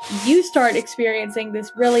 you start experiencing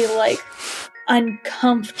this really, like,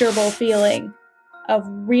 uncomfortable feeling of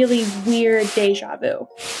really weird deja vu.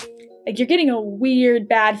 Like, you're getting a weird,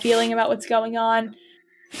 bad feeling about what's going on,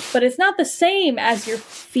 but it's not the same as your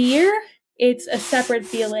fear. It's a separate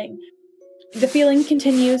feeling. The feeling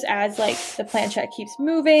continues as, like, the planchette keeps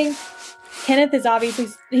moving. Kenneth is obviously,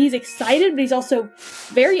 he's excited, but he's also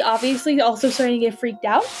very obviously also starting to get freaked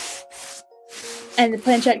out. And the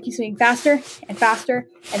planchette keeps moving faster and faster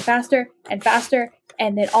and faster and faster.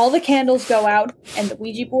 And then all the candles go out and the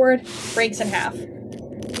Ouija board breaks in half.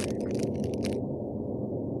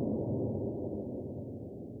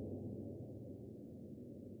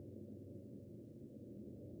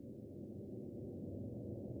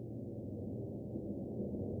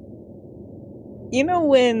 You know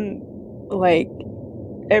when, like,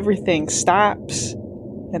 everything stops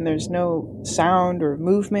and there's no sound or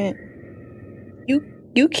movement?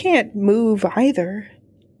 You can't move either.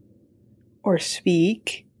 Or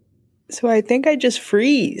speak. So I think I just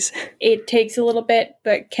freeze. It takes a little bit,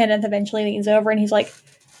 but Kenneth eventually leans over and he's like,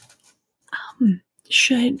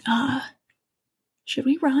 should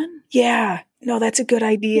we run? Yeah. No, that's a good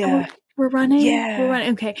idea. We're running? Yeah. We're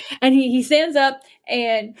running. Okay. And he stands up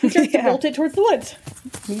and he starts to bolt it towards the woods.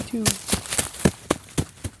 Me too.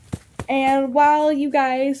 And while you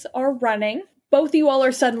guys are running, both of you all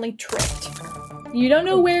are suddenly tripped. You don't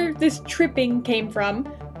know where this tripping came from,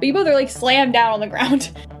 but you both are like slammed down on the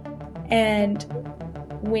ground. And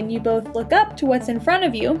when you both look up to what's in front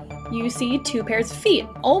of you, you see two pairs of feet,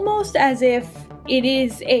 almost as if it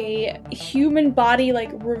is a human body like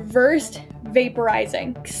reversed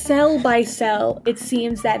vaporizing. Cell by cell, it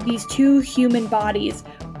seems that these two human bodies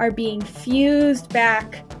are being fused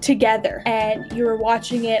back together. And you're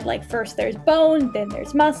watching it like first there's bone, then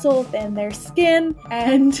there's muscle, then there's skin,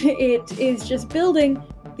 and it is just building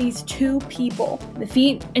these two people. The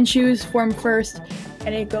feet and shoes form first,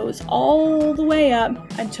 and it goes all the way up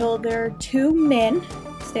until there are two men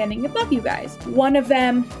standing above you guys. One of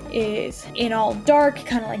them is in all dark,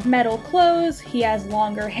 kind of like metal clothes. He has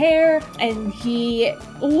longer hair, and he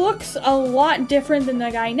looks a lot different than the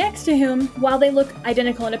guy next to him. While they look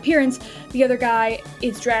identical in appearance, the other guy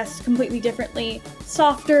is dressed completely differently.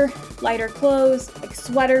 Softer, lighter clothes, like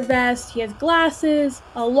sweater vest. He has glasses,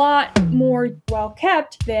 a lot more well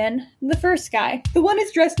kept than the first guy. The one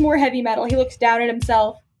is dressed more heavy metal. He looks down at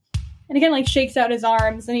himself and again, like, shakes out his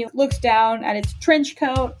arms, and he looks down at his trench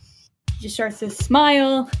coat. He just starts to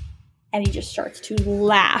smile, and he just starts to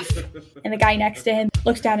laugh. And the guy next to him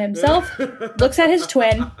looks down at himself, looks at his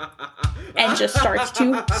twin, and just starts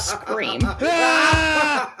to scream.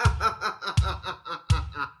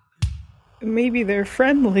 Maybe they're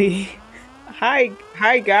friendly.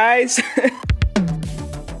 Hi guys.